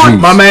enough psychological-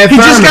 juice. My man He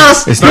Thurman. just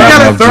got It's he not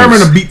got enough a Thurman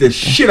juice. to beat the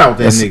shit out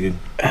that That's- nigga.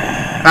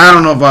 I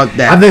don't know about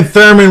that. I think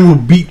Thurman will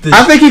beat the.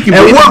 I think he can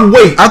At beat what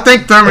weight? I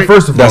think Thurman.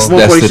 First of all, That's the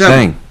 147.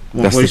 thing.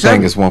 That's the 147.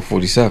 thing. It's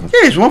 147.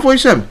 Yeah, it's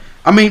 147.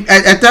 I mean,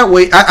 at that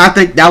weight, I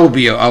think that would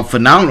be a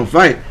phenomenal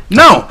fight.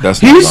 No,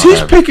 That's not he's gonna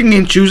happen. picking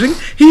and choosing.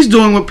 He's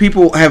doing what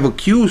people have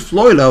accused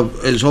Floyd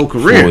of his whole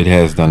career. Floyd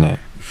has done that.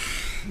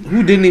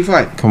 Who didn't he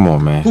fight? Come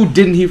on, man. Who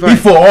didn't he He fight?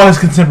 fought all his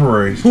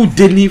contemporaries. Who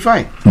didn't he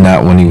fight?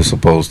 Not when he was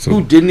supposed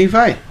Who to. didn't he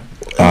fight?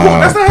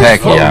 That's not his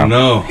Pacquiao. Oh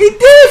no. He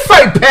did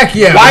fight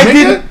Pacquiao. Why nigga.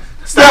 didn't?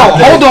 Stop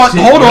No, hold that on,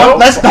 shit, hold on. yo.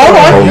 Let's hold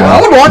on.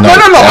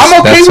 No.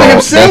 I'm okay with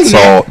him saying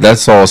that.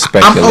 That's all I'm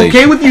speculation.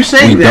 okay with you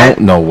saying We that.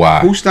 don't know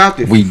why. Who stopped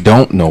it? We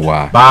don't know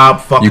why.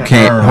 Bob fucking You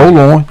can't. Earl. Hold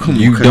on. Come on,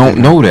 You cut don't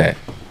that know that.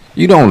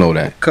 You don't know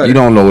that. Cut You it.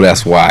 don't know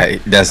that's why.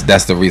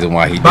 That's the reason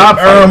why he. Bob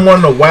didn't fight Earl him.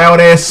 won the wild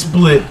ass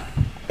split.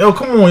 Yo,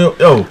 come on, yo.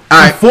 He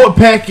Alright. fought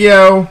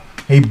Pacquiao.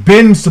 He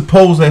been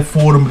supposed to have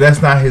fought him, but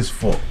that's not his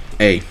fault.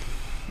 Hey,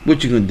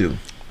 what you gonna do?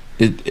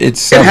 It's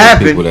several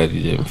happened. people that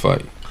he didn't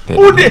fight. That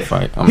Who didn't did?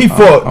 fight. He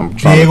fought I'm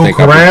trying to Diego think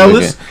up his Corrales,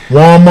 weekend.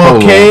 Juan Hold on.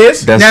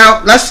 Marquez. That's-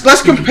 Now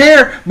let's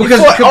compare He because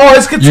fought all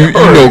his you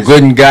contemporaries. know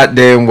good and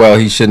goddamn well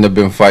he shouldn't have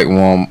been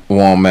fighting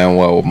Juan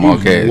Manuel with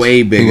Marquez.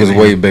 way bigger He was than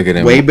way him. bigger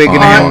than way bigger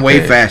than him, way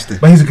Marquez. faster.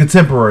 But he's a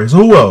contemporary. So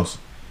who else?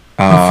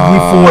 He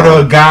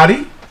fought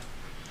Gotti.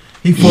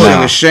 He He fought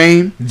fought with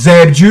Shane.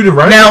 Zab Judah,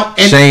 right? Now,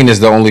 and Shane is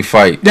the only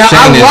fight. now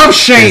I love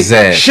Shane. is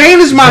Zab. Shane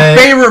is my Zab.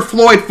 favorite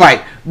Floyd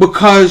fight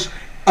because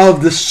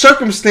of the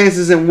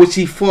circumstances in which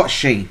he fought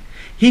Shane.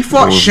 He What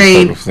fought was the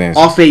Shane circumstances?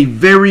 off a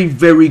very,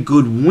 very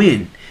good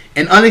win.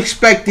 An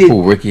unexpected.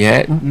 Who, Ricky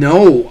Hatton?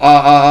 No,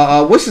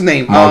 what's his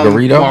name?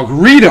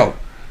 Margarito?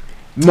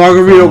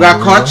 Margarito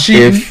got caught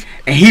cheating, If-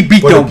 and he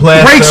beat With the a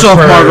plaster brakes off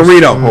purse.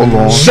 Margarito. Hold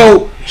on.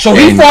 So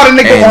he And- fought a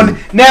nigga and- on.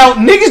 Now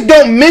niggas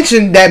don't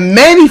mention that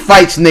Manny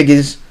fights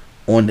niggas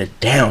on the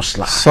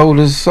downslide. So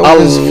does A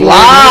Floyd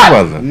lot,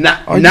 Mayweather. not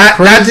Are you not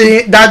crazy?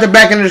 the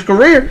back end of his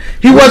career.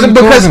 He What wasn't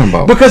are you because talking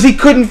about? because he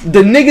couldn't.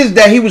 The niggas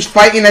that he was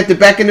fighting at the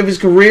back end of his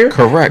career,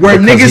 Correct. were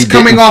because niggas he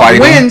coming didn't off fight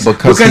him, wins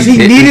because he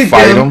didn't needed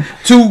fight them him,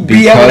 to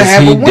be able to because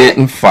have a he win.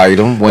 didn't fight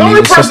him when the he only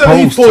was person that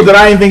he supposed fought that to.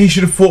 I didn't think he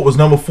should have fought was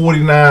number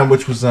 49,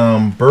 which was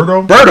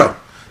Berto. Berto.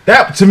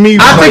 That to me,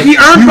 was I like, think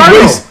he earned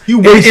Berto. You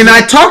wasted. And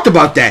I talked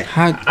about that.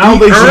 How- I don't He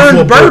think he earned should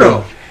have fought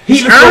Berto. He He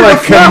should have earned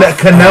fought the like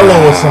fluff.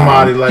 Canelo or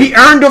somebody like. He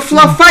earned a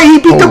fluff fight. He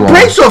beat the Hold on.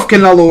 brakes off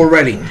Canelo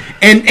already.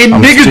 And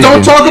I'm niggas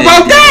don't speaking- talk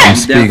about I'm that.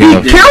 speaking He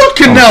of- killed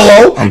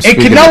Canelo, I'm and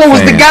speaking Canelo of was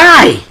the fans.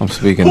 guy. I'm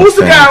speaking Who's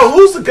to the guy? fans.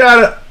 Who's the guy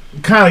that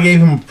kind of gave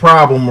him a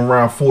problem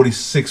around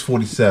 46,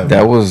 47?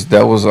 That was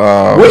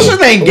What's his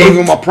name gave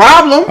him a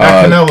problem?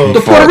 Canelo. he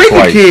The fought Puerto Rican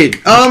twice. kid.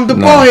 The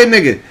No. bald head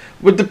nigga.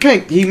 With the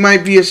pink. He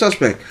might be a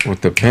suspect.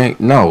 With the pink,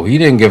 no, he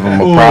didn't give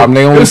him a Ooh. problem.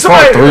 They It only was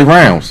fought somebody- 3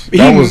 rounds. He-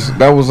 That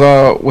was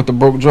with the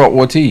broke jaw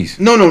Ortiz.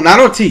 No, not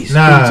Ortiz.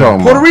 Nah. What you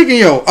talking Puerto about? Rican,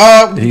 yo.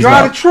 He's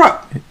Drive not. the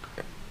truck.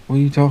 What are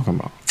you talking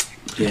about?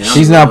 Yeah,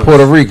 He's not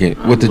Puerto Rican.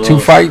 With the 2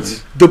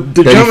 fights, The That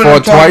he gentleman I'm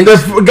fought talking-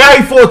 twice? The guy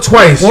he fought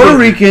twice. Puerto Yeah.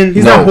 Rican.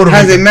 He's No. not Puerto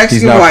has a Rican. Mexican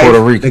He's not wife. Puerto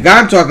Rican. The guy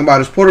I'm talking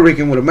about is Puerto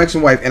Rican with a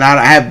Mexican wife, and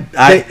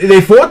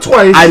They fought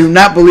twice. I do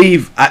not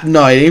believe.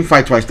 No, they didn't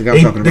fight twice. The guy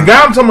I'm talking The about. guy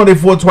I'm talking about, they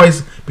fought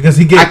twice because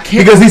he I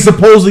can't- because he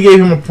supposedly gave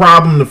him a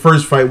problem in the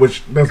first fight,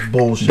 which that's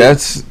bullshit.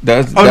 that's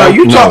Oh no,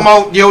 you talking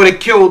about yo that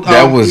killed?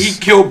 That was- he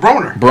killed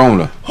Broner.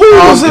 Broner. Who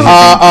was his?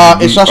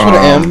 It starts with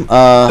an M.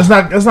 That's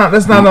not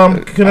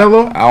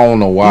Canelo. I don't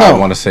know why No. I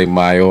want to say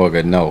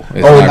Mayorga. No,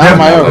 it's Oh, not not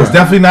definitely, Mayorga. it's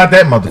definitely not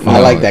that motherfucker. I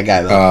like that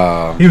guy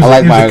though. He was, I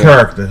like he was a Mayorga.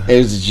 character. It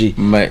was a G.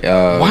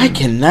 Why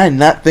can I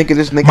not think of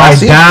this nigga? I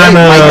see his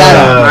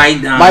Maidana. face.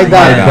 Maidana.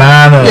 Maidana.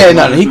 Maidana. Yeah,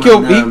 no, he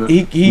killed.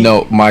 He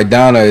No,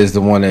 Maidana is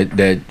the one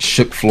that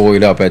shook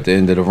Floyd up at the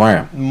end of the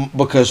round.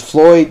 because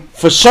Floyd,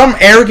 for some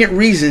arrogant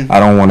reason, I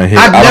don't want to hear.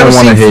 I've I never don't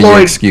want to seen hear your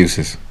Floyd-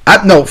 excuses.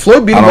 no,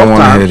 Floyd beat I him don't both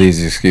want to hear times.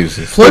 these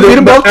excuses. Floyd beat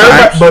him both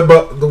times.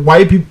 But the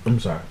white people. I'm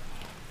sorry.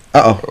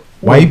 Uh oh.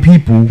 White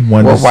people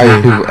want What to white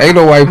say. people? Ain't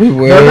no white people.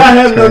 No, here. not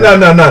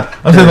him, no.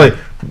 I'm saying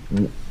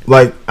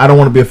like I don't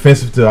want to be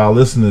offensive to our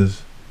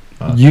listeners.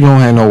 You don't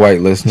have no white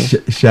listeners.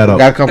 Shut up.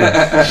 Got a couple.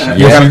 Yes, got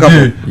a you couple.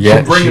 do. Yeah.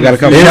 You got a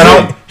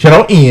couple. Shout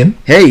out Ian.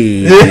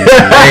 Hey.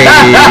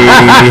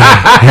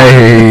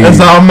 Hey, That's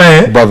all,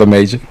 man. brother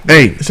Major.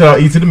 Hey. Shout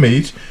out E to the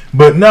Mage.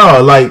 But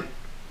no, like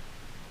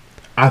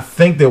I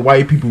think that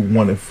white people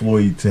wanted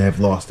Floyd to have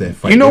lost that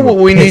fight. You know They were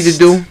what we need to pissed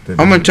do? that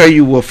I'm they- gonna tell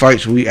you what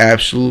fights we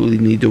absolutely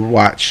need to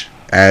watch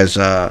as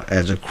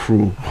a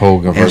crew.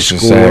 Hogan And versus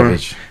score.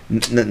 Savage.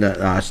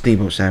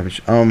 Steamboat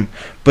Savage.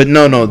 But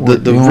no,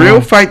 the You real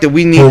know, fight that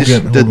we need to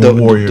Hogan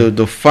Warrior.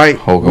 the fight.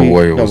 Hogan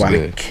Warrior was nobody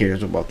good.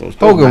 cares about those.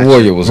 Hogan matches.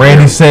 Warrior was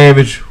Randy good.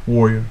 Savage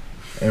Warrior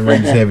and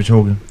Randy Savage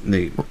Hogan.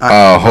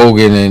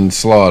 Hogan and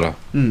Slaughter.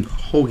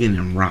 Hogan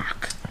and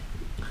Rock.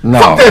 No,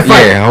 Fuck that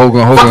fight. yeah, Hogan.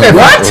 that and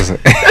fight. was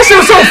it? That shit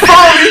was so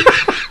phony.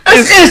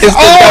 It's It's the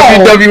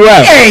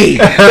WWF. Hey.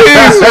 No.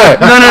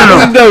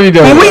 It's the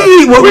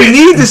WWF. What we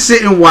need to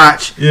sit and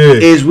watch Yeah.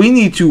 is we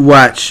need to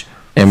watch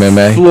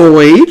MMA.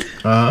 Floyd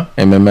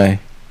MMA.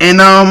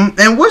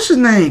 and what's his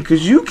name?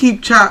 Because you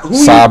keep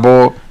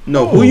Cyborg.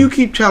 who you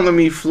keep telling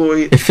me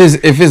Floyd. If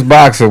it's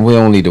boxing, we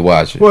don't need to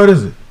watch it. What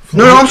is it?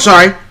 No,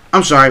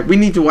 I'm sorry. We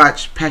need to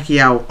watch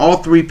Pacquiao, all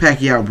 3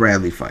 Pacquiao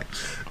Bradley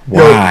fights.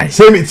 Why?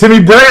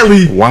 Timmy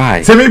Bradley.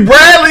 Why? Timmy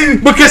Bradley.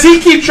 Because he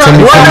keeps trying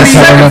to Timmy run the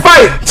second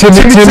fight. Timmy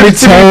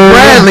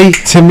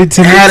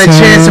Bradley had a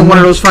chance in one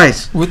of those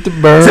fights. with the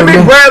bird. Timmy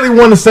Bradley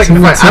won the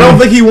second fight. I don't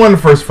think he won the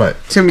first fight.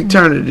 Timmy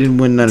Turner didn't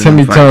win none of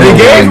Timmy them Turner. fights.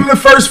 They gave him the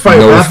first fight,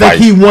 No but I think fight.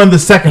 he won the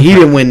second He fight.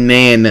 didn't win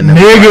none of them.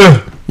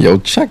 Nigga, Yo,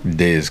 check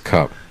Diz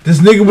Cup. this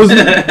nigga was.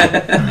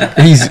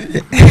 He's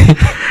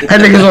That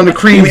nigga's on the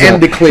cream He's and on-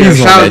 the clear. he's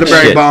on Shout out that to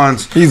Barry shit.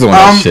 Bonds. He's on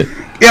that shit.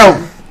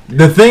 Yo,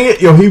 The thing,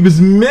 he was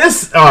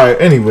All right,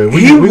 anyway,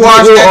 He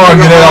watched that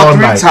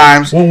nigga all 3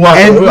 times, We'll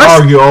and we'll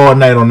let's- argue all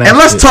night on that. and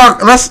let's shit.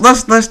 talk.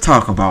 Let's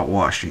talk about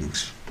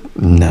washings.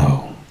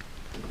 No.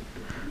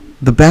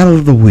 The battle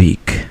of the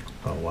week.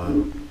 Oh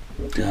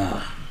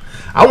wow.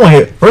 I want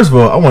to first of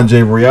all, I want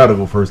Jay Royale to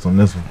go first on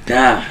this one.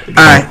 Die. All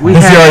right, we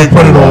Since he already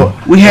put it on.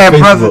 had Facebook.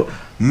 brother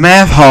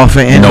Math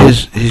Hoffa and Nope.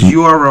 his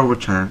URL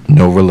return.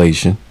 No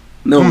relation.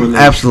 No relation.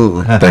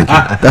 Absolutely, Thank you.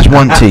 that's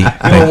one T. You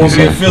don't want to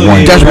be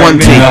affiliated. That's right one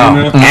T.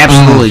 now.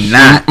 Absolutely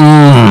not.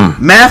 Mm.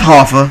 Math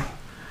Hoffa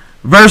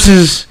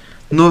versus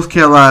North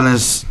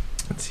Carolina's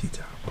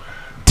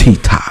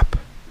T-Top.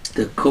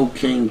 The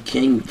cocaine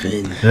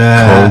kingpin.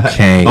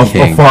 Cocaine A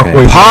king.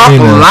 Parkway Pop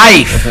Virginia.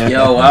 life.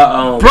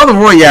 Yo, Brother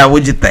Royale,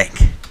 what'd you think?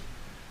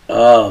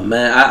 oh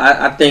man,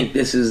 I think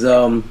this is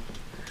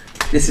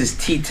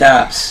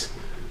T-Top's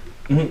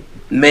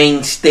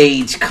main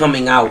stage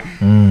coming out.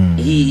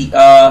 He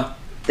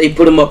they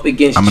put him up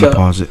against I'm gonna Chuck.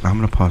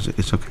 pause it.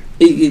 It's okay.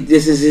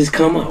 This is his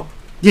come out.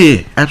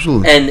 Yeah,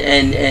 absolutely.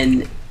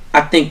 And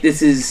I think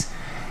this is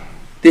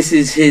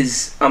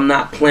his I'm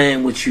not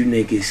playing with you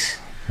niggas.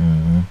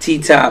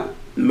 T-Top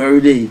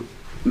murdered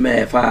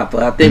Math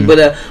Hoffa. I think but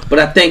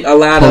I think a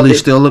lot Police of it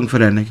still looking for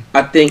that nigga.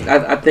 I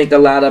think a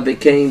lot of it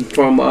came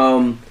from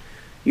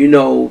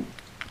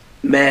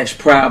Math's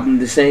problem.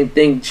 The same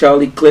thing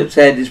Charlie Clips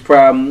had this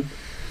problem.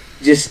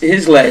 Just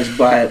his last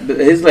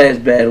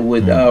battle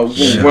with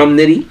Rum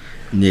Nitty.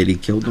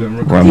 Nitty killed him.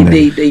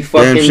 They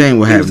fucking Damn shame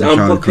what he was happened to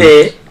Charlie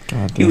unprepared.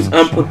 God He was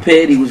damn shame.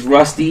 unprepared. He was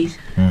rusty.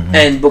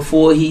 And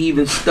before he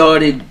even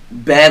started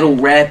battle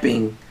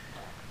rapping,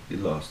 He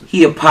lost it.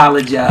 he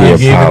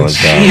apologized. He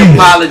apologized. He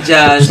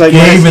apologized It's like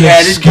because gave he an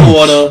had his excuse.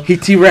 daughter. He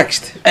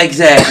T-Rexed.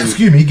 Exactly.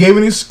 Excuse me, he gave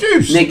an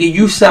excuse. Nigga,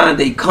 you signed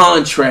a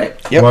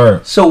contract. Yep.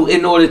 Word. So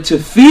in order to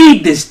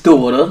feed this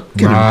daughter,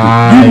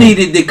 Right. you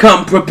needed to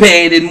come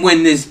prepared and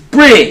win this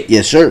bread.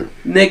 Yes, sir.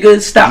 Nigga,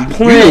 stop You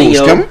playing, know what's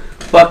yo. coming.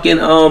 Fucking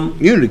You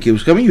knew the kid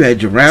was coming. You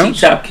had your rounds.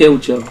 T-Top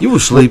killed you. You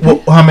was sleeping.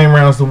 Well, how many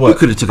rounds to You what?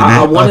 could have took a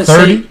I nap. want to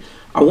 30?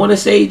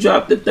 say, he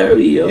dropped the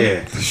 30, yo.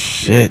 Yeah,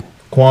 Shit.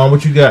 Quan,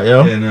 what you got,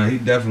 yo? yeah, no, he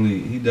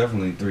definitely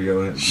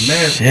 3-0.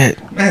 Man,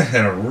 Shit. man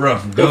had a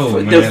rough The, go,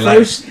 f- man. the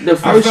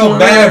first I felt one,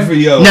 bad for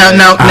yo. Now,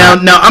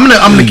 man. now, I'm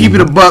gonna keep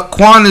it a buck.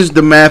 Quan is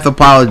the math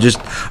apologist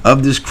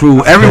of this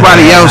crew.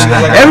 Everybody else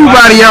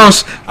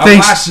I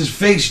thinks. watched his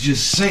face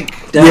just sink.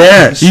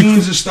 Yeah, As soon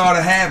as it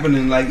started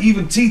happening, like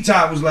even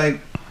T-Top was like,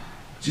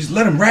 just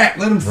let him rap,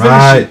 let him finish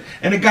Right. it.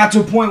 And it got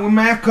to a point where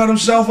Math cut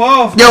himself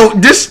off. Yo,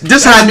 this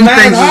how I do Math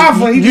things.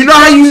 Hoffa, he You just know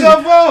how cut you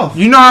himself off.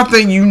 you know how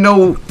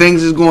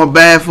things is going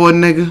bad for a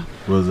nigga.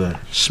 What was that?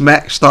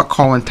 Smack start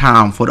calling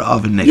time for the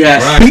other nigga.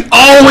 Yes. Right. He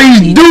always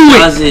He do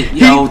does it. it,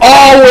 He yo.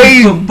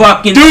 always For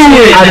fucking do it.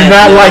 saying I did that,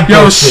 not like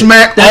Yo, that shit.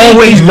 Smack Thank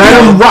always you. do Let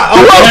it. him rock.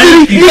 Who else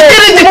did he did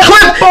it in the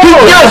clip.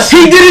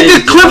 He did it in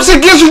the clips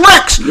against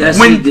Rex. Yes,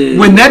 when he did.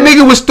 when that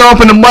nigga was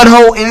stomping the mud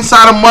hole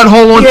inside a mud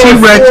hole on Yeah,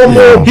 T-Rex, four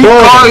more he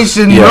balls. always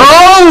said, Yeah.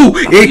 "No,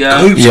 it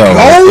Yeah. keeps Yo,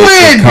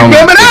 going." You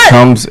remember that?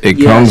 It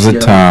Yes, comes a yeah.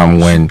 time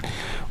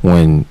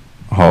when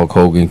Hulk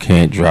Hogan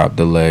can't drop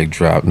the leg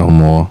drop no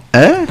more.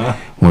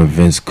 When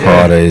Vince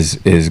Carter is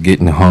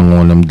getting hung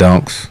on them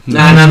dunks.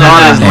 Nah. laying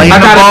I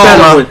the got ball a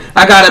better up. one.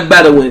 I got a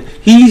better one.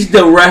 He's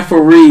the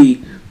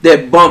referee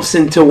that bumps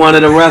into one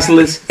of the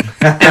wrestlers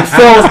and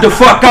falls the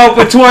fuck out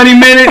for 20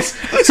 minutes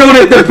so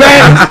that the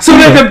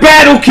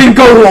battle can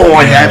go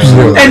on.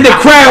 Absolutely. And the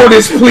crowd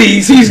is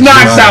pleased. He's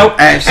knocked out.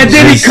 And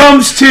then he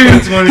comes to,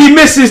 he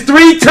misses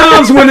 3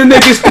 times when the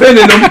nigga's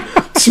pinning him.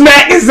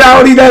 Smack is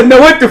out. He doesn't know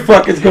what the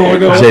fuck is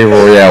going on. Jay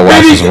Royale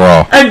Then watches he-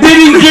 Raw. And then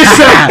he gets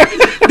up.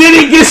 Then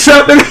he gets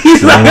up and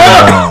he's like,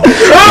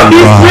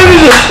 he's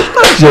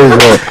finished. Jay And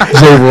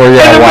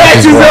Royale the match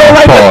watches is all Raw.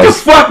 like, what the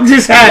Pause. fuck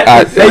just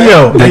happened?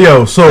 Hey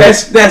yo. So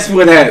That's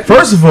what happened.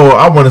 first of all,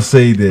 I want to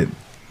say that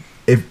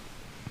if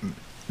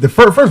the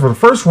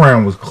first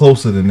round was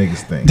closer than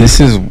niggas think. This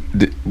is my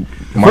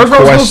First round was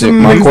closer question.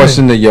 than My niggas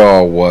question to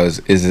y'all was: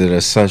 is it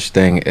a such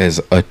thing as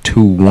a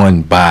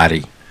 2-1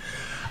 body?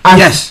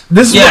 Yes.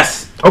 This is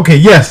Yes. okay.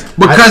 Yes.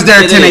 Because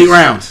there are It 10-8 is.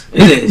 rounds.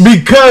 It is.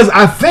 Because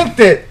I think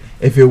that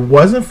if it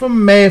wasn't for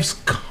Mav's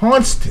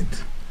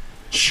constant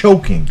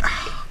choking,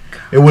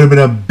 it would have been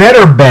a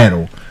better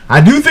battle. I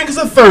do think it's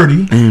a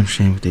 30, Damn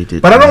shame what they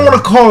did. but I don't want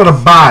to call it a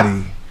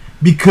body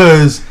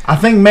because I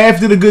think Mav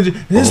did a good job.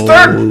 His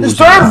third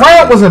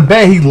round wasn't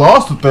bad. He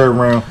lost the third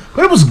round,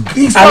 but it was.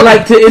 I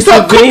like to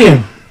intervene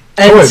cooking.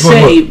 and Go ahead,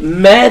 say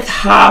Matt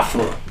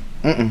Hoffa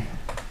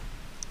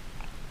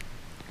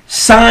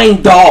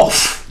signed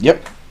off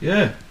Yep.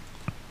 Yeah.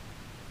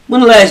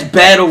 When the last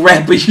battle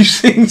rapper you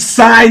seen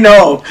sign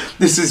off?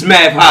 This is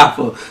Math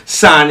Hoffa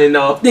signing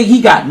off. Then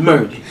he got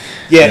murdered.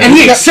 Yeah, and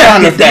he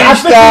accepted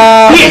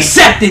that. He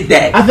accepted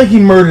that. I think he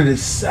murdered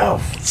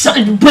himself. So,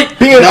 but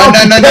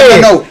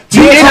No.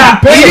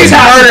 T-Top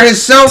murdered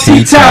himself.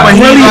 T-Top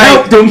really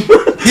helped him.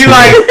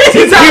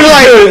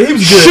 He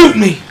was shoot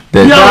me.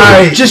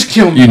 Just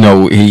kill me. You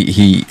know,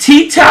 he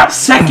T-Top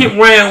second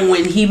round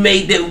when he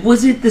made that,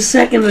 was it the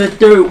second or the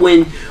third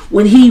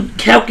when he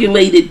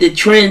calculated the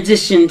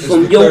transition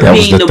from your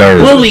being the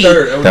bully to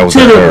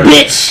the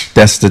bitch.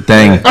 That's the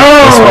thing. Oh,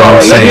 that's what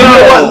I'm saying. You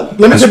know what?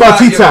 Let me tell you about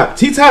T-Top.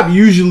 T-Top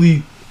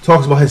usually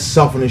talks about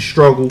himself and his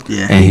struggle.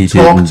 Yeah. And he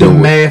talked didn't to do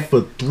Math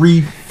for 3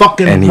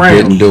 fucking and he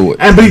rounds. didn't do it.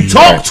 But he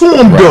talked to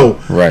him though.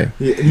 Right.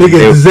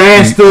 Nigga,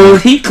 disaster.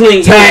 He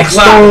cleaned tax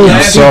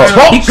the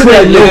stones. He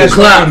cleaned the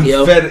clock,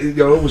 yo.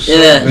 It was so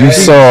Yeah. bad. You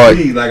saw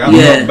it. Like, I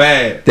felt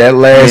bad. That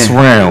last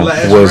round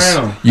Last was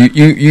round.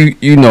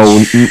 you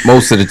know,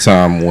 most of the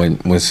time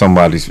when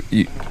somebody's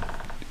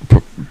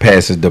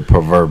passes the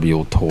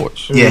proverbial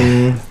torch.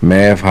 Yeah.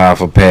 Math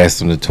Hoffa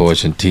passed him the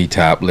torch and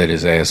T-Top lit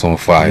his ass on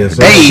fire. Yes,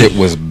 That sir. shit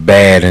was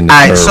bad in the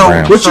Alright, third so-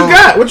 round. What you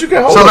got? What you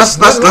got? Hold So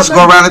on. let's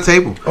go around the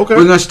table. Okay.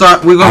 We're gonna I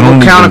don't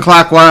go even-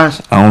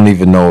 counterclockwise. I don't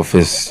even know if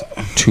it's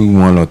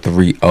 2-1 or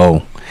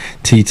 3-0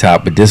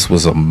 T-Top, but this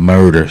was a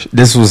murder.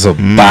 This was a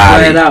body.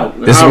 Flat out.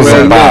 This was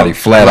a body,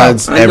 flat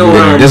out. I know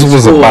how This was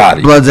a score.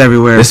 body. Blood's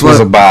everywhere. This was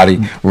a body.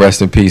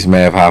 Rest in peace,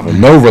 Math Hoffa.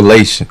 No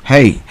relation.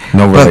 Hey,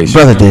 No relation.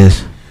 brother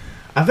Diz.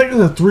 I think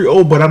it's a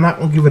 3-0, but I'm not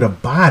gonna give it a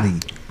body.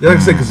 Like I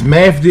said, because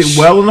Math did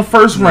well in the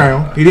first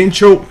round. He didn't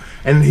choke,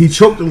 and he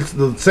choked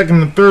the second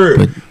and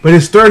third. But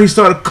his third, he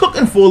started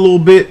cooking for a little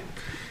bit.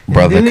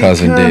 Brother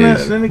cousin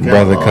Diz.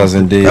 Brother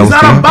cousin Diz. It's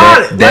not a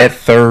body. That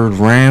third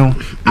round.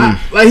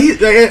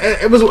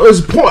 It was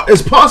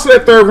parts of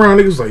that third round.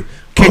 Niggas was like,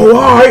 oh,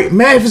 all right,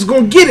 Math is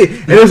gonna get it,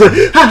 and it was like,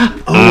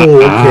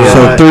 okay.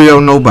 So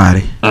 3-0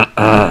 nobody.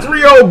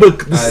 3-0,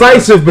 but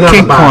decisive, but not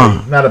King a body.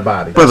 Kwan. Not a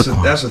body. That's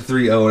a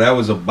 3-0. That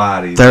was a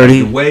body.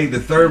 30. Like the way the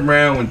third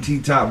round when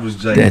T-Top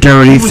was like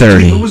Dirty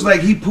 30. It was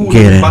like he pulled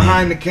Get him in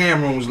behind the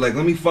camera and was like,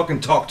 "Let me fucking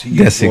talk to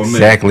you That's for a minute."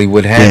 exactly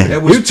what happened.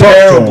 That was You talked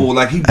to terrible. him.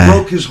 Like he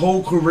broke his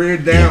whole career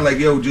down. Like,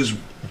 yo, just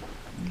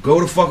go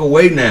the fuck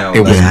away now. It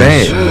was Like,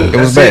 bad. It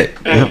was bad.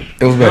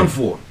 It was Done bad.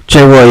 for.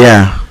 J. Roy,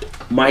 yeah.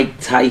 Mike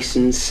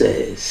Tyson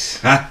says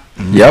Huh?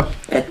 Yep.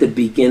 at the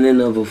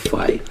beginning of a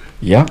fight,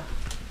 Yep.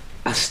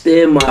 I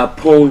stare my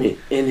opponent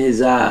in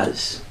his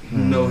eyes,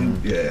 No,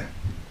 yeah.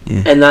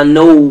 and I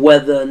know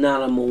whether or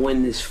not I'm gonna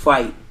win this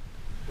fight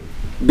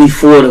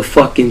before the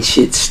fucking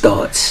shit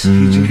starts.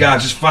 You gotta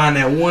just find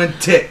that one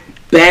tick.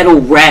 Battle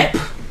rap.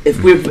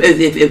 If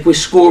we're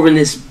scoring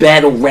this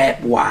battle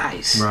rap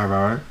wise,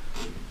 Right.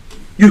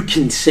 you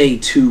can say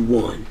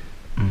 2-1,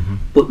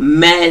 but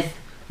Math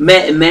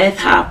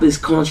Hoffa's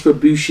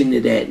contribution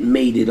to that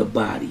made it a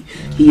body.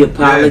 He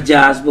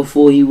apologized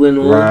before he went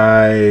on.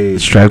 Right.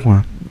 Strike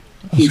one.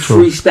 He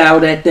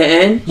freestyled at the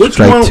end. Which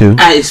Strike one? two.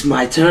 It's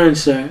my turn,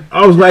 sir.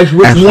 I was like,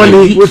 which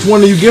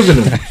one are you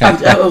giving him?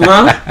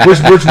 Huh? Which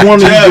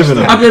one are you giving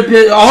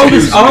him?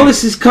 All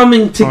this is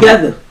coming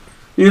together.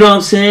 You know what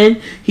I'm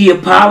saying? He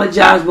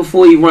apologized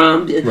before he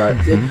rhymed. Right.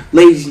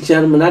 Ladies and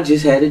gentlemen, I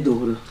just had a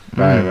daughter.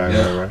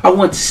 Right. I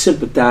want to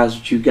sympathize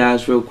with you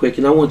guys real quick,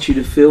 and I want you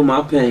to feel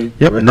my pain.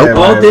 Yep. Right, Nope.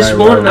 All this right,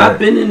 morning, right. I've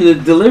been in the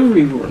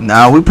delivery room,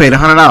 Nah, we paid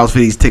 $100 for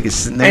these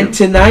tickets. and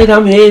tonight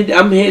I'm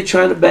here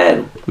trying to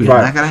battle. We're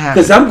Right. not gonna have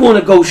Because I'm going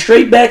to go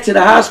straight back to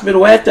the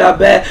hospital after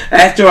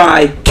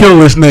I kill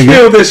this nigga.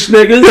 kill this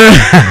nigga.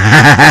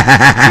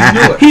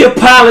 He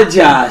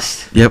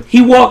apologized. Yep.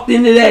 He walked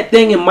into that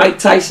thing, and Mike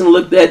Tyson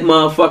looked that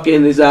motherfucker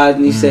in his eyes,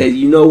 and he said,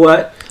 "You know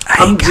what?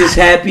 I'm just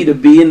happy to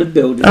be in the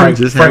building." I'm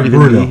just Frank happy to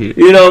Bruno. be here.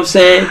 You know what I'm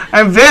saying?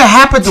 I'm very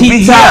happy to be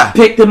T-Top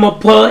here. picked him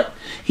apart.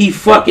 He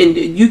fucking,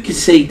 you could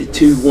say the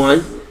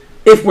 2-1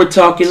 if we're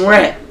talking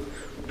rap.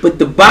 But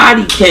the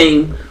body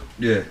came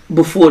Yeah.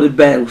 before the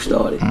battle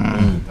started.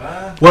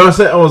 What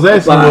I was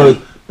asking Body. was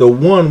the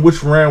one.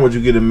 Which round would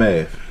you get in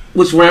Math?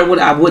 Which round would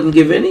I wouldn't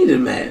give any to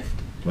Math.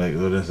 Like,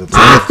 well, that's a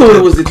I thought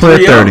it was a Clear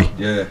 3-0. 30.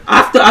 Yeah.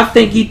 I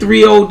think he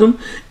 3-0'd them.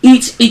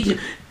 Each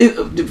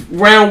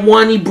round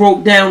one, he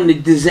broke down the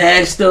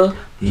disaster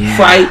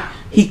fight.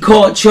 He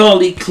called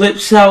Charlie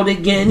Clips out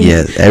again.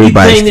 Yeah,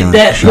 everybody's he painted stealing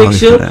that Charlie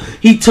picture. for that.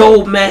 He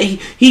told Matt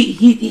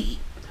he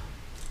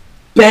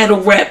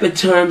battle rapper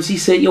terms. He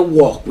said, "Yo,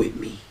 walk with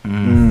me."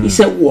 He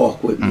said,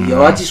 "Walk with me,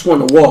 yo. I just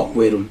want to walk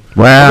with him. I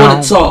Well,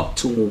 want to talk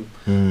to him.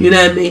 You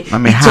know what I mean? I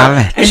mean, He holla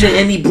talk- at and ya.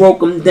 then he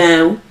broke him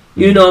down.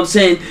 You know what I'm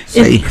saying?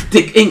 Say.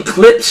 In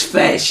Clips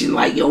fashion,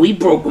 like yo, he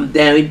broke him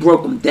down. He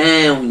broke him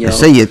down, yo. they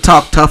say you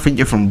talk tough and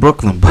you're from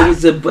Brooklyn, It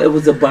but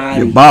was a body.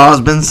 your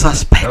ball's been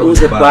suspect. It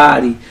was a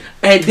body.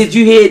 And did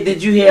you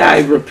hear? I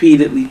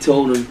repeatedly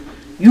told him,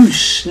 you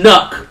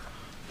snuck.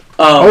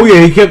 Oh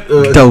yeah, he kept.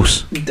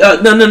 Dose.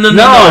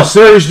 No.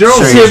 Serious Jones.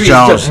 Serious Serious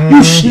Jones. Jones.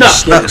 You snuck.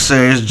 Snuck him.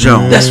 Serious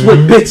Jones. That's what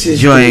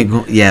bitches You do. ain't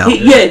go. Yeah.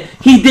 Yeah,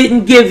 he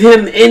didn't give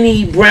him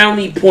any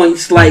brownie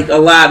points like a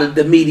lot of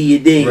the media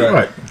did.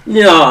 Right.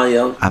 No,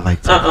 yo. I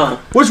like that.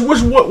 Which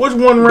one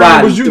round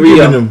Body, was you 3-0.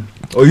 giving him?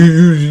 Oh,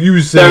 you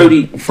was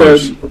saying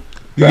 30.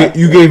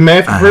 You gave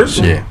Math the first?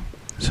 Yeah,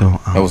 So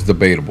that was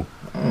debatable.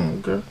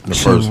 Okay. The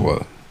first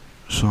was.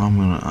 So I'm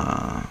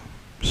gonna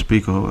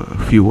speak a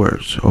few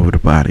words over the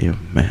body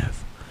of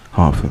Math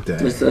Hoffa.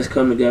 Let's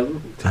come together.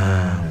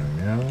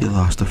 You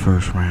lost the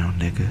first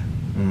round, nigga.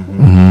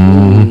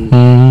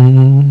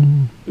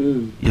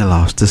 You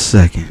lost the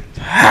second.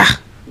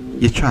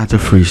 You tried to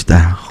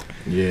freestyle,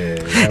 Yeah.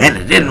 and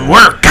it didn't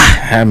work.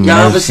 Y'all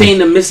ever seen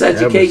the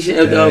miseducation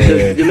of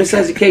the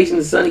miseducation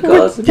of Sonny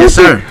Carson? Yes,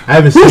 sir. I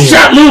haven't Who seen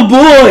shot little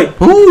boy?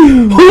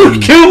 Who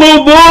killed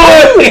little boy?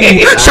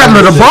 Shot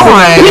little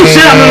boy. Who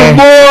shot little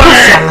boy?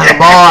 Little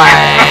boy.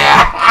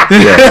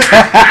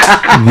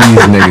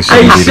 These niggas should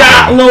They be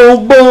shot together.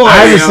 little boy. I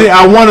haven't seen.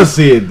 I want to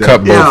see it. Though.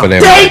 Cut both of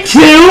them. They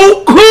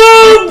killed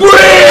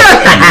Kubrick.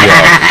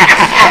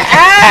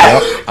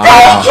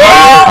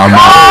 I'm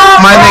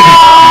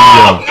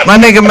out. My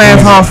nigga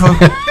Math Hoffa.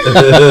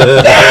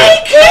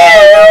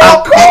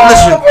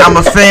 Listen, I'm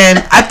a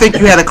fan. I think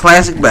you had a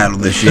classic battle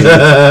this year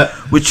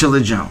with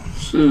Chilla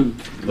Jones.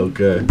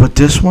 Okay. But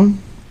this one,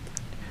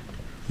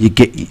 you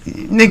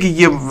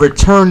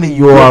return to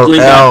Brooklyn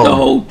got to URL.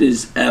 hold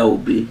this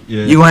LB.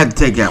 Yeah. You gonna have to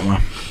take that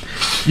one.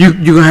 You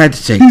gonna have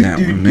to take that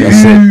one, man.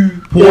 That's it.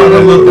 Pour out a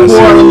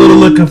little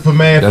liquor for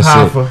Math That's it.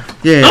 Hoffa.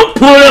 Yeah. Don't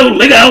pull that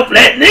nigga out for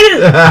that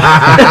nigga.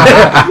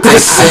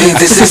 They say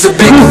this is a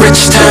big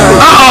rich town.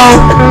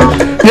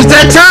 Uh-oh. It's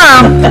that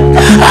time.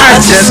 I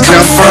just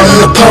come from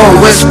the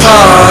poet's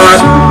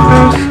part.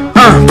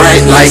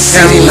 Bright light,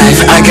 city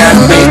life, I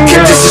gotta make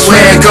it. This is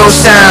where it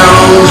goes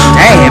down.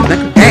 Damn,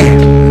 nigga,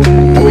 damn.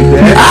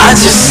 I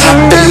just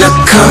happen to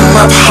come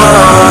up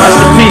hard.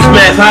 Peace,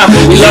 man. Papa.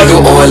 We love you.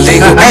 Legal or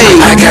illegal,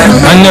 I gotta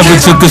I make never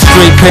it. took a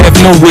straight path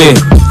nowhere.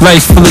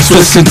 Life's full of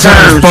twists and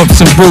turns, bumps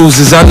and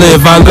bruises. I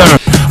live, I learn.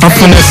 I'm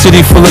from that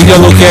city full of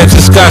yellow cabs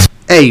and scotch.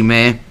 Hey,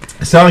 man.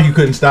 It sounded like you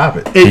couldn't stop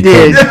it. It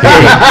did.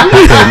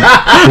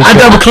 I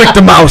double clicked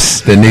the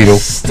mouse. The needle.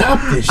 Stop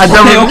this.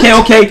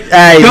 Okay.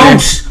 Hey, man.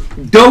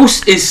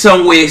 Dose is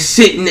somewhere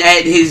sitting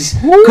at his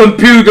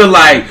computer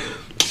like,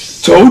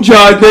 told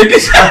y'all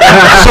niggas.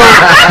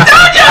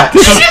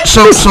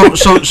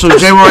 So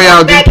J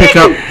Royale did pick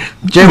up.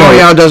 J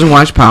Royale doesn't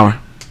watch Power.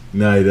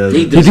 No, he doesn't.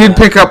 He He did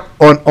pick up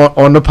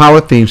on the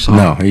Power theme song.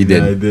 No, he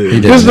didn't. he did.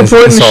 He didn't. This is the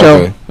point in the all show.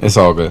 good. It's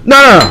all good.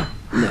 No.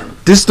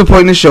 This is the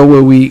point in the show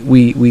where we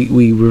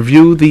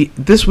review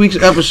this week's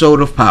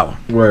episode of Power.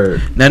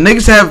 Word. Now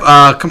niggas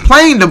have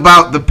complained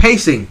about the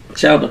pacing.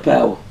 Shout to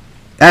Power.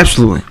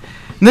 Absolutely.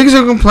 Niggas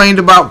have complained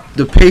about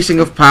the pacing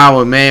of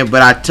Power, man,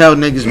 but I tell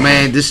niggas,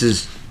 man, this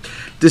is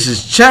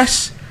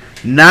chess,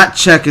 not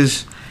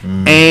checkers,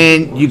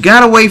 and you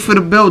gotta wait for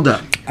the build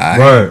up.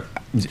 Word.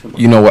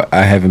 You know what?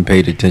 I haven't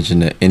paid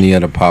attention to any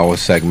of the Power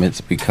segments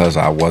because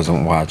I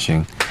wasn't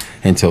watching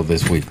until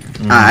this week.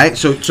 Alright,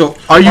 so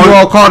are you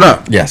all caught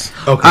up? Yes.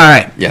 Okay.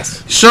 Alright.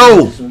 Yes.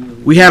 So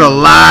we had a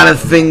lot of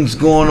things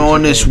going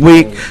on this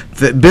week.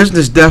 The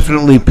business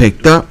definitely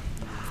picked up.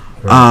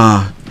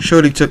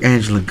 Shorty took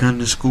Angela Gunn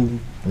to school.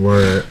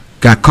 Word.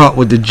 Got caught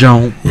with the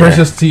joint.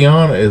 Princess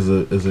Tiana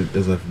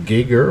is a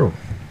gay girl.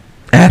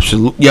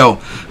 Absolutely. Yo,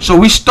 so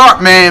we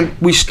start, man.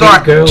 We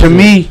start, Girls to or-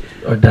 me,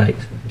 Or dyke.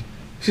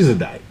 She's a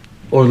dyke.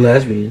 Or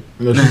lesbian.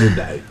 No, she's a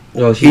dyke.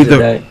 Oh, she's Either- a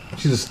dyke.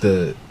 She's a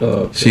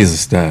stud. She's a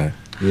star.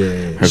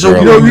 Yeah. Her So, girl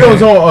You know, is you know, mad.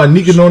 it's on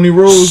Nika Noni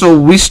Rose. so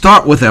we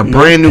start with a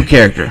brand new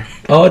character.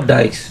 All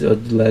dykes are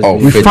lesbian. Oh,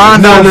 We 50.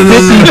 find out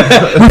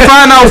 50. We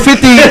find out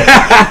 50.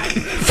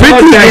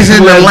 50 is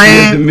in the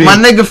land. My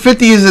nigga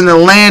 50 is in the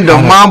land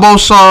of mambo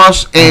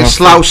sauce and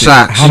slouch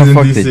socks. How the She's in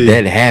fuck DC. did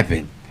that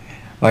happen?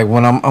 Like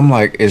when I'm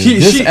like, is She-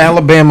 this she-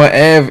 Alabama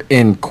Ave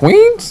in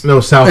Queens? No,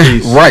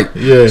 Southeast. Right.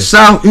 Yeah.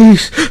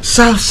 Southeast,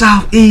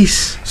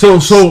 southeast.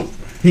 So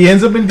he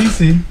ends up in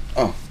DC.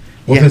 Oh,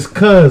 With yeah. his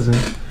cousin.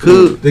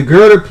 Good. The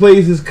girl that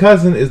plays his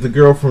cousin is the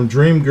girl from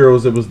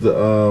Dreamgirls. It was the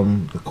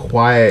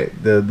quiet,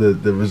 the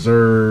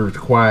reserved,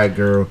 quiet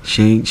girl.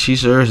 She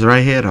serves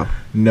right here though.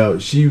 No,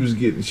 she was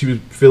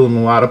feeling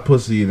a lot of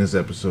pussy in this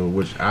episode,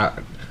 which I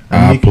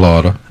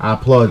applaud her. I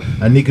applaud.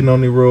 Anika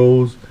Noni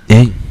Rose.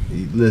 Hey,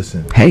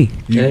 Listen. hey.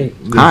 Hey.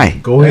 listen, Hi.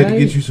 Go ahead Hey. and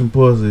get you some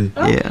pussy.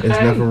 Yeah.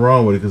 There's nothing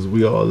wrong with it because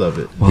we all love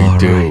it. We All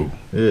do. right.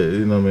 Yeah,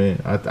 you know what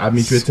I mean. I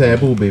meet you at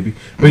Taboo, baby.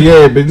 But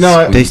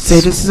no. They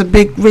say this is a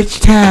big rich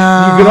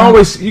town.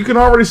 You can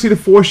already see the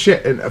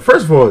foreshadow.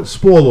 First of all,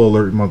 spoiler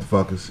alert,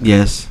 motherfuckers.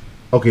 Yes.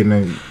 Okay, now,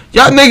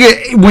 Y'all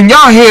nigga, when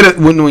y'all hear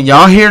when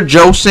y'all hear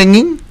Joe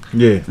singing,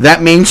 yeah.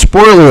 that means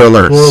spoiler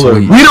alerts. Spoiler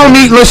alert. We don't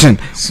need listen.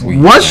 Sweet.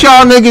 Once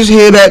y'all niggas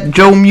hear that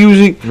Joe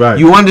music, Right.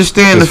 you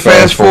understand Just the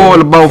fast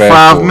forward about Fast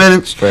 5 forward.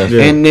 minutes, Fast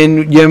Yeah. and then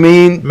you know what I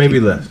mean Maybe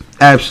less.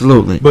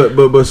 absolutely.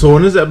 But so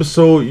in this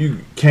episode, you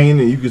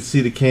could see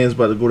the Kane's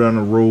about to go down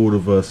the road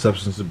of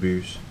substance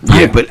abuse.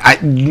 Yeah, but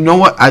you know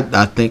what?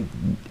 I think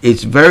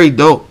it's very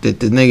dope that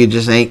the nigga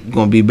just ain't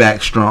gonna be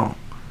back strong.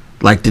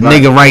 Like the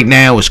Right. nigga right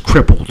now is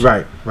crippled.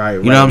 Right. You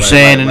know what I'm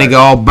saying? The nigga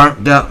all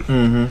burnt up.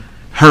 Mm-hmm.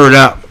 hurt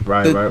up.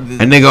 Right. A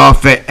nigga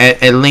off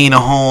at Lena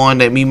Horn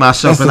that me,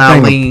 myself, That's and the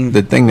thing. Eileen.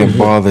 The thing that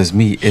bothers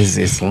me is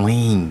it's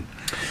lean.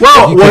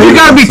 Well, you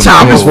gotta be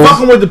some He was topical.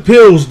 fucking with the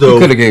pills You though.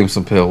 could have gave him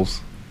some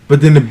pills. But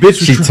then the bitch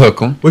was She took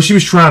them. What she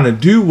was trying to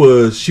do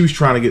was she was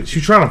trying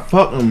to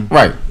fuck him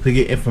Right. to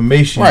get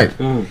information. Right.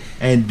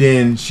 And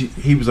then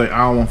he was like, I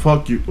don't want to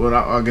fuck you. Well,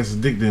 I guess his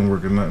dick didn't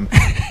work or nothing.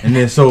 And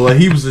then so like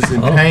he was just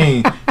in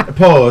pain.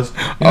 Pause.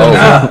 You know,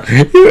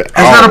 That's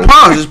not a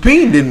pause. His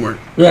peen didn't work.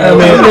 Yeah, man,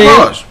 That's not a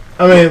pause.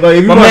 I mean, like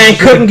if you my watch man the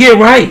shit, couldn't get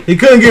right. He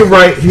couldn't get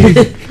right.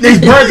 He's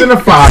burnt in the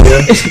fire.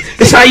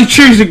 It's how you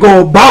choose to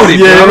go about it.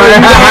 Yeah, bro.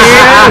 right.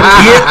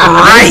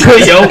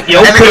 Right.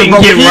 Yo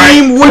couldn't get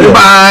right.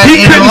 Woodbine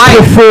He in couldn't life.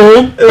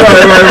 perform.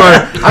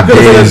 Right. I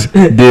could have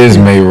said Diz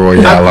made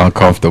Royale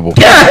uncomfortable.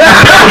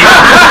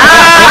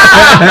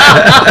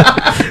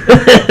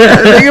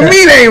 Nigga,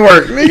 meat ain't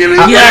work.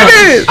 Nigga,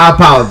 Yes. I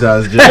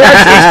apologize, Jay.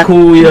 It's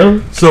cool,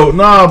 yo. So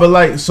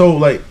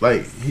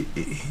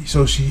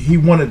he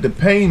wanted the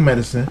pain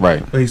medicine,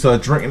 Right. But he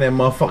started drinking that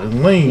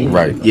motherfucking lean,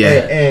 Right.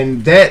 Yeah.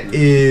 And that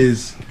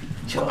is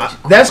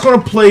that's gonna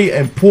play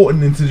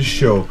important into the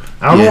show.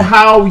 I don't know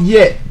how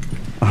yet.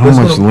 How That's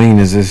much gonna- lean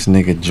is this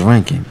nigga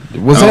drinking?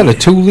 Was that a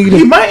 2 liter?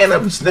 He might end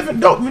up sniffing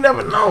dope. You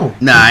never know.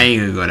 Nah, I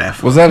ain't gonna go that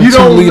far. Was that a You 2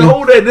 don't liter?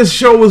 know that this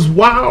show is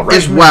wild. Right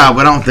It's now. wild,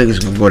 but I don't think it's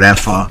gonna go that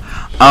far.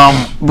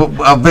 But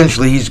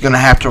eventually he's gonna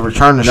have to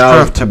return the No,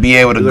 strength to be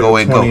able to It's go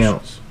like where it 20 goes.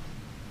 ounce.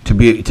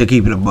 To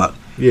keep it a buck.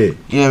 Yeah, You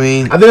know what I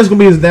mean? I think it's gonna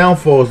be his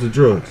downfall is the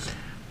drugs.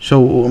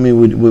 So I mean,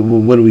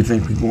 what do we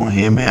think we're going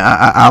here, man?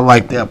 I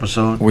like the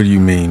episode. What do you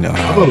mean? I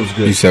thought it was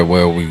good. You said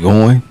where are we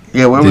going?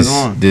 Yeah, where this, we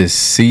going? This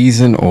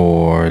season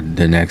or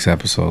the next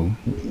episode?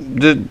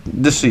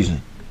 This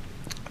season.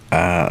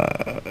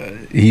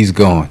 He's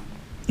gone.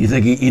 You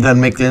think he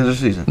doesn't make the end of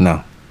the season?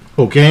 No.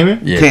 Oh, Kanan?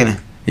 Yeah. Kanan.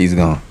 He's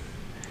gone.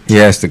 He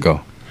has to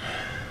go.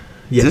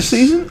 Yes. This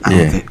season? I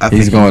Yeah. think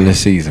He's he going makes-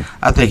 this season.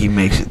 I think he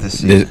makes it this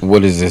season.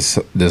 What is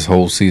this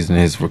whole season?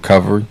 His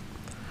recovery?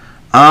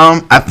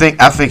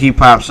 I think he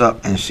pops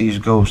up and sees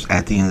Ghost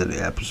at the end of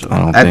the episode. I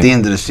don't At think- the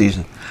end of the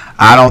season.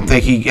 I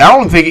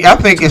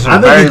think it's I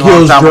a think very he long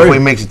kills time Dre. before he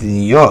makes it to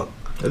New York.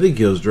 I think he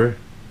kills Dre.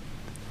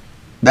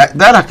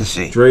 That I can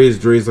see.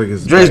 Dre's like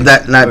his. Dre's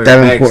not like that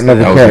a important of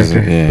a backstab. That was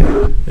his-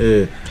 character. yeah.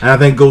 Yeah, and I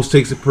think Ghost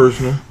takes it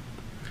personal.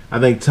 I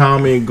think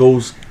Tommy and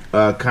Ghost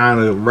kind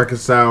of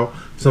reconcile.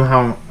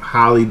 Somehow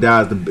Holly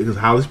dies because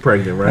Holly's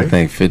pregnant, right? I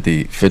think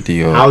 50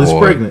 Holly's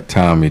or pregnant.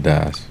 Tommy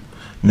dies.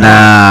 No,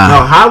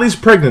 Nah. Holly's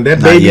pregnant. That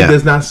Not baby yet.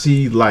 does not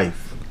see life.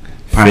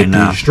 Probably 50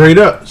 not. Straight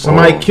up,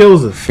 somebody or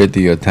kills her.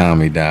 50 or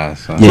Tommy dies.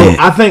 So. Yeah.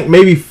 So I think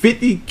maybe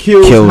 50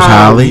 kills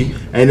Holly. Holly,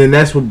 and then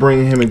that's what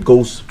bringing him and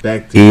Ghost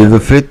back together. Either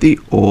 50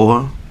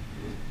 or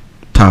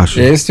Tasha.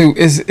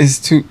 Yeah, it's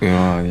too.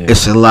 Yeah.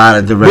 It's a lot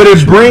of But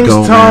directions. it brings to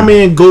go, Tommy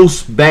man. and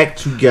Ghost back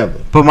together.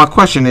 But my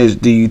question is,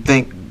 do you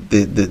think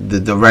the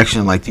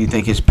direction, like, do you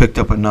think it's picked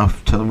up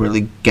enough to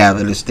really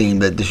gather this theme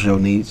that the show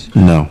needs?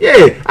 No.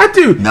 Yeah, I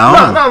do.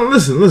 No. No,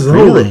 listen, hold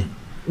Really? on.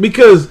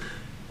 Because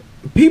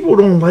people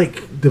don't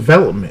like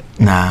development.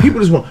 Nah. People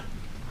just want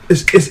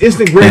it's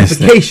instant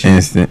gratification.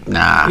 Instant.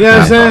 Nah. You know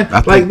what I'm saying?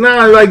 I think-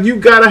 Like you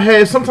gotta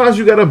have. Sometimes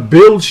you gotta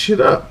build shit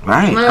up.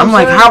 Right. You know what I'm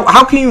like, saying?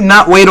 how can you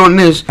not wait on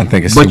this? I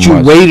think it's but too you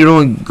much. waited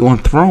on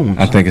Thrones.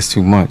 I think it's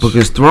too much.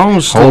 because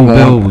Thrones slow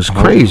build was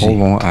crazy.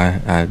 Hold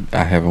on.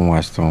 I haven't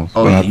watched Thrones.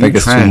 Oh, but yeah, I think you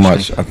it's too trash,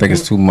 much. nigga. I think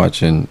it's too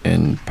much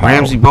in power.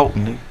 Ramsey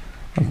Bolton.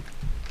 Nigga.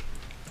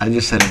 I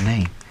just said a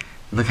name.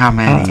 Look how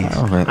mad he is.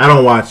 All right. I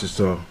don't watch it,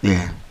 so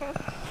Yeah.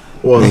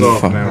 well, it's Nigga,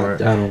 off fuck. now,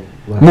 right? I don't.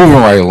 Moving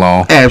right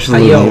along.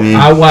 Absolutely, Yo, man.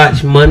 I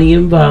watch Money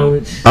and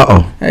Violence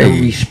Uh-oh.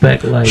 and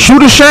Respect Life.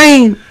 Shooter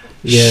Shane.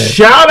 Yeah.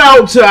 Shout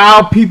out to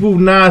our people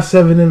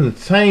 9-7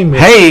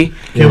 Entertainment. Hey,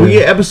 Can we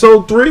get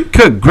episode 3?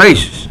 good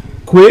gracious.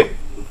 Quick.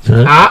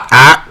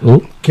 Huh?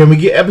 Oh, Can we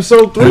get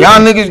episode 3? Y'all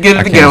niggas get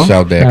I it can't together.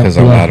 shout that because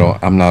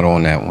I'm not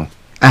on that one.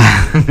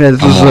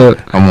 That's what's up.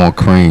 I'm on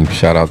Cream.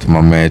 Shout out to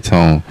my man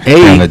Tone.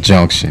 Hey. On the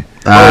Junction.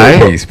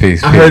 Alright.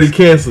 Peace. I heard he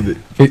canceled it.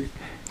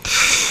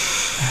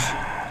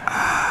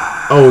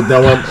 Oh,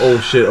 that one. Oh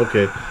shit.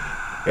 Okay,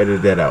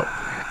 edit that out.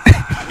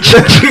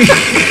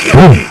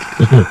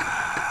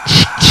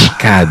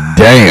 God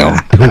damn.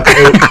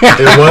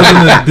 It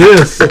wasn't a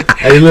diss.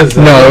 Hey,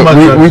 listen. I'm not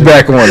No, we touching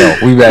back on though.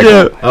 We back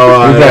on.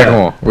 Oh, We back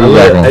on. We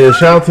back on. Hey,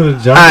 shout out to the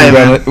junction.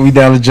 Alright, We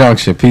down the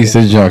Junction. Peace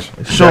to the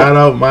Junction. Shout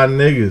out my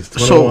niggas.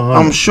 So 2100.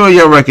 I'm sure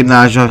y'all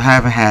recognize y'all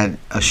haven't had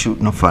a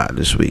shooting of five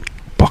this week.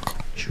 Buckle.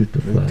 shoot the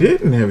We fuck.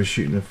 didn't have a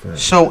shooting effect.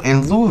 So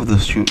in lieu of the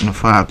shooting of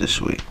five this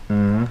week,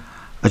 Mhm.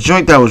 a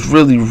joint that was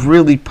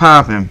really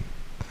popping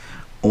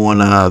on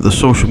the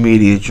social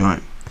media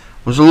joint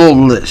was a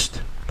little list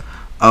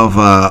of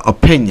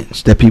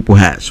opinions that people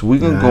had. So we're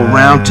gonna go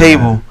round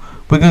table.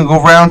 We're gonna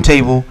go round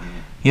table.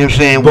 You know what I'm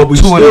saying? But we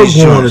with two still of these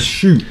going to joints.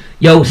 shoot.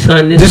 Yo,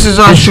 son, This is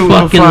our shooting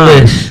fucking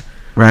five. list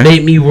Right.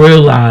 made me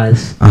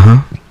realize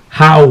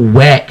how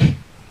whack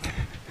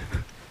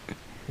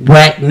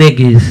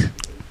niggas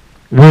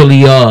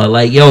really are.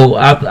 Like, yo,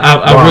 I'm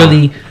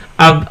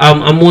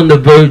on the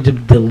verge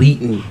of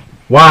deleting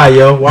Why,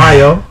 yo?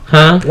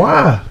 Huh?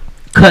 Why?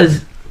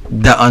 Cause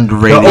The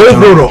underrated. The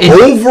overrated. It's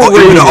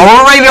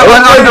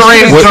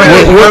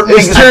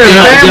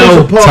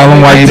Tell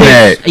them why you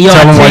mad.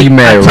 Tell them why you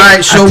mad. All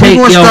right, so we're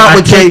gonna start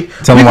with Jay.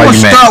 Tell them why you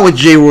mad. Start with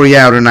Jay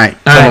Royale tonight.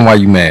 Tell them why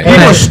you mad. We're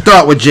gonna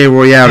start with Jay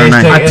Royale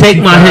tonight. I take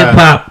my hip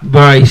hop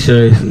very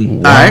seriously.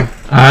 All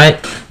right.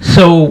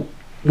 So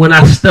when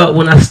I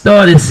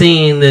started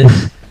seeing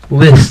this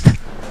list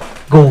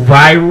go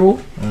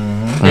viral,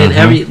 and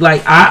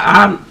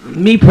I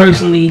me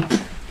personally,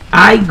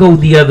 I go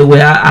the other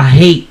way. I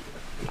hate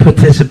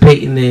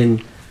participating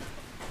in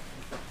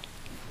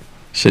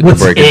shit to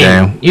break it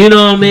down. You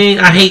know what I mean?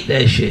 I hate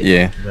that shit.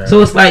 Yeah. Right.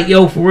 So it's like,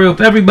 yo, for real, if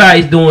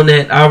everybody's doing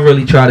that, I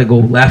really try to go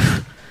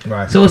left.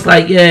 Right. So it's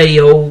like, yeah,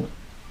 yo,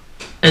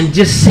 and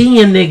just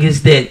seeing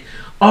niggas that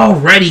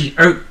already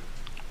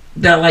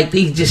that like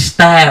they just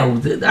style.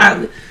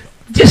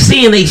 Just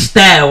seeing they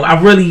style,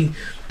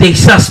 they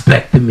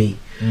suspect to me.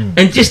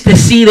 And just to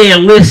see their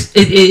list,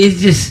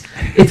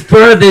 it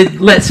further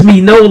lets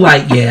me know,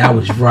 like, yeah, I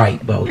was right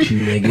about you,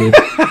 nigga.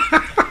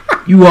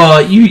 You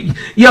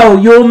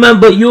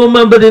remember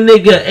the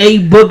nigga A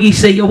Boogie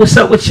say, yo, what's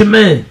up with your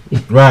man?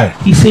 Right.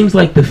 He seems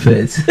like the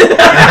feds.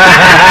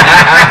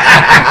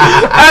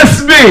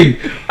 That's me.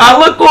 I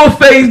look on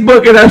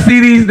Facebook and I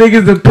see these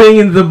niggas'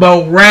 opinions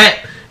about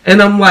rap. And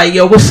I'm like,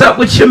 yo, what's up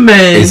with your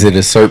man? Is it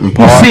a certain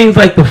part? He seems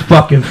like the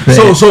fucking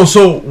fed.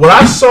 So what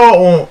I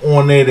saw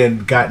on there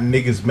that got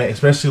niggas mad,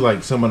 especially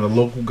like some of the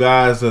local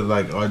guys that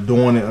like are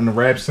doing it on the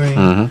rap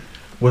scene,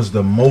 was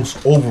the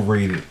most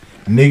overrated.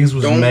 Niggas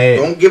was mad.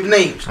 Don't give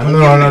names.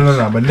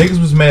 No. But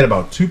niggas was mad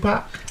about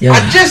Tupac. Yeah.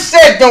 I just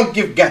said don't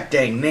give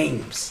goddamn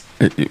names.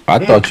 I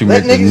thought you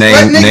meant the Let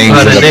names niggas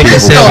of the get people.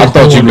 pissed I off.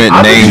 thought you meant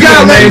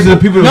names of the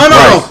people. No.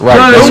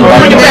 Right. Just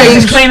bring it back.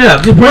 Just clean it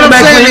up. Just bring What it I'm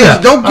back. saying Clean it is,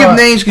 up. don't give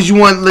names because you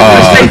want to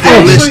take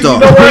their list off.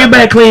 Bring it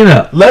back. Clean it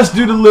up. Let's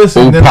do the list.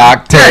 And then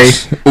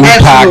Upac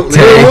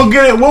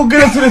Absolutely. we'll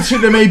get into the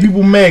shit that made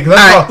people mad. All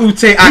right,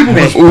 Ute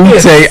Akpe.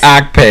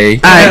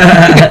 Akpe.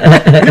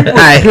 All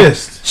right.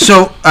 Pissed. So,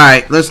 all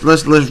right, let's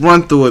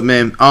run through it,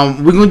 man.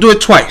 We're gonna do it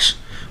twice.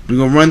 We're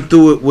gonna run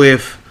through it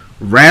with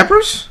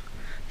rappers,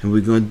 and we're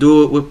gonna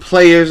do it with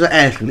players or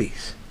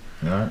athletes.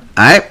 All right. All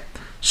right.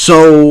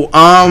 So,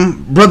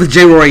 brother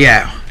Jay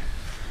Royale,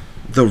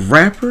 the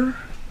rapper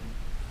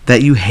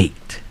that you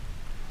hate.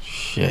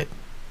 Shit.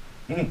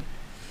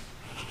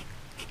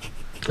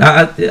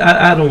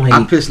 I don't hate.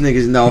 I piss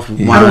niggas off.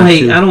 With I don't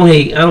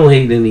hate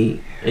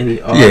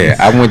any artists. Yeah,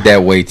 I went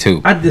that way too.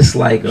 I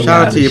dislike a lot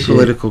Shout out to of your shit.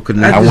 political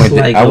connection. I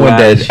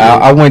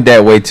went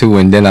that way too,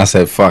 and then I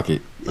said, "Fuck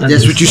it."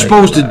 That's what you're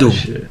supposed to do.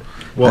 That's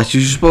what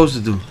you're supposed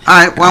to do. All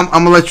right. Well,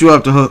 I'm gonna let you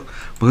off the hook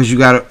because you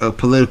got a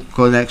political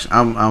connection.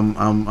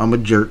 I'm a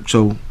jerk.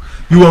 So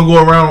you want to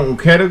go around on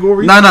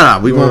categories? No.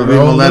 We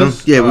gonna let him.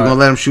 Yeah, we're gonna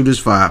let him shoot his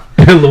 5.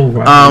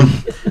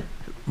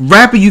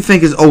 Rapper you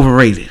think is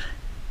overrated?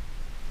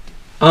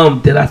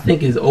 That I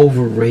think is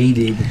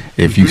overrated.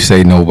 If you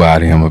say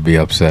nobody, I'm gonna be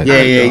upset.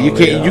 Yeah. You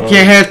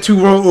can't have two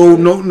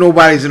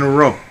nobodies in a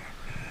row.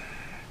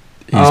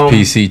 He's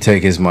PC.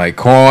 Take his mic.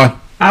 Corn.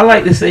 I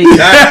like to say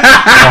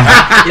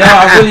that. Yo,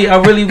 I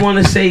really want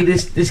to say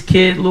this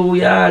kid Lil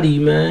Yachty,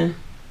 man.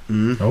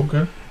 Okay.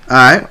 All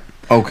right.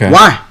 Okay.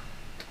 Why?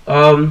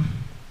 I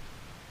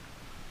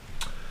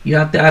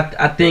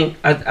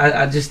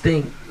just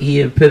think he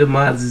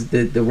epitomizes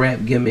the rap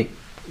gimmick.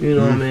 You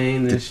know what I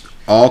mean? It's,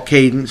 all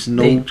cadence,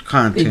 no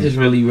content. They just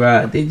really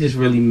ride. They just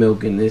really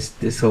milking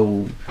this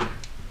whole.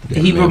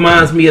 He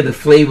reminds me of the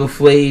Flavor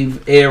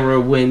Flav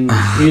era when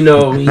when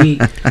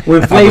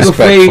Flavor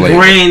Flav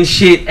ran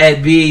shit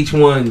at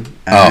VH1.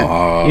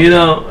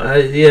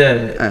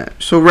 Yeah.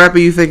 So rapper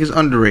you think is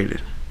underrated?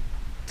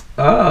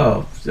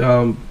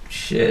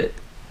 Shit.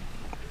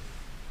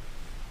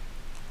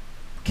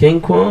 King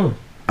Quan.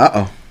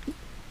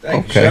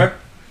 Thank you, sir.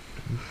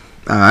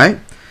 All right.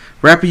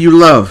 Rapper you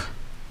love.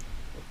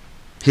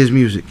 His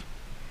music.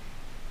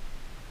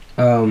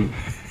 Not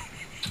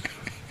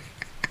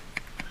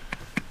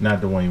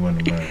the one you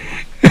want to marry.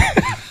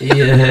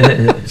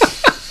 Yeah.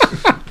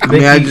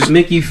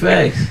 Mickey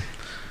Facts.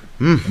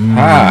 Who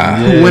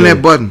win that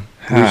button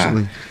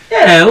recently?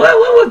 Yeah,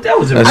 that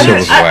was a That shit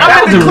was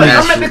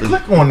whack. I meant to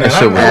click on that. That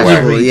shit was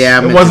whack.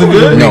 Yeah, it wasn't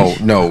good.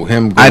 No,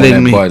 him. I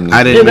didn't that mean. button.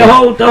 I didn't. The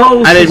whole.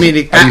 I didn't mean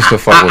to. I used to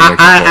fuck with Mickey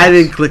Facts. I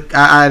didn't click.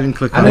 I didn't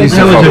click on I used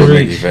to That fuck was with a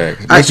Mickey reach.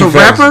 Facts. All right, so Mickey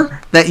Facts-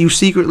 rapper that you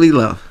secretly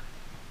love.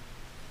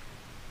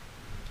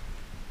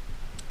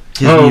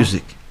 His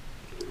music.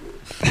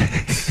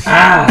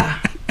 I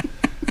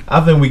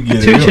think we get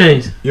it. 2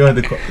 Chainz. You had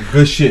the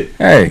good shit.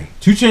 Hey,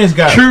 2 Chainz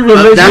got True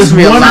Religion. That's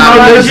me a one lot of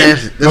line. niggas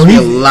answers. That's me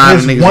a lot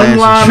of niggas one answers.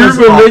 line True is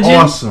Religion.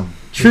 awesome.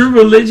 True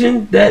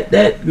Religion. That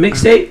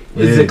mixtape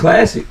is Yeah. a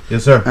classic.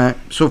 Yes, sir. All right.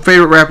 So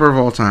favorite rapper of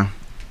all time.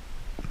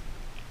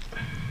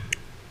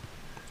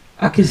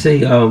 I could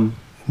say nigga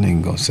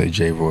gonna say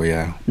Jay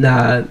Royale.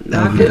 I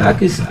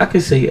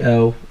could say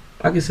L.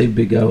 I could say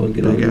Big L and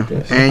get over with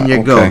that. And your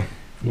Okay. go.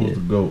 Who's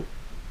the GOAT?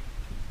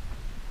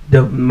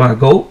 My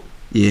GOAT.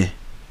 Yeah.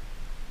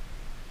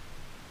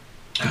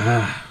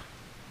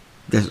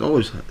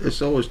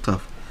 It's always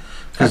tough.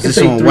 I can It's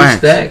say on 3 wax.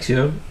 Stacks,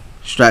 yo.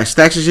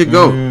 Stacks is your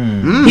go.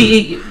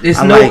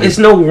 It's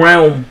no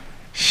realm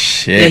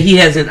Shit. that he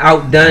hasn't I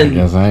outdone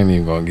guess I ain't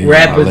even gonna get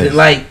rappers. my And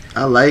like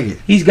I like it.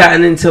 he's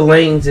gotten into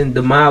lanes and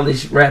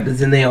demolished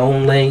rappers in their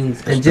own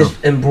lanes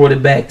and brought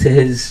it back to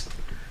his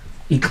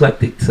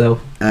eclectic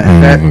self.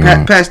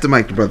 Pass the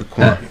mic to Brother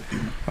Quan.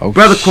 Oh,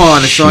 Brother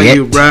Quan, it's on shit.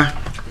 you, bruh.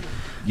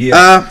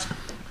 Yeah.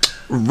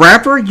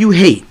 Rapper you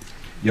hate.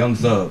 Young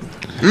Thug.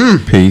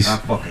 Peace. I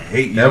fucking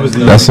hate That Young was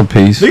Thug. That's a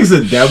piece. Nigga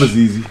said that was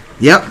easy.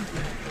 Yep.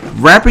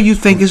 Rapper you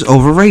think is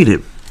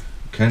overrated.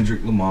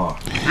 Kendrick Lamar.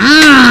 You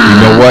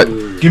know what?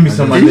 Give me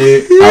some of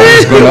that.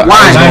 Why?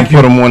 I was gonna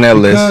put him on that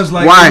list. Because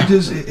like Why?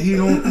 he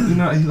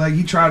don't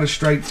he try to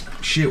strike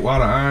shit while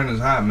the iron is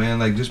hot, man.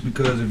 Like just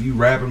because if you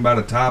rapping about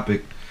a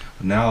topic,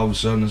 now all of a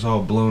sudden it's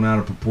all blown out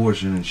of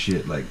proportion and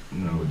shit. Like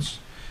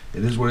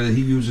it is what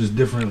he uses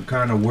different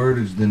kind of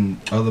wordage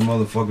than other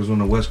motherfuckers on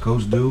the West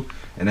Coast do,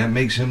 and that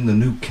makes him the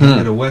new king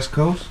of the West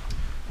Coast.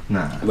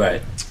 Nah.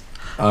 Right.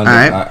 All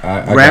right.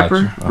 I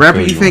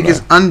Rapper you think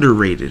is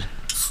underrated.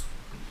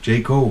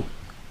 J. Cole.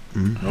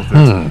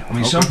 Okay. I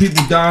mean, some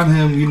people down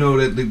him,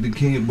 that the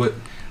king, but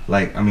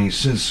like, I mean,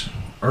 since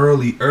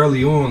early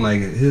on,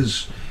 like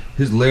his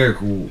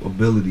lyrical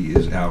ability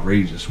is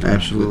outrageous. Man.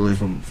 Absolutely.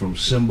 From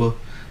Simba,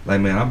 like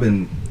man, I've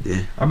been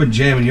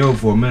jamming Yo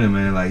for a minute,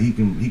 man. Like he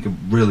can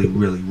really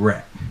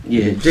rap.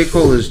 Yeah, J.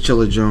 Cole is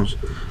Chilla Jones.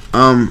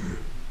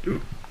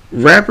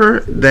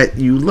 Rapper that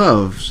you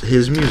love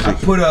his music.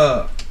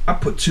 I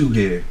put 2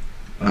 here.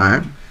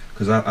 Alright.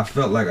 Because I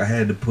felt like I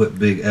had to put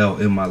Big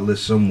L in my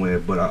list somewhere,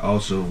 but I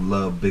also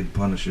love Big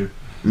Punisher.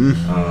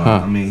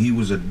 I mean, he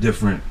was a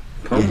different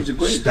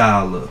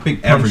style of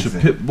Big Punisher,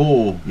 everything.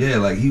 Pitbull. Yeah,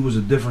 like he was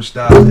a different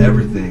style of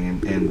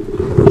everything,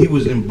 and he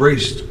was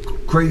embraced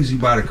crazy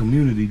by the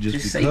community just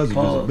because of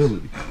his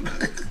ability.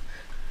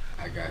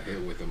 I got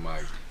hit with the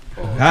mic.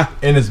 Huh?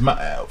 In his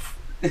mouth.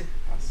 I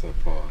said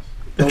pause.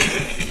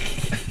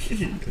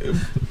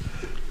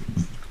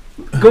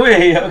 Go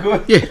ahead, yo. Go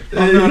ahead. Yeah.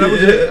 Oh, no,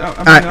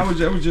 that was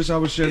it. I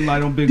was shedding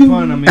light on Big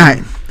Pun. I mean,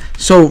 Alright.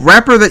 So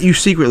rapper that you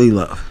secretly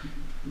love.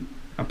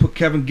 I put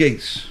Kevin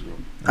Gates.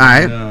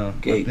 Alright. I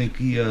think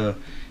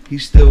he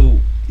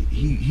still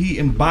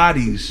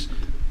embodies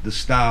the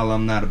style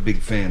I'm not a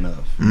big fan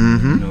of.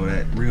 Mm-hmm.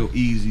 That real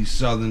easy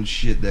Southern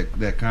shit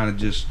that kind of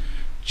just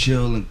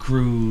chill and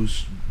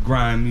cruise,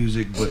 grind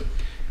music. But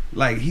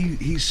like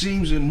he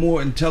seems more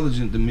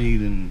intelligent to me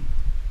than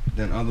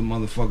other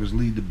motherfuckers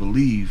lead to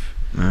believe.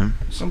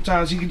 Mm-hmm.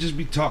 Sometimes he can just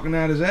be talking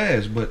out his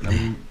ass, but I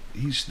mean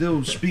he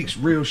still speaks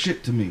real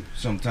shit to me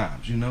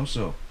sometimes.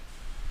 So.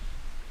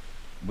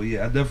 But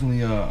yeah, I definitely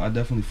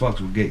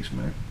fucks with Gates,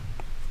 man.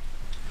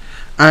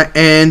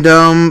 And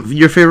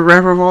your favorite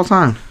rapper of all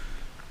time?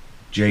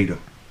 Jada.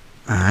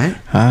 Alright.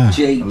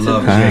 Jada. I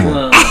love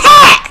Jada.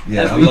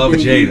 Yeah, I love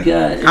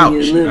Jada.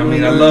 I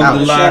mean, I love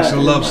the locks, I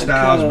love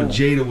styles, but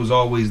Jada was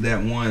always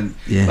that one.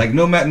 Yeah. Like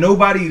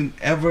nobody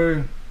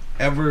ever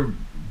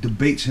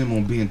debates him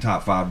on being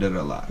top 5 dead or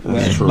alive.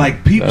 That's true.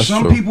 Like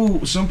some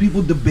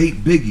people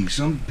debate Biggie,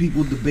 some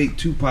people debate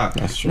Tupac.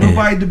 That's true.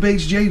 Nobody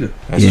debates Jada.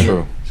 That's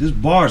true. His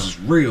bars is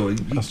real. He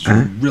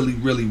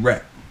really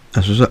rap.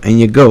 That's what's up. And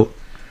your GOAT.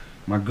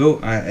 My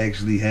GOAT, I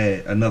actually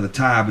had another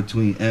tie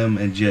between M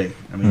and J.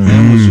 I mean,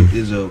 M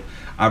is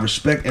I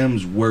respect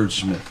M's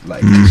wordsmith.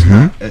 Like he's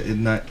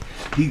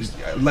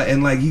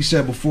like he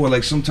said before.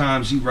 Like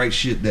sometimes he writes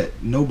shit that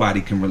nobody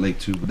can relate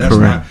to. But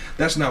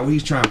that's not what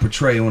he's trying to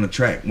portray on the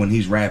track when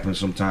he's rapping.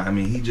 Sometimes I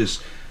mean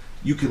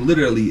you can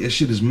literally it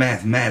shit is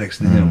mathematics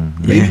to him.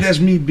 Maybe that's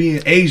me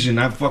being Asian.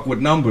 I fuck with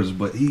numbers,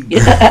 but he Not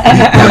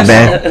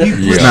bad.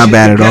 It's not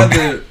bad at all.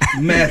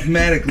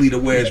 Mathematically to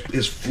where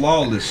it's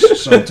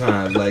flawless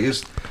sometimes. Like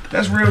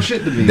that's real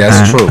shit to me.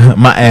 That's true.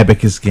 My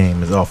abacus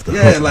game is off the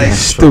Yeah, hook. like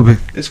Stupid.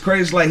 it's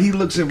crazy. Like he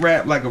looks at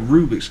rap like a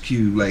Rubik's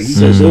cube. Like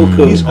he's That's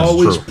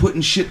always true.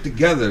 putting shit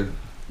together.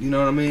 You know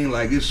what I mean?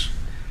 Like it's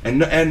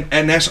and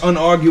that's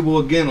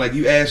unarguable again. Like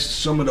you ask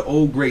some of the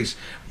old greats,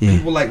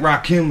 people like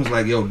Rakim was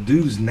like, "Yo,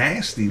 dude's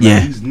nasty.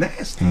 Like he's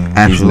nasty.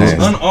 Absolutely.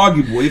 It's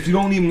unarguable. If you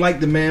don't even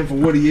like the man for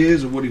what he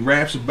is or what he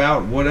raps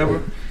about,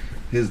 whatever,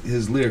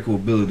 his lyrical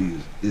ability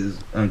is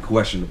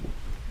unquestionable."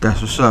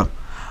 That's what's up.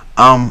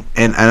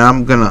 And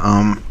I'm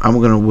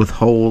gonna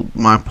withhold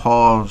my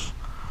pause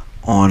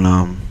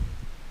on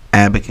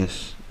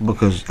Abacus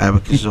because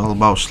Abacus is all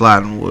about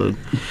sliding wood.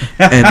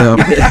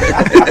 And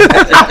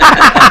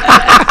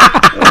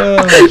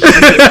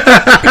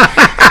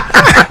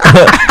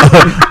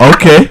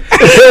Okay.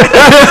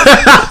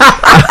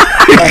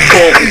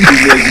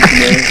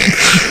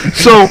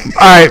 so, all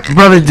right,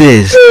 brother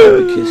Diz,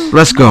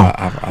 let's go.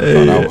 I thought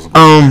I was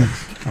going.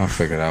 I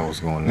figured I was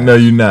going there. No,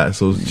 you're not.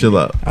 So chill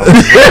out. I was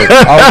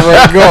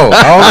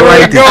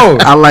ready to go.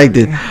 I liked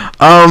it.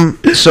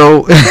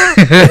 So,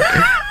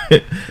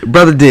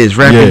 brother Diz,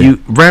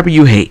 rapper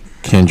you hate.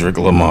 Kendrick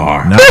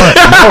Lamar. No.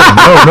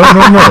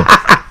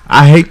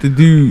 I hate the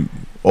dude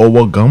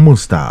Owagamo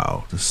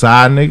style. The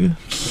side nigga.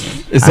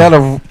 Is that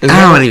a? I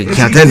don't even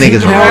count that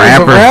nigga's a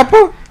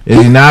rapper.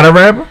 Is he not a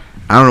rapper?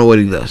 I don't know what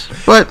he does,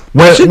 but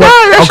Well, shit,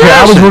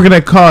 I was working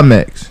at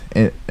CarMax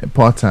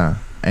part time,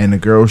 and the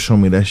girl showed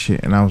me that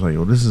shit, and I was like,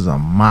 "Yo, this is a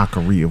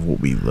mockery of what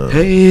we love."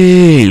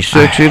 Hey, I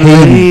sexy hated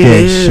that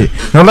lady.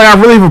 shit. No, like I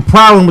really have a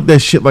problem with that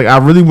shit. Like I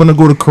really want to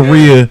go to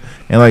Korea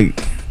and like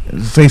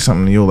say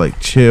something to you, like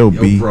chill,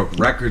 Yo, B. broke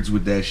records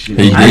with that shit.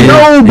 He I did.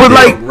 know, but He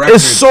like did.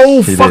 it's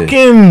so He did.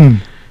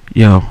 fucking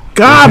Yo,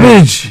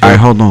 garbage. all right,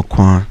 hold on,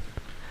 Quan.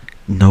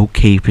 No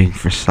caping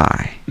for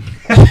Psy.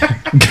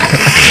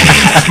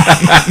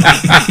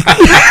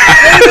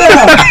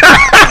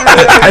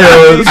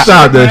 Yo,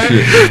 stop that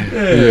shit.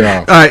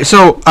 Yeah. All right, so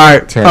all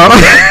right, Turn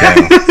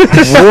it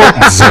down.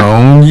 Warp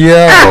zone,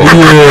 yeah.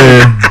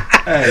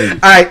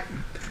 all right.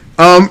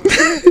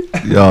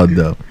 Y'all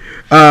dumb.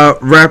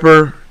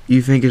 Rapper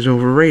you think is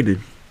overrated?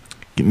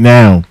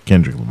 Now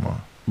Kendrick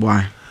Lamar,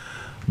 Why?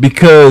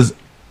 because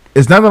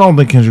it's not that I don't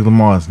think Kendrick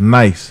Lamar is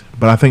nice,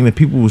 but I think that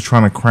people was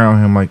trying to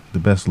crown him like the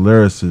best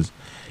lyricist,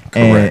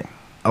 and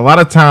a lot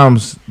of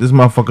times this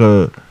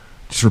motherfucker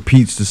just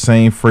repeats the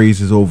same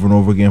phrases over and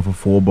over again for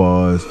 4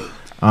 bars.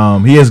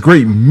 He has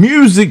great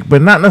music,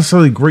 but not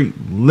necessarily great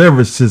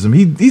lyricism.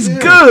 He's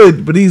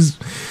good, but he's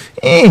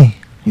meh.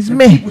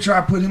 People try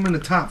to put him in the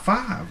top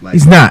 5. Like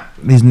He's not.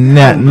 He's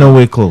not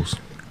nowhere close.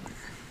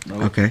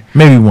 Okay.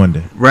 Maybe one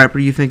day. Rapper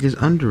you think is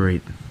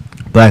underrated?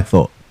 Black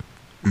Thought.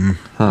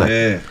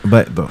 Yeah,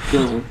 Black Thought.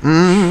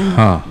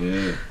 Huh.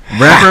 yeah.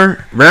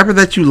 Rapper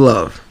that you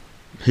love,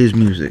 his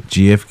music.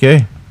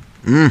 GFK.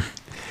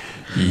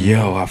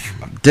 Yo,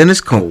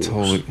 Dennis Cole.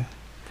 totally.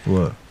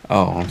 What?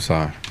 Oh, I'm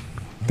sorry.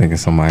 Thinking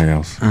somebody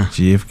else.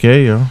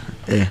 GFK, yo.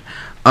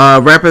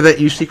 Rapper that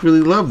you secretly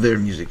love their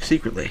music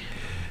secretly.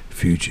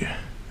 Future.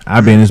 I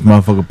been this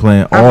motherfucker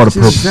playing all the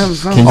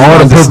purple. Can you All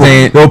the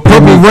understand?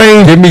 purple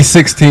rain. Give me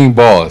 16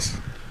 bars.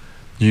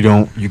 You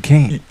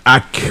can't. I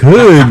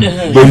could,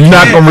 but you're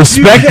not gonna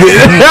respect it.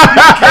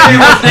 You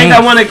would think I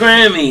want a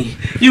Grammy.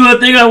 You would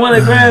think I want a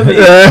Grammy.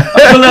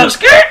 I pull up,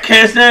 skirt,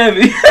 can't stand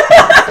me.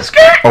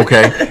 Skirt.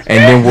 Okay,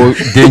 and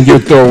then you'll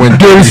throw in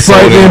Dirty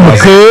Sprite in my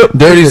cup.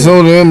 Dirty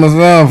soda in my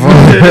mouth.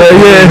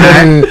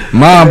 Yeah.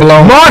 Mind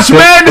blown. March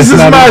Madness is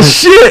my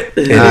shit.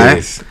 It Alright.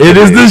 is. It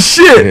is the It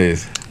shit.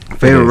 is.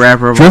 Favorite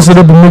rapper of Dress all it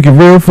up and make it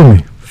real for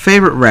me.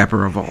 favorite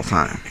rapper of all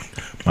time.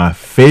 My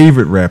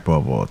favorite rapper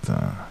of all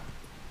time.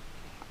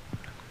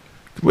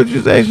 What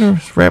you say?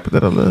 Rapper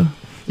that I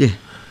love. Yeah.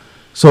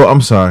 So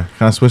I'm sorry.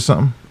 Can I switch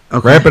something?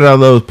 Okay. Rapper that I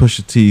love is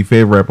Pusha T.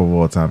 Favorite rapper of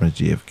all time is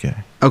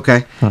GFK.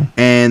 Okay.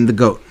 And the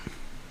GOAT.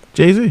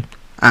 Jay-Z.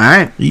 All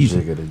right.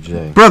 Easy. Jigga to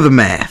J. Brother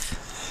Math.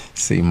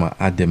 See,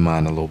 I did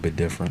mine a little bit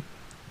different.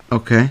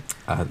 Okay.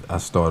 I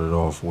started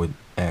off with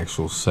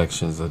actual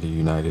sections of the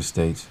United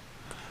States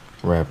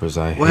rappers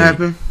I hate. What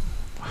happened?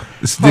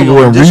 This nigga Hold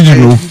on, went just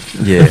regional.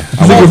 Yeah,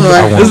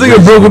 This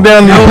nigga broke it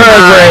down in the I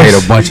hate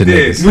paragraphs. a bunch of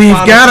niggas. We've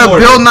got a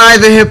Bill Nye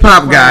the Hip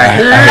Hop guy.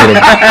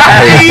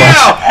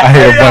 I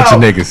hate a bunch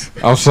of niggas.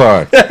 I'm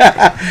sorry.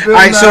 All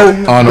right, so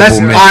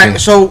Honorable mention.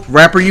 so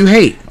rapper you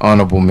hate.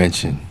 Honorable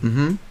mention.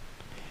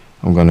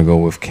 I'm gonna go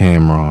with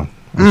Cameron.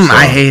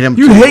 I hate him.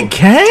 You too. hate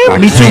Cam? I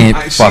Me can't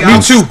too. fucking Me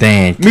too.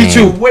 stand Me Cam.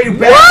 too. Way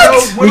back.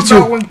 What? What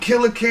about when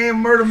Killer Cam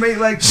Murder made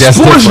like? That's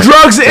Sports, different.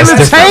 drugs, and That's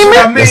different.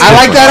 entertainment? I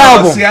like that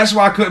album. See, that's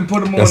why I couldn't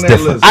put him That's on that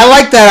different. list. I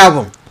like that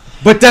album.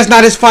 But that's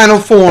not his final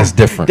form. That's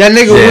different. That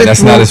nigga Yeah, went that's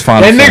through, not his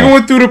final That nigga form.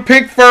 went through the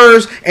Pink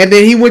Furs, and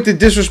then he went to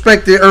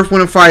disrespect the Earth,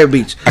 Wind, and Fire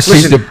beats. I see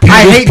Listen, the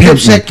I hate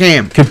computers Dipset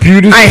Cam.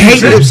 Computers. I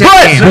hate Dipset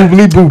Cam.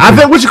 Boobly boobly. I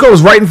think what you call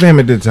was writing for him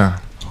at that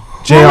time.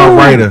 J.R.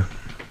 Ryder.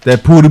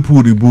 That booty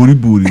booty. I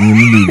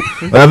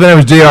think that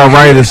was J.R.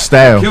 Ryder's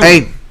style.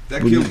 Hey,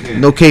 That killed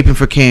Cam. no caping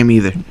for Cam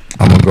either.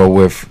 I'm gonna go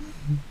with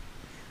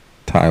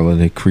Tyler,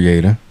 the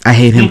Creator. I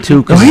hate him too.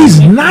 Yo, 'cause he's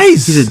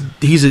nice.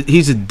 he's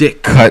a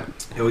dick. Cut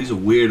Yo, he's a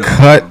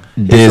weirdo.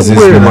 Diz's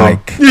weirdo.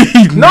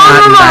 mic.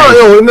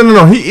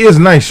 No. He is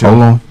nice, yo.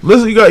 Hold on.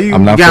 Listen, you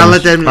I'm not You gotta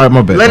let finished. that. All right,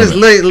 my bad, Let my us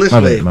bad. list My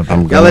live. bad, my bad.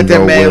 I'm Gotta let that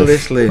gonna man go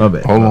list with. live. My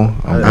bad. Hold on. I'm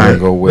All gonna right.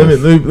 go Let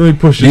with. me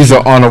push this. These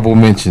are honorable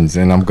mentions,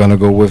 and I'm gonna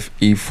go with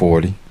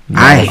E40.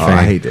 I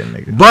I hate that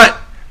nigga. But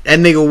that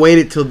nigga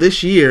waited till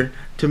this year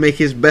to make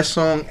his best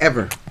song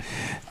ever.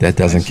 That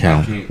doesn't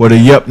count. What a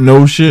yup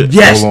no shit.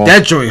 Yes, Hold on.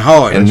 that joint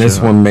hard. And this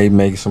one may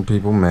make some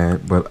people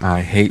mad, but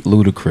I hate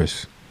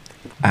Ludacris.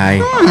 I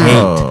hate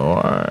Oh, all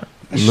right.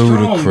 That's strong,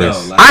 Ludacris.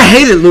 though, like- I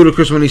hated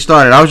Ludacris when he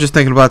started. I was just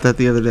thinking about that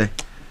the other day.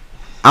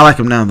 I like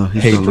him now though.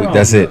 He's Hate still, Lu-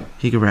 That's it.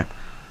 he can rap.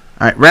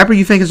 All right, rapper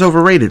you think is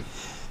overrated?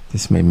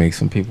 This may make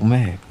some people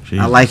mad.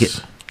 I like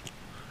it.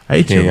 I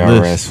hate your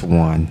list.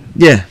 KRS-One.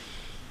 Yeah.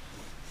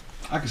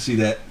 I can see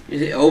that.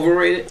 Is it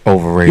overrated?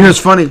 Overrated. You know, it's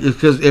funny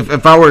because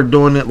if I were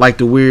doing it like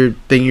the weird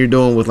thing you're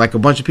doing with like a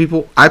bunch of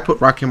people, I put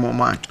Rakim on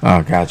mine.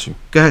 Oh, got you.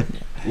 Go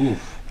ahead.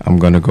 I'm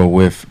gonna go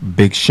with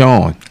Big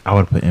Sean. I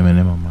would put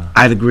Eminem on mine.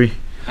 I'd agree.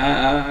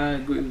 I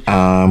agree with you.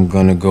 I'm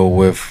gonna go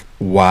with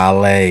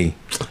Wale.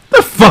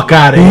 The fuck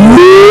out of here.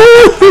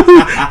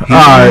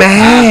 All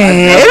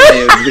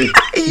right.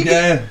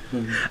 Yeah.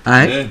 All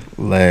right. Yeah.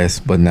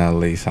 Last but not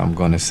least, I'm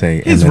gonna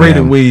say He's Eminem.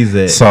 rated where he's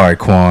at. Sorry,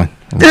 Quan.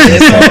 I'm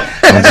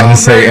gonna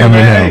say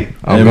Eminem.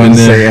 I'm going to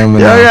say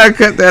Eminem. Y'all gotta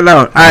cut that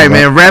out. All right,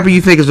 man. Rapper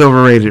you think is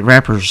overrated?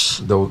 Rappers.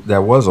 Though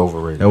that was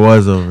overrated. That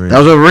was overrated. That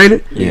was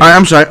overrated? Yeah. All right,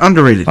 I'm sorry.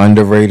 Underrated.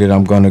 Underrated.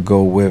 I'm going to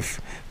go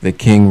with The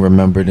King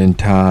Remembered in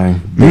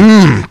Time.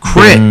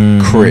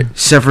 Crit. Crit.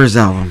 Except for his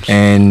albums.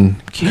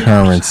 And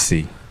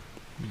Currency.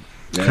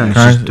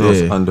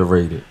 Those Yeah.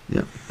 underrated.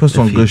 Yeah. Put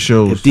some good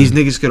shows. If these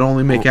niggas could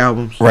only make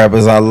albums.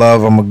 Rappers I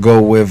love, I'm going to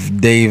go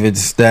with David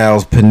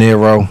Styles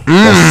Pinero.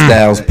 That's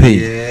Styles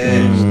P.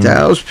 Yeah.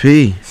 Styles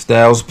P.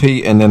 Styles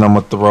P. And then I'm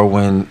going to throw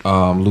in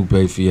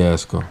Lupe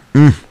Fiasco.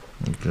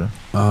 Okay.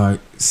 All right.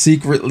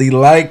 Secretly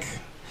like,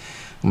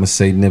 I'm going to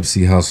say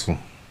Nipsey Hussle.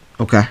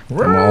 Okay. I'm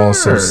going to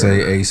also say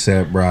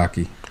ASAP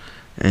Rocky.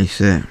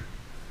 ASAP.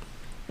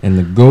 And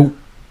the GOAT.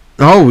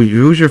 Oh,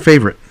 who's your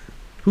favorite?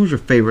 Who's your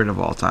favorite of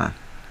all time?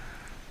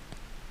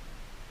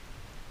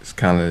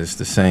 It's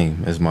the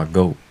same as my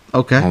GOAT.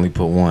 Okay. I only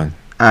put one.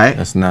 All right.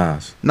 That's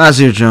Nas.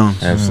 Nasir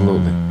Jones.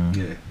 Absolutely.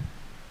 Yeah.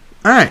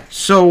 All right.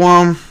 So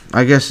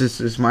I guess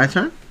it's my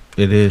turn.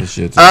 It is.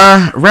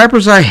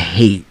 Rappers I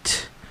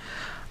hate.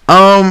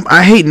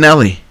 I hate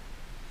Nelly.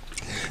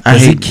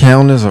 Does he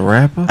count as a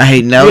rapper? I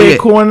hate Nelly. Yeah,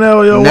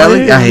 Cornell, yo.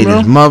 Nelly. I hate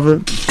his mother.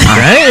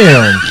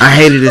 Damn. I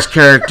hated his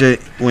character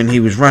when he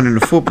was running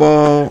the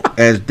football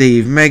as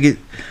Dave Meggett.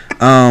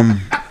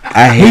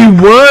 He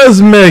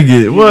was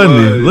Meggett, wasn't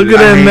he? Look at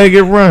that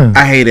Meggett run.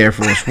 I hate Air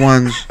Force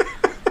Ones.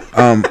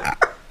 I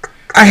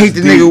hate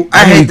the nigga.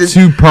 I hate the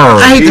two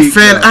pearls. I hate the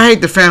fan. I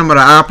hate the Phantom of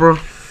the Opera.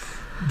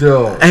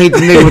 Duh. I hate the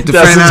nigga with the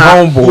That's his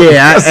homeboy.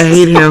 Yeah, I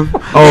hate him.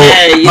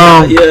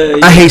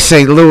 I hate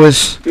St.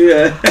 Louis.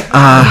 Yeah.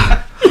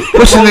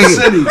 What's the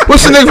nigga?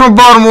 What's the nigga from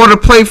Baltimore to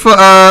play for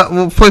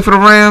the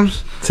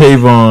Rams?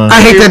 Tavon.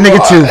 I hate that nigga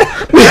too.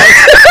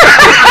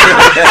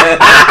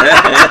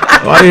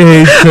 Why you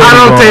hate Tavon? I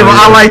don't Tavon.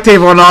 I like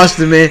Tavon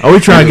Austin, man. Are we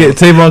trying to get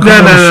Tavon?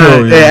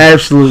 No. Yeah,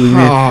 absolutely,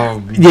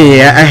 man.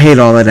 Yeah, I hate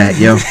all of that,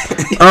 yo.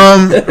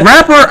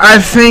 Rapper I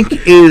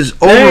think is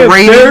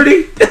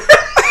overrated.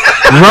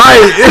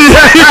 Right.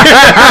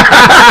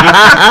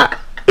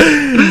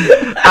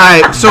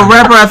 Alright, so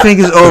rapper I think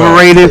is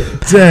overrated.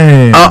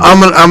 Damn.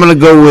 I'm gonna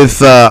go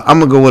with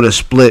a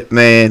split,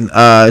 man.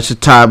 It's a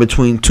tie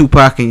between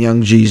Tupac and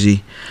Young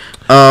Jeezy.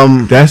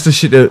 That's the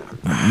shit that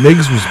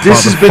niggas was.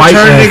 This has been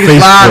turning niggas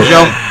lives,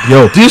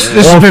 yo. This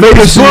has been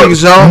pissing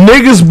niggas off.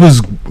 Niggas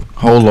was.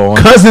 Hold on.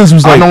 Cousins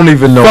was like, I don't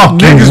even know. Fuck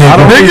Niggas, I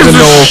don't even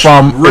know if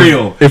I'm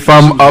real. If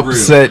I'm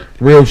upset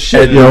real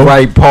shit at the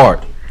right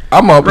part.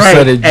 I'm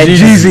upset at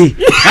Jeezy.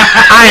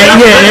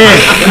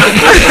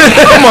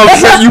 I'm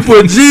upset you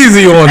put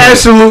Jeezy on it.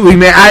 Absolutely,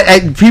 man.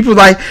 I people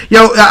like,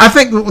 yo, I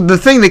think the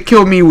thing that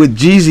killed me with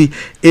Jeezy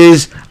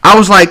is I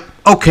was like,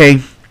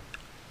 okay,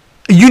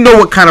 you know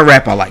what kind of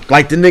rap I like.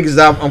 Like the niggas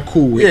I'm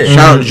cool with. Yeah. Shout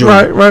out to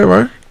Jordan.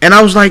 Right. And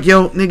I was like,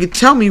 yo, nigga,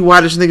 tell me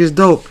why this nigga's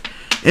dope.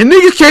 And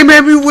niggas came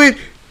at me with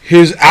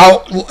his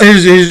ad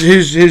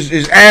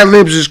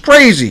libs is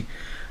crazy.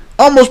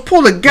 Almost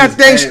pulled a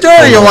goddamn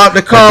stereo out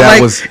the car.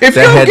 Like, if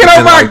you don't get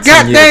on my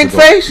goddamn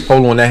face.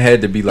 Hold on, that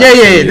had to be like.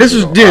 Yeah. This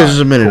is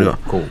a minute ago.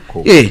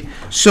 Cool. Yeah.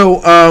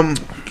 So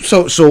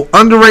so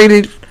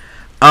underrated.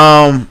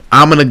 I'm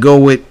gonna go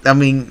with. I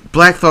mean,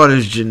 Black Thought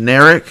is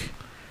generic.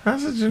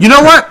 You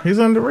know what? He's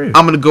underrated.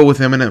 I'm gonna go with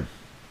Eminem.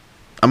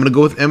 I'm gonna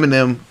go with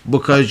Eminem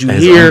because you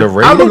hear.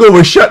 Underrated? I'm gonna go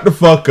with shut the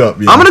fuck up.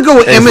 Yo. I'm gonna go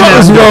with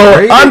Eminem.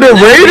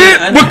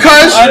 Underrated?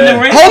 Because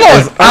hold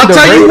on, I'll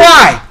tell you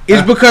why.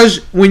 It's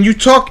because when you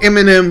talk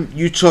Eminem,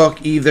 you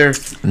talk either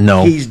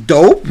he's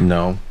dope.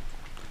 No.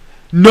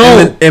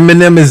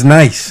 Eminem is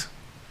nice.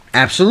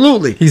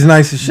 Absolutely. He's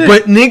nice as shit.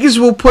 But niggas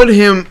will put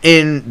him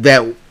in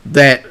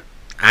that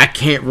I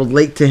can't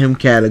relate to him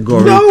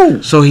category.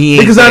 No. So he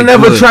ain't because I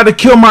never good. tried to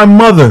kill my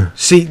mother.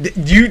 See,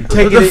 you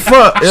take the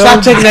fuck?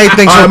 Stop taking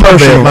everything so Alright, my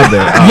personal.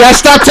 bad. Yeah,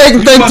 stop taking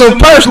things so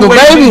personal,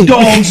 baby.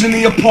 Dogs in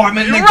the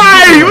apartment.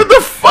 Right? What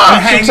the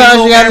fuck?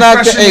 Sometimes you gotta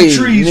knock the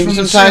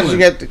sometimes you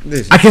got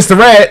this. I kissed a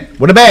rat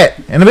with a bat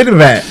and a bit of a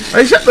bat.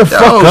 Hey, shut the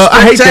fuck up.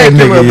 I hate that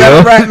nigga,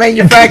 yo. Rat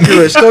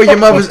manufacturer stole your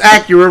mother's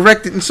Acura,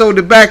 wrecked it, and sold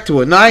it back to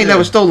her. Now I ain't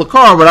never stole a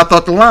car, but I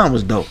thought the line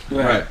was dope.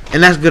 Right.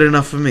 And that's good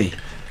enough for me.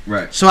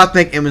 Right. So I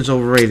think Eminem's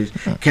overrated.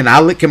 Can my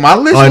list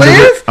Oh,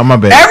 live? I'm my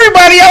bad.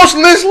 Everybody else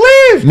list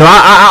live. No,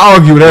 I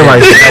argue with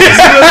everybody.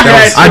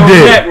 I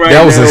did.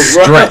 That was a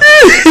stretch.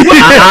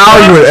 I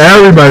argue with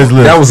everybody's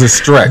list. That was a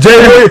stretch.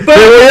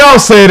 Jay, y'all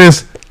say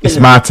this. It's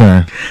my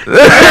turn. Fuck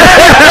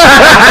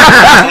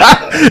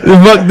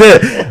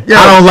that.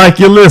 I don't like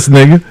your list,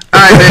 nigga.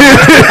 All right,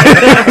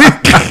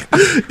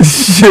 man.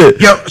 Shit.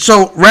 Yo,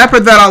 so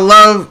rapper that I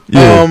love,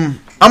 I'm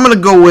gonna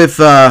go with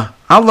I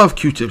love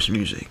Q-Tip's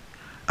music.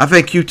 I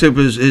think Q-Tip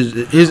is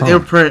his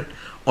imprint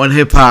on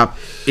hip hop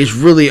is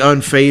really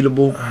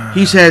unfadable.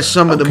 He's had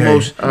some of the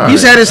most.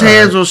 He's had his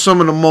hands on some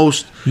of the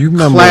most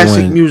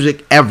classic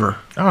music ever.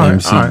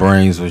 MC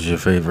Brains was your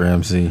favorite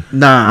MC?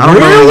 Nah, I don't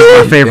know if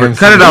it's my favorite.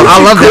 Cut it out.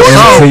 I love that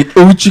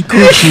song. Uchi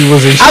Coochie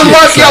was his shit.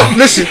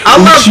 I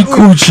love Uchi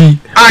Coochie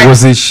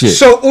was his shit.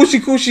 So Uchi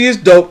Coochie is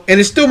dope, and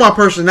it's still my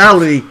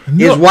personality.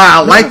 Is why I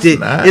liked it.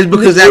 Is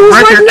because that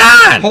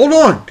record. Hold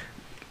on.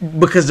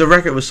 Because the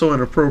record was so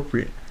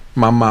inappropriate.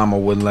 My mama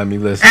wouldn't let me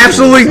listen.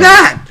 Absolutely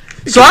not.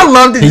 So I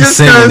loved it He's just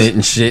singing because it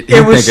and shit. He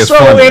it was think it's so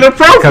funny.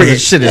 inappropriate. Because the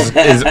shit is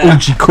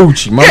oochie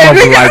coochie. My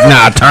mother like,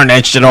 nah, turn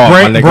that shit off,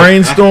 my nigga.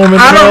 Brainstorming.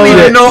 I don't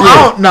even know.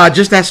 Yeah. Nah,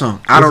 just that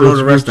song. I don't know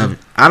the rest of it.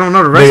 I don't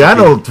know the rest. Nigga, I of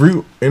it. know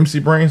 3 MC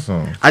Brain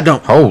songs. I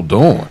don't. Hold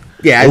on.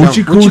 Yeah, I don't.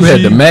 Oochie What you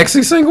had, the Coochie,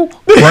 maxi single?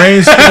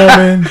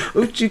 Brainstorming,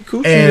 Oochie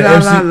coochie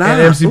and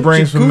MC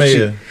Brains for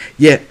Mayor.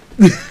 Yeah.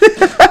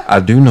 I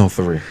do know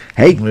 3.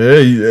 Hey.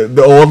 Yeah,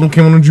 all of them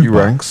came on the You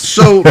right.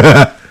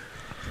 jukebox.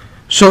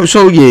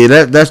 So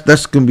yeah,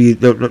 that's gonna be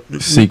the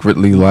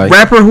Secretly like.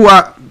 rapper who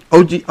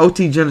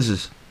OT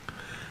Genesis.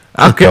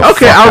 Okay, the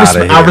fuck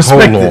outta here. I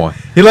respect Hold it. on.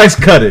 He likes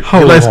Cut It.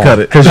 Hold he likes on. Cut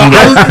It. Cause you like,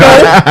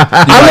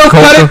 I love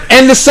Cut It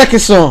and the second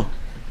song.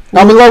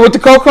 I'm in love with the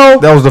Coco.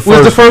 That was the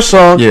first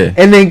song. Yeah.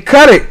 And then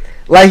Cut It.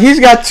 Like he's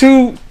got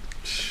 2.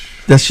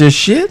 That's your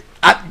shit?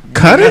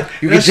 Cut It?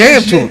 You can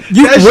jam to it.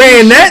 You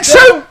wearing that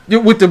shirt?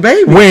 With the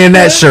baby. Wearing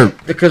that shirt.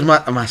 Because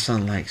my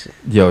son likes it.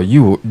 Yo,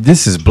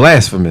 this is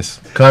blasphemous.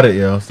 Cut it,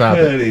 yo. Stop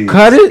it.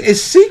 Cut it?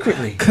 It's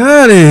secretly.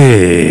 Cut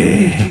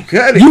it.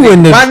 Cut it. You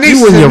in my you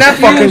nieces in your and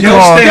nephews. fucking Yo,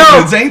 car.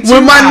 standards ain't too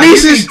When my high.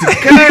 nieces,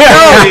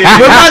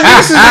 when my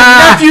nieces and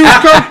nephews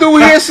come through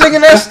here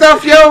singing that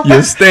stuff, yo,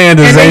 Your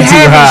standards and they ain't too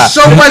having high.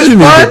 so much You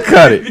need fun. to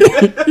cut it. You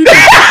need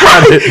to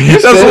cut it.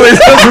 That's what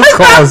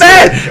cause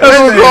that. That's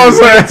what cause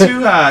that.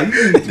 Too high.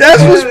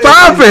 That's what's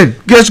popping.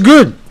 That's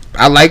good.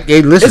 I like.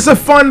 Hey, listen. It's a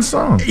fun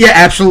song. Yeah,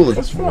 absolutely.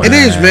 It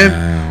is,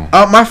 man.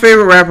 My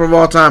favorite rapper of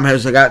all time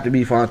has got to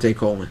be Fonte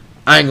Coleman.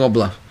 I ain't gonna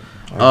bluff.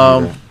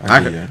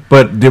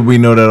 But did we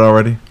know that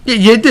already?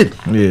 Yeah, it did.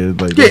 Yeah,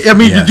 like Yeah, I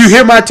mean, did you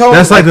hear my tone?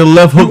 that's like the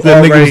left hook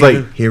that nigga was already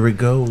like, here it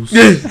goes.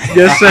 Yes,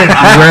 sir.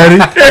 You ready?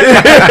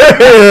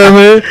 Yeah,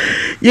 man.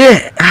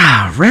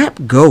 Yeah. Rap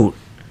goat.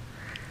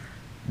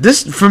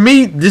 This for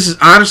me. This is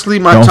honestly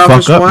my Don't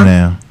toughest fuck up one.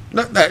 now.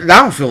 No, I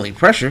don't feel any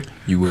pressure.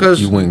 You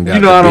Because wouldn't got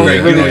you know I don't the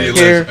beard. really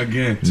care.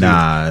 Again,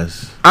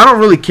 Nas. I don't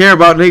really care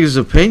about niggas'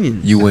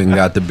 opinions. You went and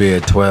got the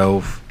bed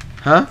 12,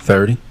 Huh?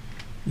 30.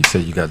 You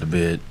said you got the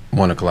bed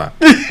 1 o'clock.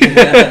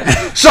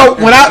 So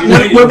when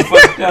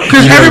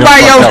because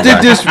everybody else did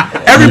this,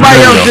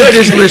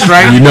 list,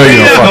 right? You know you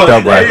done fucked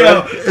up, right?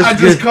 I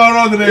just caught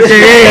on to that.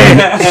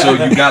 Yeah. So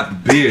you got the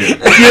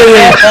beard.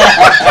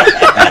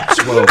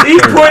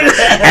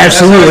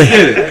 Absolutely.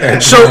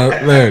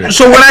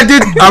 So what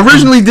I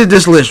originally did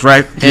this list,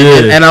 right?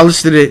 And I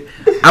listed it.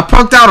 I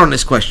punked out on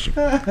this question.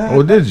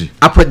 Oh, did you?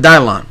 I put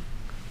Dylon.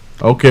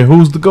 Okay,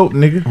 who's the goat,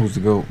 nigga? Who's the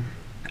goat?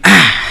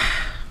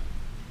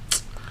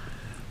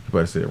 You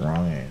better say it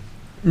wrong ass.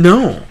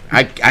 No,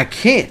 I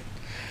can't.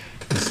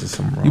 This is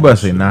some wrong. You better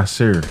say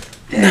Nasir.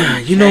 Nah,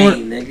 you know what?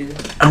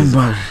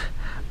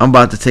 I'm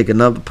about to take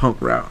another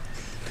punk route.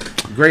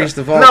 Greatest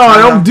of all time.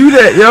 No, don't do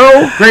that,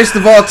 yo. Greatest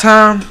of all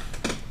time.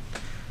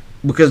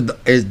 Because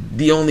is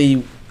the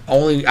only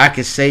I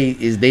can say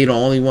is they the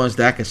only ones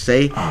that I can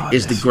say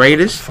is the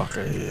greatest.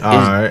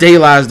 Alright. De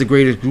La is the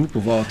greatest group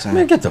of all time.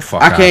 Man, get the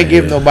fuck I out can't of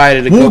give here. nobody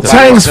the Wu goat.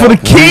 Tang's for the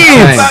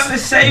kids.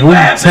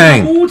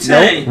 Wu-Tang.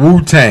 Wu-Tang.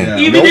 Wu-Tang.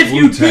 Even if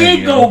you Wu-Tang,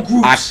 did go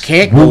groups. I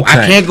can't go. I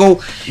Wu-Tang. can't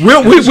go.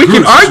 We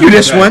can argue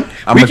this one.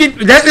 We can.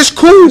 That is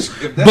cool.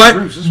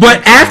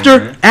 But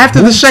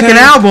after the second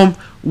album,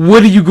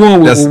 what are you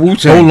going with Wu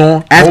Tang? Hold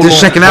on. After the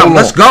second album,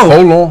 let's go.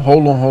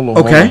 Hold on.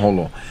 Okay. Hold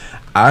on.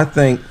 I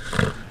think.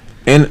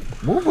 And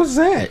what was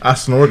that? I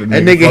snorted.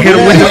 That nigga hit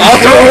him with the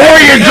Ultra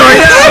Warrior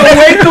joint.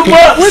 Wake him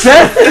up,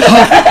 Seth.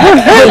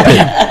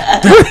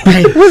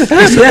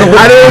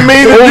 I didn't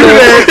mean to do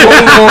that.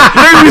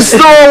 Niggas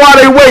snore while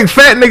they wake.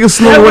 Fat niggas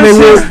snore when they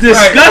wake.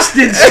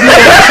 Disgusting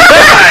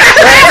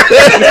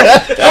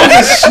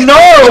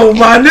snore,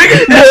 my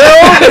nigga.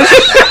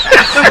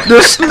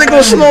 This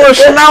nigga snore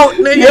snout,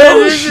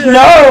 nigga.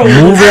 No.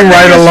 Moving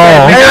right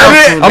along.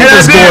 I'm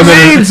just going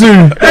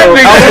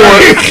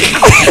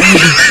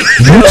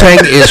Wu Tang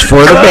is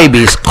for the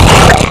babies.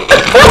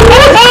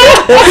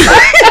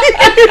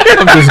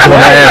 I'm just going to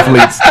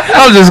athletes.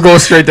 I'm just going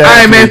straight to All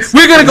right, man. athletes.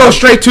 We're gonna go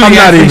straight to the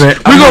athletes.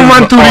 We're gonna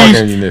run through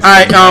these. All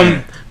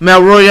right,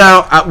 Mount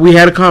Royale. We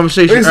had a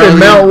conversation earlier.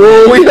 Mount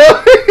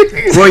Royale.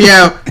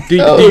 Royale, do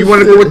you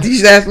want to go with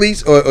these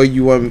athletes, or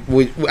you want?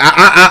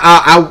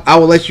 I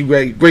will let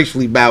you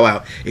gracefully bow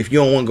out if you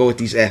don't want to go with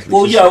these athletes.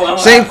 Well, yo,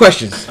 same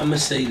questions. I'm gonna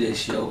say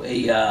this, yo.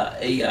 AI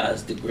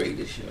is the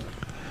greatest, yo.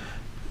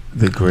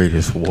 The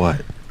greatest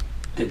what?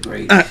 The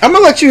greatest. I'm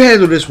gonna let you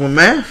handle this one,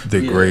 man. The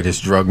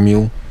greatest drug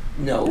mule?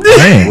 No.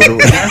 Damn.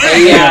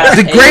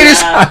 The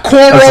greatest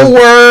cornrow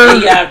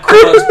word. AI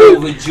crossed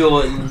over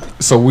Jordan.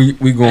 So we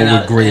going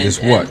with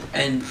greatest what?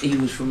 And he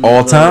was from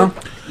all time?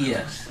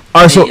 Yes.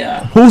 All right, so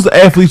AI. who's the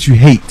athlete you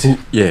hate?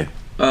 Yeah.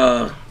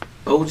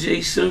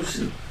 O.J.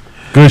 Simpson.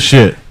 Good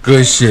shit.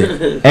 Good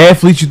shit.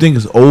 Athlete you think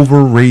is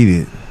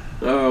overrated?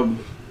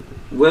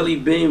 Willie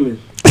Beeman.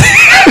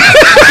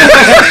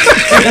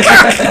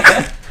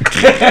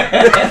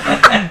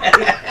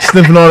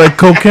 Sniffing all that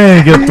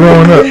cocaine, get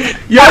thrown up.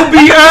 Yo,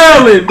 be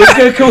Erlin.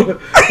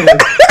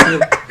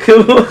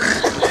 Come on.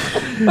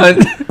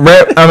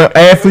 Rap,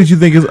 athlete you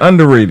think is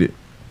underrated?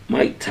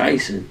 Mike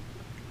Tyson.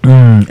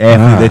 Athlete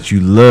that you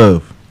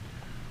love.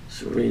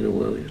 Serena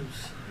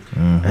Williams.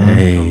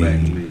 Hey,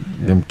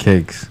 them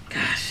cakes.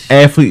 Gosh.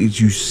 Athlete that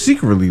you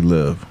secretly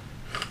love.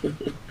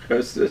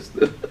 Her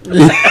sister.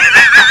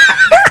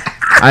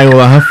 I ain't gonna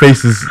lie, her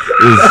face is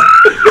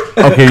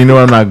okay. You know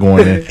what? I'm not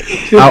going there.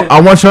 I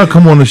want y'all to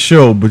come on the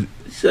show, but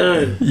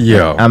Son.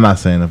 Yo. I'm not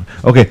saying nothing.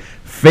 Okay,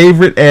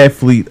 favorite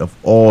athlete of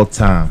all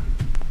time.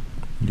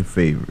 Your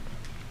favorite?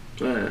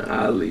 Man,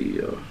 Ali,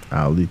 yo.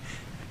 Ali,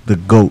 the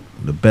GOAT,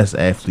 the best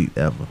athlete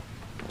ever.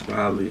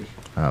 Ali.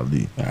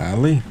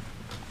 Ali.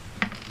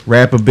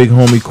 Rapper Big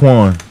Homie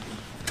Quan.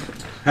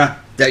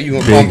 That you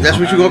gonna call? That's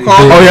what you gonna call?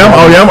 Oh yeah,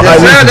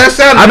 That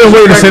sounded I've been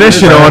waiting to say that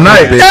shit all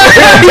night.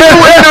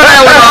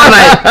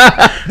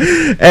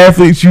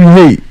 Athletes you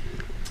hate.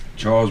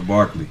 Charles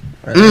Barkley.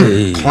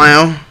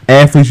 Clown.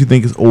 Athletes you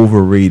think is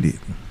overrated.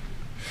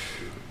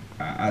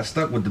 I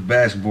stuck with the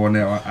basketball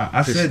now.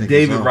 I This said nigga's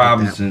David on with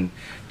Robinson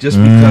just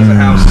because of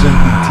how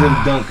simply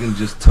Tim Duncan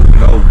just took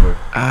it over.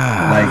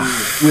 Like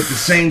with the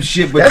same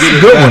shit, but That's did a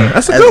it good better. one.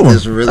 That's a good one.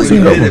 That's really That's a He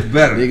good did one. it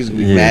better. Niggas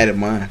be mad at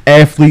mine.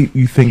 Athlete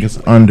you think is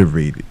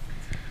underrated.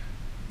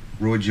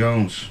 Roy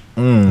Jones.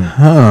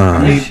 Huh.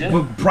 I mean,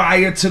 but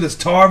prior to this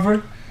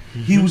Tarver,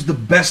 he was the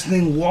best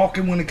thing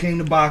walking when it came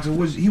to boxing.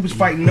 He was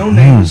fighting no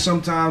names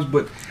sometimes,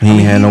 but He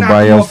ain't had knocked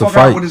nobody the else to motherfucker out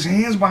fight. with his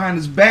hands behind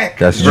his back.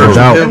 That's No true.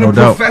 doubt, in no a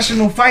doubt.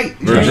 professional fight.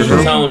 James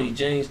True. Tony.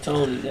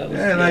 That was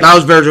Yeah, like, That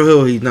was Virgil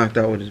Hill. He knocked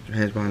out with his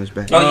hands behind his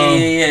back. Oh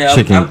yeah.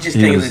 Chicken. I'm just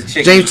He thinking was- of the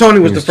chicken. James Tony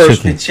was He the was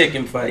first. chicken. The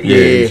chicken fight. Yeah,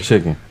 it's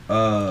chicken.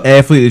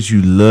 Athlete that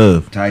you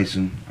love.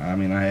 Tyson. I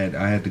mean, I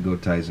had to go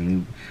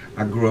Tyson.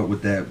 I grew up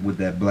with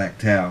that black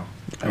towel.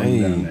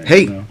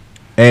 Hey.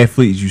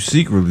 Athletes you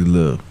secretly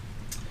love.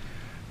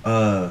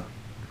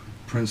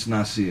 Prince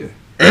Nasir.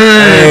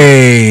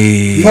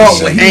 Hey.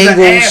 Fought with He's an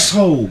angles.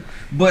 asshole,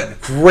 but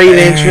Great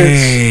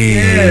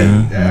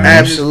entrance. yeah,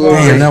 Absolutely.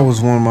 Man, that was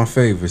one of my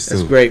favorites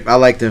That's too. great. I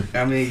liked him.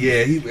 I mean,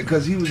 yeah,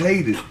 because he was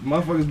hated.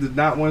 Motherfuckers did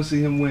not want to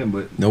see him win,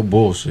 but No he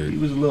bullshit.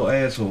 was a little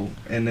asshole.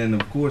 And then,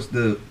 of course,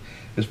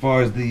 as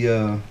far as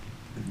the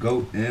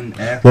GOAT and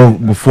athlete, Well,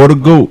 before the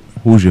GOAT,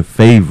 who's your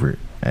favorite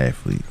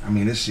athlete? I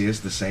mean, it's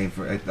the same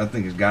for. I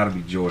think it's got to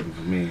be Jordan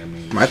for me. I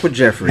mean, Michael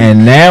Jeffrey.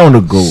 And now the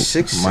GOAT,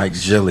 6'6". Mike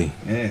Gilly.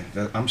 yeah,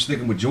 I'm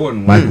sticking with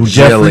Jordan. Michael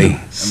Jelly.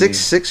 Jeffrey.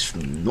 6'6"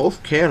 from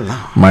North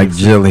Carolina. Mike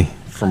Gilly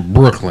from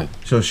Brooklyn.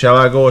 So shall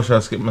I go or shall I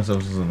skip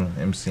myself since I'm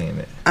emceeing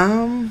it?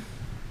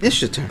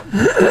 It's your turn.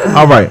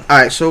 All right. All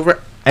right. So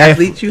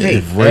athletes you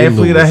hate. Ray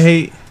Athlete I Lewis.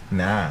 hate?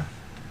 Nah.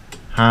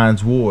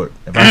 Hines Ward.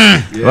 If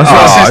I,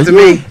 Closest to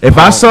me. if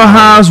I saw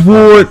Hines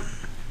Ward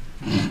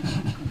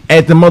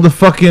at the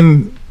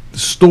motherfucking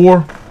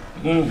store,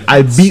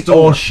 I beat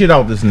all shit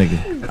out this nigga.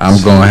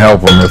 I'm gonna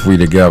help him if we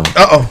together.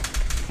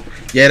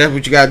 Yeah, that's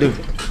what you gotta do.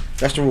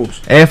 That's the rules.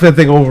 Athlete I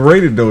think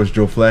overrated though is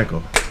Joe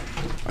Flacco.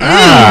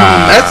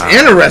 That's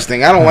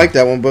interesting. I don't like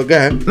that one, but go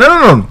ahead.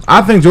 No.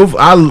 I think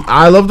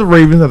I love the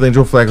Ravens. I think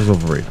Joe Flacco's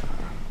overrated.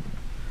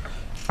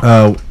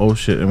 Oh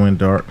shit, it went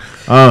dark.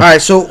 All right.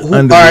 So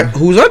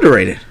who's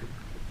underrated?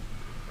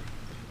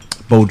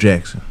 Bo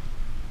Jackson.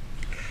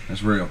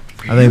 That's real.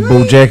 I think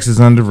Bo Jackson's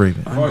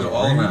underrated. As far as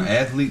all around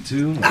athlete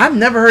too. I've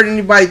never heard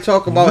anybody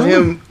talk about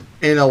him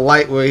in a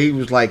light where he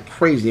was like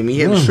crazy. I mean,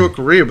 he had a short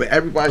career, but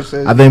everybody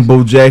says I think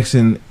Bo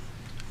Jackson.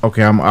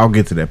 Okay, I'll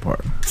get to that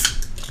part.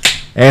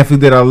 Athlete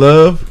that I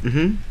love,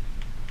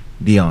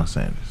 Deion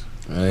Sanders.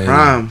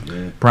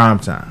 Hey. Prime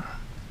time,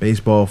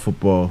 baseball,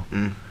 football.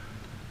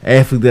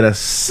 Athlete that I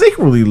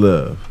secretly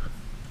love,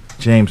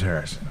 James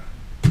Harrison.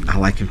 I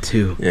like him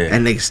too. Yeah.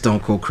 That nigga stone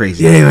cold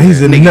crazy. Yeah,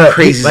 he's a Nigga nut.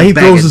 crazy Like, he as a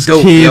bag throws of his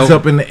dope, kids yo.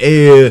 up in the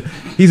air.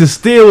 He's a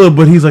Steeler,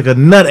 but he's like a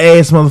nut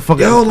ass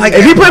motherfucker. Yo, like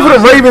if he played for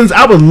the Ravens,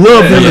 I would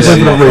love him to play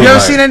for the Ravens. You ever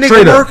seen that nigga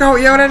Straight up. work out?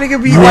 Yo, that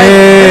nigga be Yeah,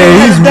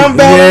 like, he's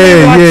dumbbell.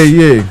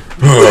 yeah.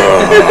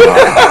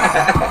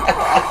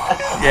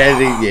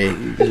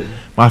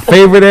 My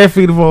favorite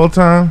athlete of all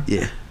time,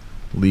 Yeah.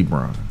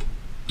 LeBron.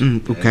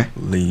 Okay.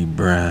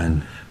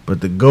 LeBron.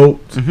 But the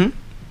GOAT,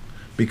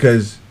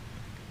 because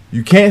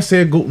you can't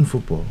say a GOAT in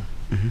football.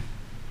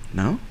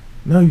 No.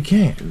 No, you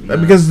can't.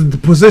 Because the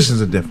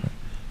positions are different.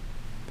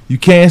 You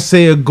can't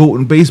say a GOAT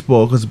in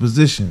baseball because of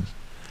positions.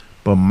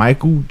 But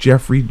Michael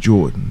Jeffrey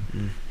Jordan,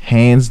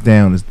 hands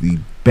down, is the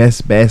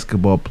best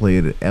basketball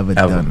player that ever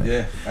done it.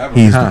 Yeah, ever.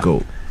 He's the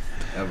GOAT.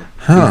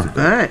 Huh.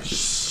 All right.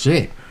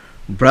 Shit.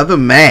 Brother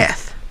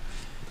Math.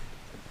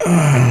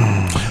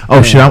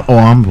 Oh shit!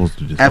 I'm supposed to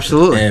do this.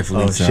 Absolutely.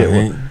 Athletes Oh, I shit,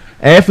 hate.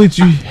 Athletes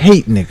you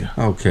hate, nigga.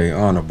 Okay,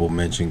 honorable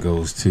mention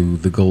goes to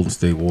the Golden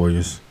State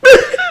Warriors.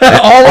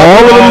 All of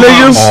them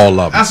niggas. All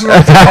of them. That's what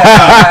I'm talking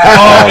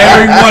about.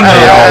 Every one of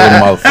Hey, them. all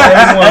them motherfuckers.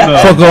 Every one of them.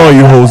 Fuck all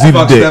you hoes. Eat a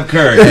Fuck dick. Steph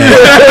Curry.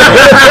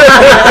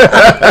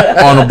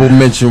 Honorable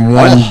mention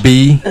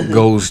 1B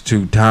goes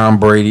to Tom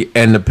Brady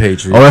and the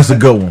Patriots. Oh, that's a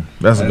good one.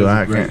 That's a good one.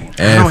 I great can't.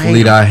 I don't hate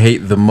Athlete him. I hate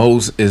the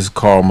most is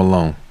Karl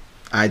Malone.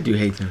 I do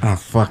hate him. I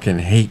fucking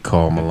hate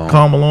Karl Malone.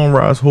 Karl Malone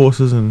rides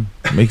horses and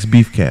makes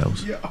beef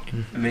cows.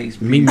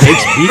 Makes Makes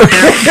beef.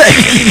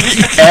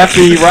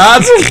 After he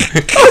rides him?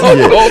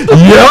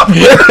 Yep.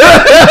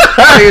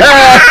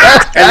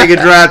 And they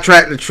can drive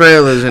tractor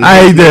trailers. And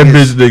I hate that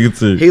bitch nigga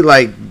too. He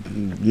like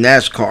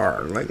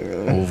NASCAR. Like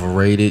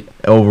Overrated.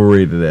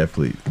 Overrated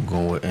athlete. I'm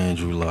going with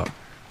Andrew Luck.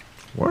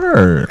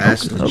 Word.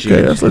 That's okay, legit.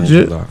 okay, that's legit.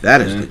 Andrew Luck.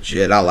 that is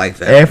legit. I like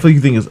that. Athlete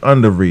you think is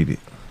underrated?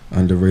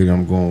 Underrated,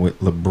 I'm going with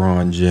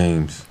LeBron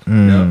James.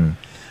 Mm.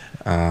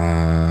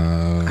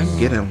 I can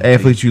get him.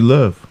 Athlete you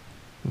love?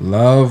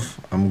 Love,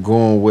 I'm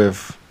going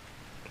with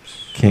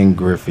King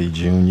Griffey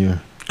Jr.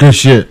 Good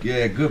shit.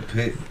 Yeah, good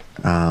pick.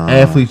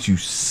 Athlete you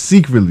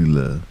secretly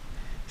love?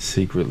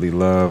 Secretly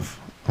love,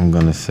 I'm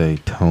going to say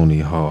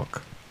Tony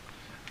Hawk.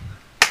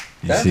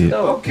 You That's see it?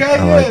 dope. Okay, I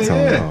yeah, like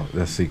Tony yeah. Hawk.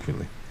 That's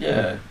secretly.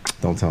 Yeah.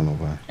 Don't tell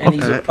nobody. And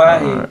he's a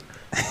pothead.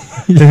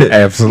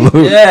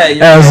 Absolutely. Yeah,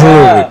 yeah.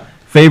 Absolutely.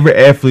 Favorite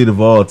athlete of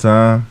all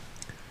time?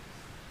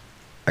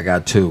 I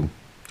got two.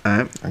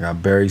 Alright. I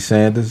got Barry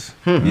Sanders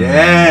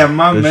Yeah,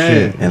 my Good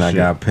man. shit. and I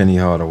got Penny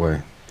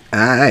Hardaway.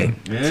 Alright.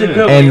 It's a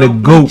good And one. the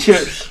Yo, GOAT.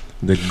 Chips.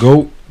 The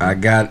GOAT, I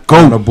got GOAT.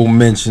 honorable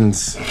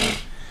mentions.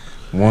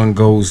 One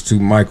goes to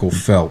Michael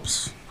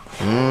Phelps.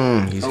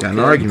 He's got an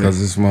Okay. argument. Because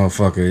this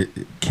motherfucker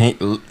can't.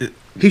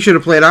 He should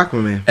have played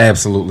Aquaman.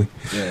 Absolutely.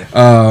 Yeah.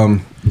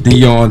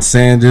 Deion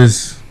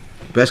Sanders.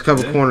 Best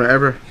cover corner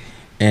ever.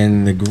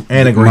 And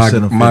And a great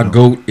center my fielder.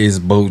 GOAT is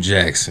Bo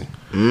Jackson.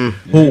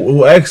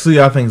 Who actually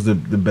I think is the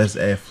best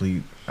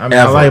athlete. I mean,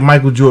 Ever. I like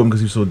Michael Jordan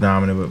because he's so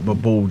dominant, but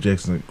Bo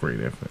Jackson is a great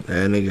athlete.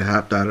 That nigga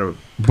hopped out of.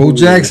 Bo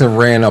Jackson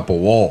ran up a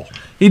wall.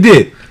 He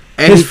did.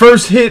 And His he-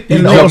 first hit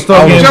in the jumped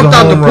All-Star out- game was jumped a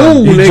out the home run.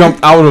 pool. He nigga.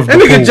 jumped out of That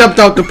the nigga pool. jumped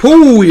out the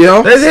pool,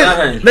 yo.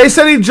 They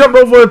said he jumped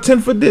over a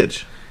 10-foot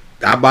ditch.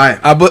 I buy it.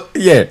 But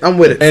yeah, I'm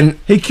with it. and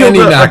He killed. he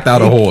a- knocked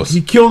out a he- horse.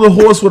 He killed a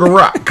horse with a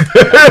rock.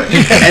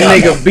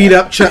 That nigga beat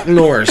up Chuck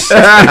Norris.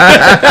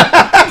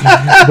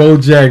 Bo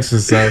Jackson,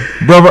 son.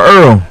 Brother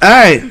Earl, All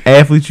right,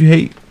 athlete you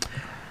hate?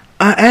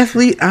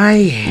 athlete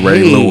I hate.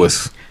 Ray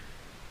Lewis.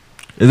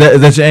 Is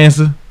that your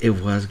answer? It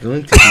was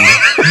going to be.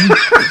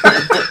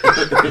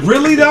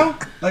 Really though?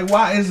 Like,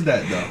 why is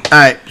that though? All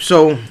right,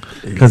 so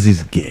Because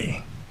he's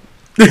gay.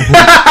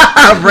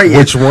 Ray.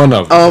 Which one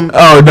of them?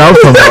 Oh no,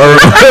 from Earl.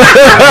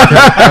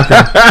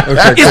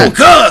 It's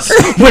because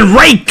when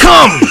Ray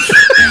comes,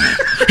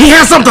 he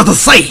has something to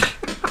say.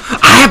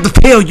 I have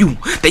to tell you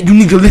that you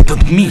need to listen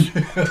to me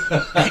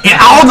and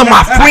all of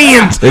my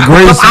friends. The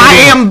greatest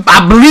Because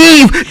I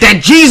believe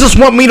that Jesus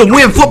want me to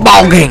win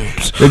football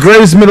games. The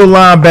greatest middle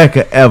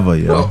linebacker ever,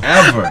 yo.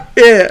 Ever.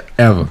 Yeah,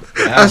 Ever.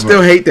 I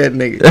still hate that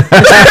nigga.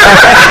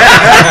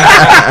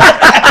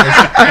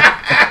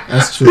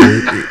 That's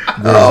true.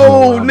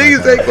 Oh,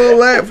 niggas ain't gonna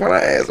laugh when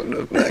I ask them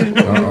this thing.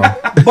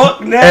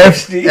 Buck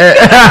nasty.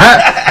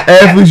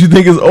 Athlete you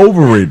think is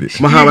overrated?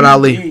 Muhammad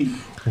Ali.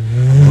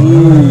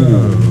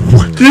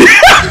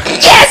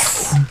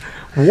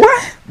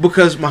 What?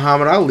 Because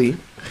Muhammad Ali.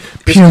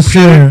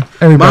 Muhammad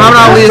Muhammad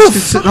Ali is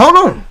considered. Hold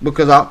on,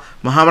 because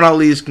Muhammad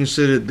Ali is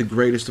considered the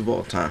greatest of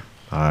all time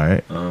All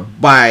right.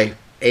 by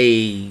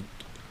a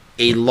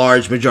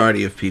large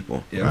majority of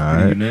people. Yeah, All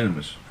pretty right.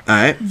 unanimous. All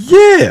right.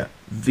 Yeah.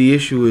 The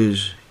issue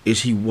is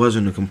he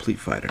wasn't a complete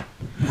fighter.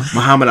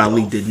 Muhammad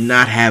Ali did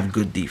not have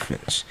good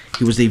defense.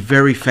 He was a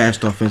very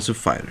fast offensive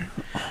fighter,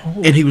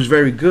 and he was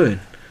very good.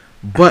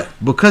 But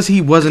because he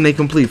wasn't a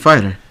complete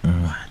fighter,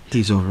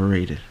 he's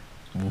overrated.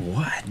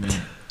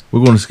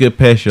 We're going to skip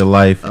past your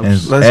life and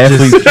Let's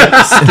athlete.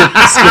 just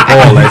skip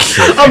all that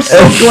shit. I'm so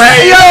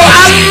glad. Yo,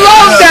 I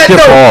love that Skip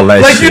though. all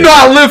that Like shit. you know,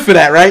 I live for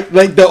that, right?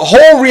 Like the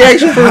whole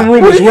reaction from the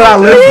room is what I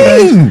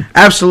live for.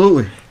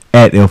 Absolutely,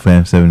 At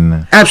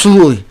LFam79.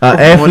 absolutely. On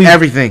athlete-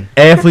 everything.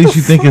 Athletes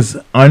you think is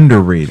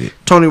underrated?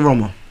 Tony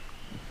Romo.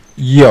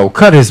 Yo,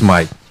 cut his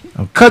mic.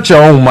 Cut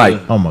your own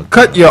mic. Oh my god.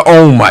 Cut your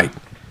own mic.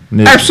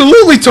 Nigga.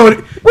 Absolutely, Tony.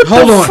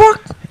 Hold the on.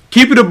 fuck?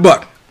 Keep it a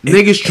buck.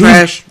 Niggas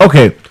trash.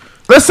 Okay.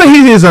 Let's say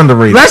he is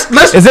underrated.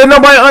 Let's Is there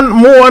nobody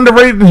more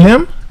underrated than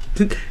him?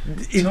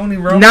 Tony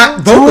Romo.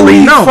 not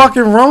vocally no.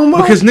 Fucking Romo.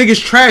 Because niggas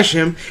trash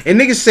him and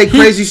niggas say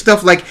crazy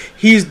stuff like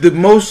he's the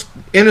most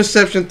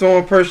interception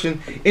throwing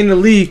person in the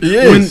league. He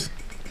is.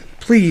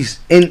 Please,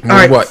 and all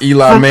right, What,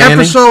 Eli from Manning?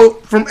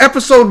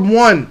 episode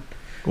 1,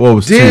 Well, it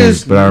was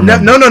Diz. two, but I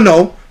remember.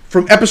 No.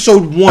 From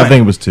episode 1, I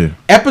think it was two.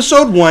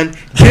 episode 1,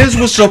 Diz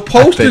was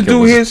supposed to think it do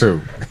was his.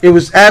 two. It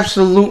was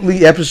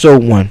absolutely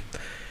episode 1.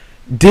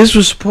 Diz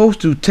was supposed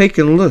to take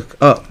a look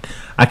up.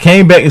 I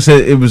came back and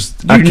said it was.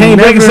 I You came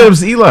back and never- said it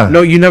was Eli.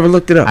 No, you never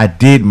looked it up. I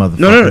did, motherfucker.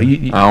 No. I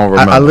don't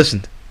remember. I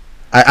listened.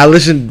 I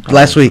listened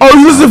last week. Oh,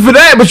 you listened for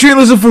that, but you didn't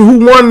listen for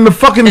who won the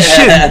fucking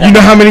shit. You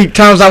know how many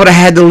times I would have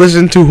had to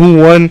listen to who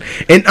won,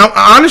 and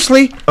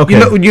honestly, Okay.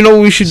 you know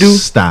what we should do?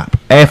 Stop.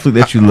 Athlete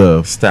that you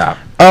love. Stop.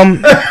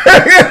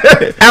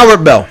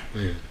 Albert Bell.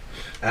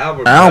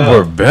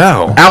 Albert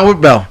Bell.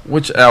 Albert Bell.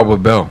 Which Albert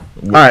Bell?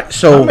 All right, How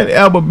so many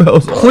Albert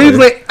Bells? are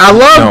Cleveland. I No,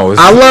 love.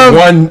 it's I love.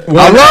 one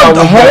I loved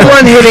Albert home Bell.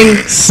 run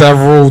hitting.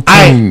 Several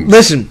I teams.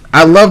 listen.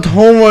 I loved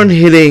home run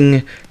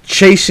hitting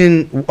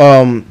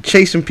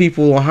chasing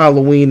people on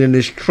Halloween in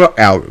this truck,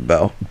 Albert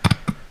Bell.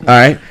 All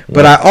right,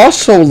 but I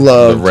also The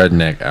love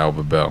redneck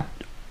Albert Bell.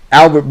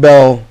 Albert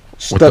Bell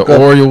stuck the up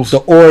Orioles? the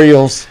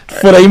Orioles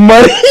for their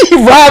money. He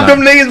robbed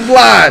them niggas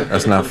blind.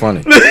 That's not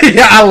funny.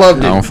 Yeah, I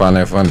loved I it. don't find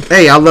that funny.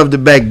 Hey, I loved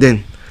it back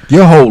then.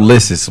 Your whole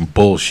list is some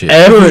bullshit.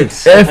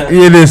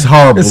 It is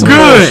horrible. It's list.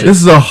 good. This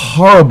is a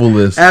horrible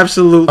list.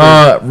 Absolutely.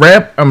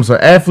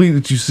 Athlete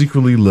that you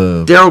secretly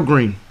love. Daryl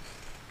Green.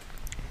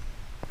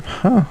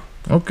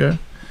 Okay.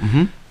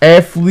 Mm-hmm.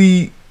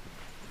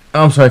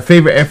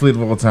 Favorite athlete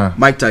of all time.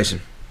 Mike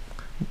Tyson.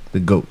 The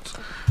GOAT.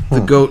 The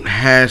GOAT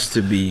has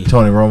to be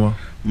Tony Romo.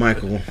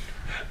 Michael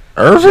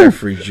Irvin?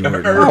 Jeffrey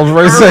Jordan. I was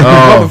ready to say,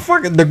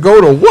 motherfucker, to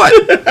go to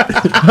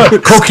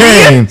what?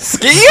 Cocaine.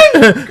 Skiing?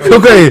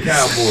 Cocaine.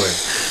 Cowboy.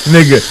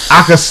 Nigga,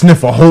 I could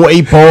sniff a whole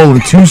 8 ball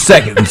in 2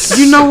 seconds.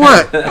 You know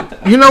what?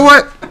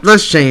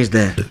 Let's change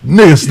that.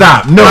 Nigga,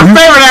 stop. No. My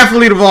favorite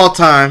athlete of all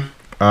time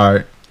All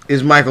right.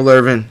 is Michael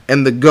Irvin,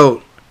 and the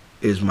GOAT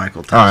is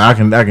Michael Tyson. All right,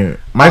 I can.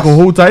 Michael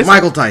who Tyson?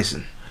 Michael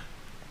Tyson.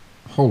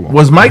 Hold on.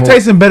 Was Mike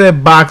Tyson better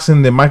at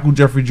boxing than Michael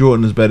Jeffrey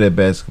Jordan is better at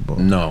basketball?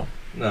 No.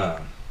 Nah.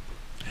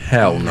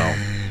 Hell no.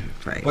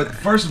 But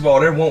first of all,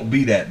 there won't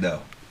be that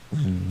though.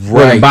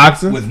 Right.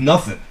 Boxing? With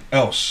nothing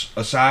else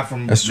aside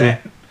from That's true.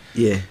 that.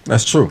 Yeah.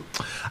 That's true.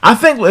 I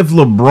think if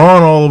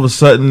LeBron all of a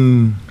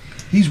sudden,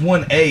 He's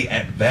 1A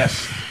at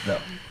best though.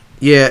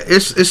 Yeah,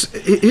 it's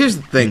here's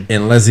the thing.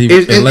 Unless he the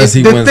wins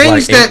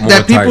things like 8 that more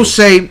people titles.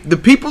 say,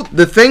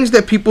 the things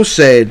that people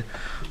said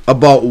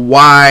about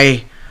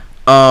why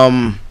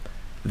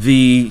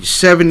the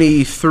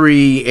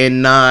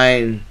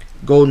 73-9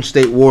 Golden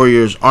State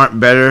Warriors aren't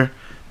better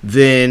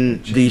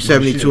than the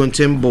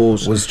 72-10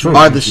 Bulls Was true.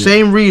 are the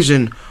same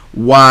reason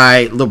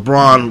why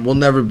LeBron will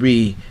never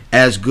be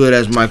as good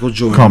as Michael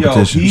Jordan.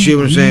 Competition. You see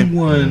what I'm saying? He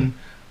won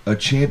a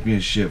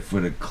championship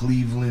for the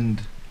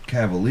Cleveland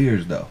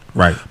Cavaliers though.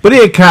 Right. but he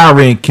had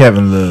Kyrie and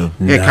Kevin Love.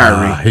 He had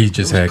Kyrie. He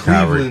just had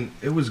Kyrie. Cleveland.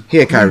 It was He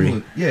had Kyrie.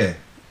 Cleveland. Yeah.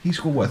 He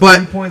scored what? But-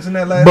 3 points in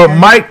that last But game?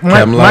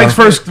 Mike's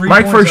first 3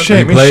 Mike's points, first I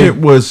think. championship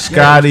was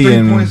Scotty 3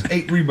 and points,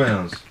 8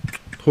 rebounds.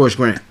 Horace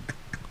Grant,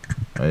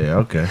 oh, yeah,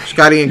 okay.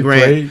 Scotty and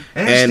Grant, played?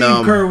 And, and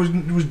Steve Kerr was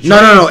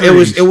no. It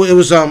was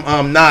threes.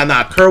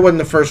 Kerr wasn't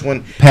the first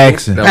one.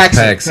 Paxson, That was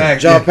Paxson.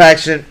 John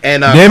Paxson,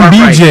 and then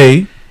Cartwright.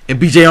 BJ, and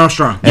BJ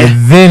Armstrong.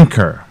 and then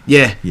Kerr.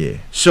 Yeah. Yeah,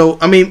 So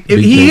I mean, Big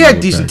he thing had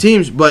with decent that.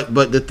 teams, but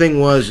the thing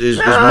was is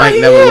Mike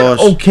he never had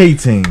lost. okay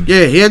team.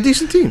 Yeah, he had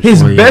decent teams.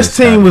 His Well, he best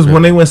had team was Scottie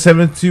when they went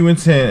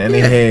 7-2-10, and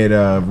Yeah. they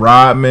had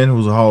Rodman, who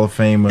was a Hall of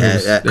Famer,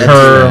 That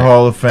Kerr, team-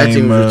 Hall of That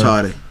team was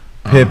Famer, retarded.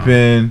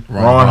 Pippen,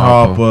 Ron Ron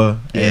Harper. Harper,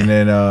 Yeah. and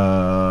then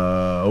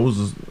what was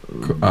his,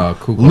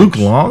 Kukoc. Luke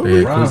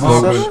Longley? Yeah, Ron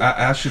Kukoc.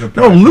 Harper, I should have.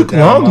 No, Luke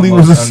Longley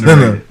was a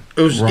center.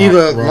 It was Ron-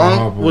 either Ron Long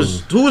Harper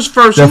was who was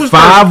first. The Who was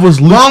five first?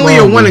 was Luke Longley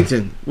or Longley.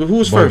 Winnington. Who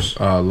was first?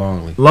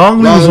 Longley.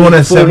 Longley was Longley on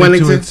that before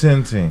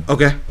 7-2-10 team.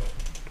 Okay.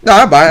 No,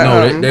 I buy it. No,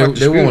 I'm they not were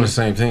disputing. on the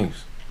same teams.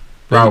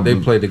 Probably. They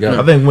played together.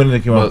 I think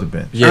Winnington came off But- the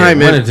bench. Yeah, All right,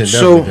 man. Winnington definitely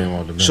So, came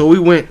off the bench. so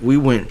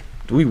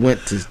we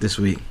went to this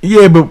week.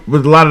 Yeah, but a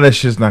lot of that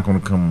shit's not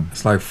going to come.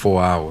 It's like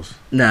 4 hours.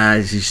 Nah,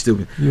 he's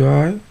stupid. You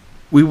alright?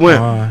 We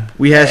went. Alright.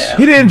 We had.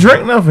 He didn't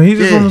drink nothing. He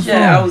just Yeah. on his phone.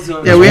 Yeah, I was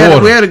on. Yeah, we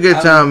water. had a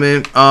good time,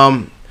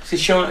 man.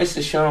 It's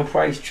the Sean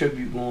Price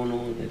tribute going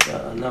on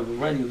at another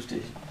radio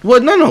station.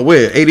 What? No.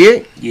 Where?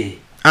 88. Yeah.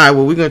 All right.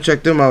 Well, we're gonna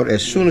check them out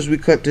as soon as we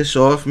cut this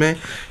off, man.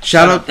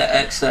 Shout out. to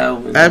XL.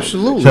 and,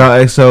 Absolutely. Shout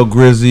out XL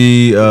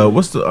Grizzy.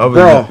 What's the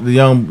other? Brawl. The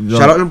young.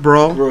 Shout out to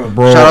Brawl. Bro.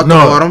 Brawl. Shout out to no,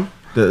 Autumn.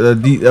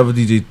 the other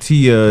DJ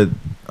T.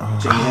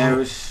 Jay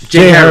Harris.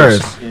 Jay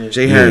Harris. Yeah.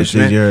 Jay Harris,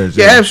 man. Jay Harris,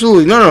 Yeah,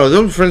 absolutely. No,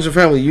 them friends and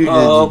family. You,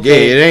 Oh,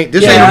 okay. Yeah, it ain't.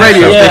 This Yeah, ain't a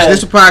radio yeah. station.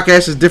 This a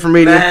podcast. It's different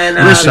media. Man,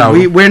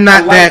 Listen, we're I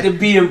not like that. to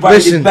be invited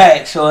listen,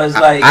 back, so it's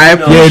like I you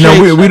know, Yeah,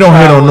 no, we don't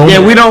hit on no.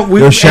 Yeah, we don't.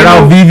 We Yo, shout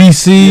out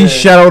VVC. Yeah.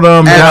 Shout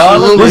out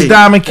Absolutely. what's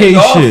Diamond K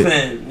golf shit?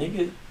 fan,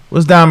 nigga.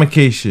 What's Diamond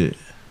K shit?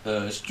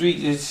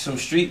 Street is some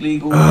street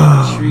legal.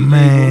 Oh street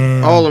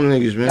man. all them niggas,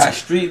 legal. man. Got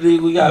street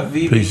legal. We got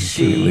Piece of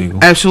shit VBC. legal.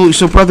 Absolutely.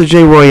 So, brother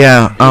J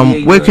Royale,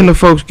 Yeah, where yeah. can the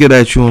folks get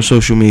at you on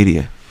social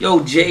media? Yo,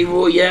 J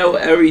Royale,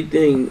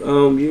 everything.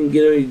 You can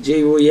get on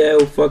J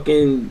Royale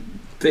fucking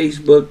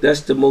Facebook.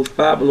 That's the most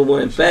popular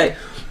one. In fact,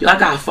 yo, I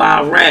got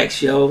 5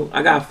 racks, yo.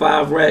 I got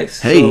 5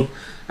 racks. Hey. So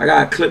I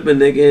got to clip a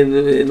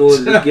nigga in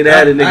order to get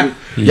at it, nigga.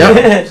 Yep.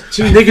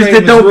 Niggas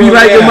that don't be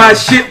liking my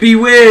shit be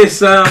weird,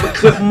 son. I'ma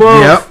clip them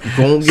off. Yep.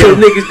 Go and get So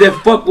 'em. niggas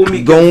that fuck with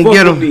me, Go can and fuck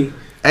get with 'em. me.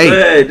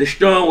 Hey. Yeah, the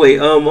strong way.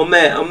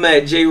 I'm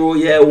at J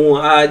Royale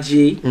on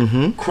IG.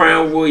 Mm-hmm.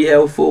 Crown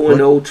Royale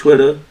 410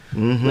 Twitter.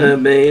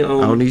 Mm-hmm. Man,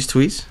 On these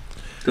tweets.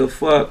 the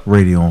fuck.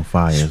 Radio on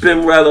fire.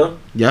 Spinrella.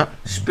 Yep.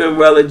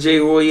 Spinrella J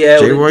Royale.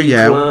 J with a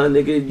Royale. decline,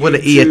 nigga. With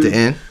an E at the YouTube-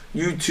 end.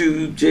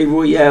 YouTube J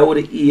Royale with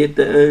an E at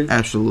the end.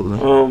 Absolutely.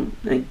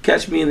 And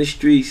catch me in the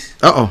streets.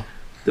 Uh oh.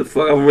 The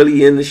fuck, I'm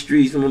really in the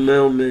streets. I'm a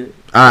mailman.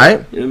 All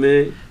right. You know what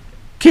I mean?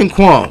 King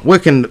Quan, where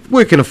can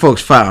the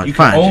folks find You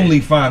can you? only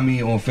find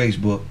me on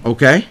Facebook.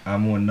 Okay.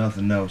 I'm on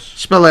nothing else.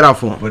 Spell it out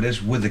for him. But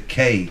it's with a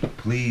K.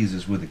 Please,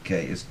 it's with a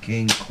K. It's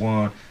King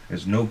Quan.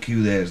 There's no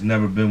Q there. There's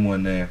never been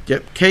one there.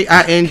 Yep.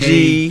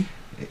 K-I-N-G.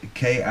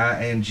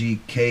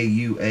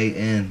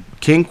 K-I-N-G-K-U-A-N.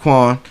 King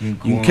Quan. King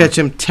Quan. You can catch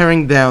him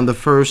tearing down the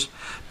first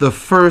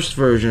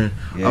version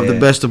of the Yeah.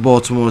 Best of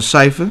Baltimore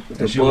Cipher.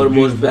 The shit was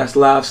Baltimore's beautiful. Best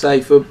Live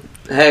Cipher.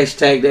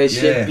 Hashtag that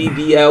shit. Yeah.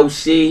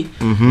 BBLC.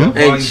 Mm-hmm. Got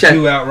volume check-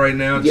 2 out right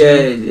now, too.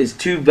 Yeah, it's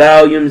 2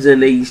 volumes,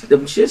 and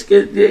them shits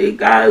get They get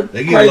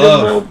quite a love.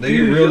 amount of They get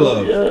views, real yo.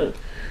 love. Yeah.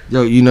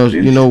 Yo, you know,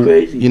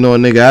 crazy. a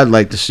nigga I'd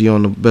like to see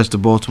on the Best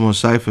of Baltimore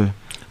Cipher.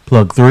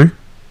 Plug 3.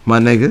 My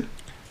nigga.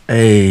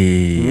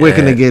 Hey, Where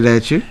can they get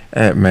at you?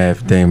 at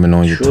Math Damon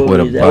on your Surely,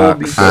 Twitter that would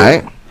be box? dope. All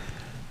right.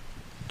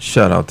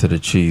 Shout out to the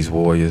Cheese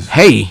Warriors,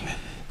 Hey.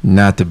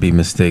 not to be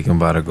mistaken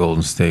by the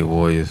Golden State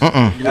Warriors. We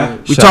Shout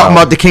talking out-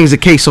 about the Kings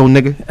of Queso,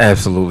 nigga.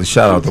 Absolutely.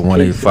 Shout out to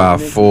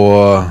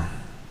 1854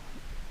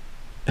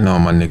 and all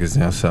my niggas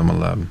down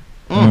 7-Eleven.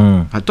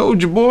 I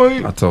told you,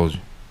 boy. I told you.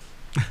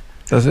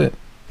 That's it.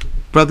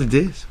 Brother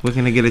Diz, where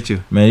can they get at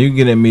you? Man, you can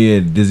get at me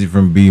at Dizzy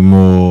from B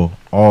More,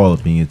 all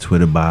up in your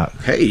Twitter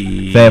box.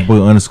 Hey.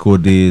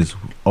 Fatboy_Diz,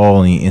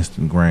 all in your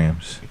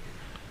Instagrams.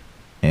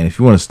 And if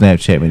you want to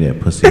Snapchat me that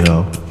pussy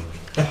hoe,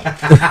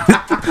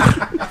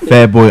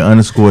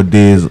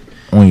 Fatboy_Diz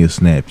on your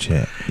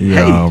Snapchat. You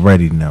Hey.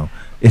 already know.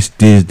 It's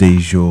Diz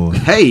DeJour,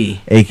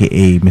 Hey.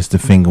 aka Mr.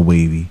 Finger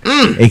Wavy,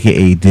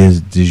 aka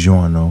Diz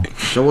DiGiorno.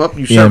 Show up,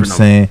 you You know what I'm serving them.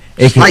 saying?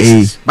 AKA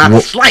Slices. By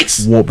the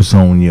slice. Warp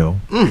Zone, yo.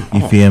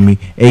 You feel me?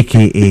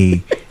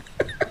 AKA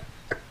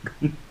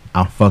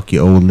I'll fuck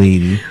your old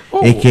lady.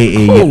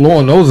 AKA Hold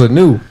on, those are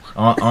new.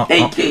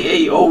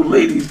 AKA old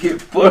ladies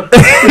get fucked.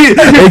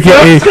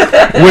 AKA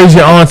where's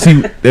your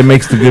auntie that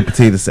makes the good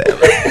potato salad?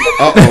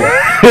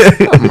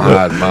 I'm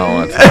hiding my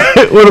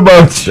auntie. What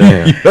about you?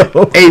 Damn.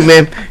 Yo? Hey,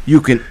 man,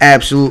 you can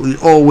absolutely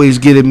always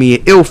get at me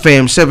at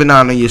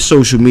IlFam79 on your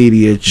social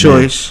media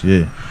choice.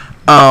 Yeah,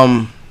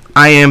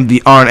 I am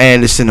the Arn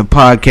Anderson of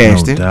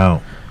podcasting. no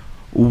doubt.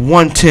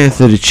 1/10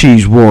 of the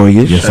Cheese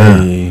Warriors. Yes, sir.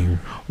 Hey,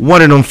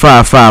 One of them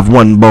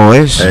 551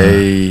 boys.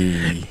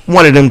 hey,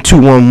 One of them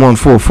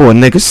 21144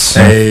 niggas.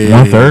 hey.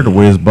 1/3 of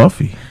Where's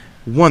Buffy?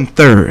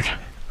 1/3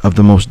 of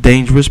the most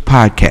dangerous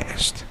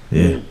podcast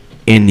Yeah.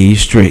 in these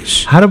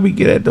streets. How did we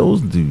get at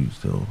those dudes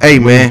though? Hey,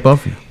 Where's man.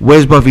 Buffy?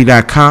 Where's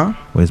Buffy.com?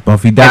 Where's And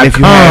if you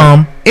Buffy.com?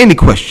 have any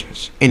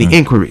questions, any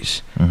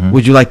inquiries,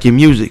 would you like your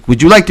music?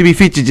 Would you like to be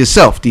featured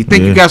yourself? Do you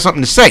think you Yeah. got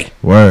something to say?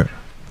 Word.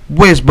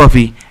 Where's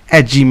Buffy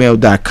at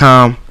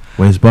gmail.com?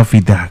 Where's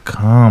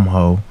Buffy.com,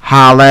 ho?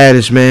 Holla at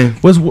us, man.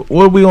 What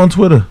are we on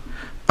Twitter?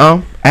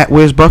 At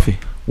Where's Buffy?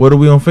 What are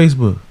we on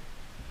Facebook?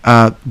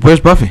 Where's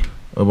Buffy?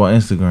 What about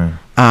Instagram?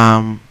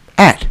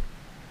 At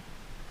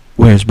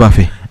Where's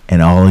Buffy?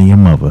 And all in your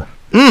mother.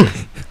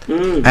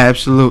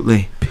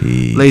 Absolutely.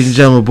 Peace. Ladies and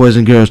gentlemen, boys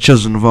and girls,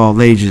 children of all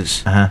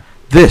ages,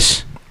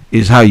 this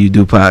is how you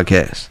do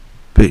podcasts.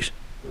 Peace.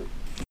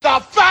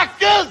 The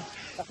fact is,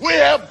 we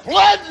have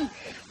bled,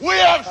 we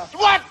have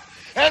sweat,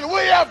 and we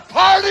have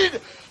partied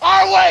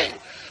our way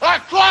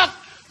across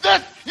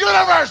this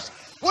universe.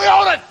 We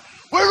own it.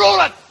 We rule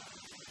it.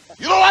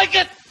 You don't like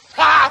it?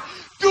 Ha!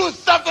 Do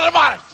something about it.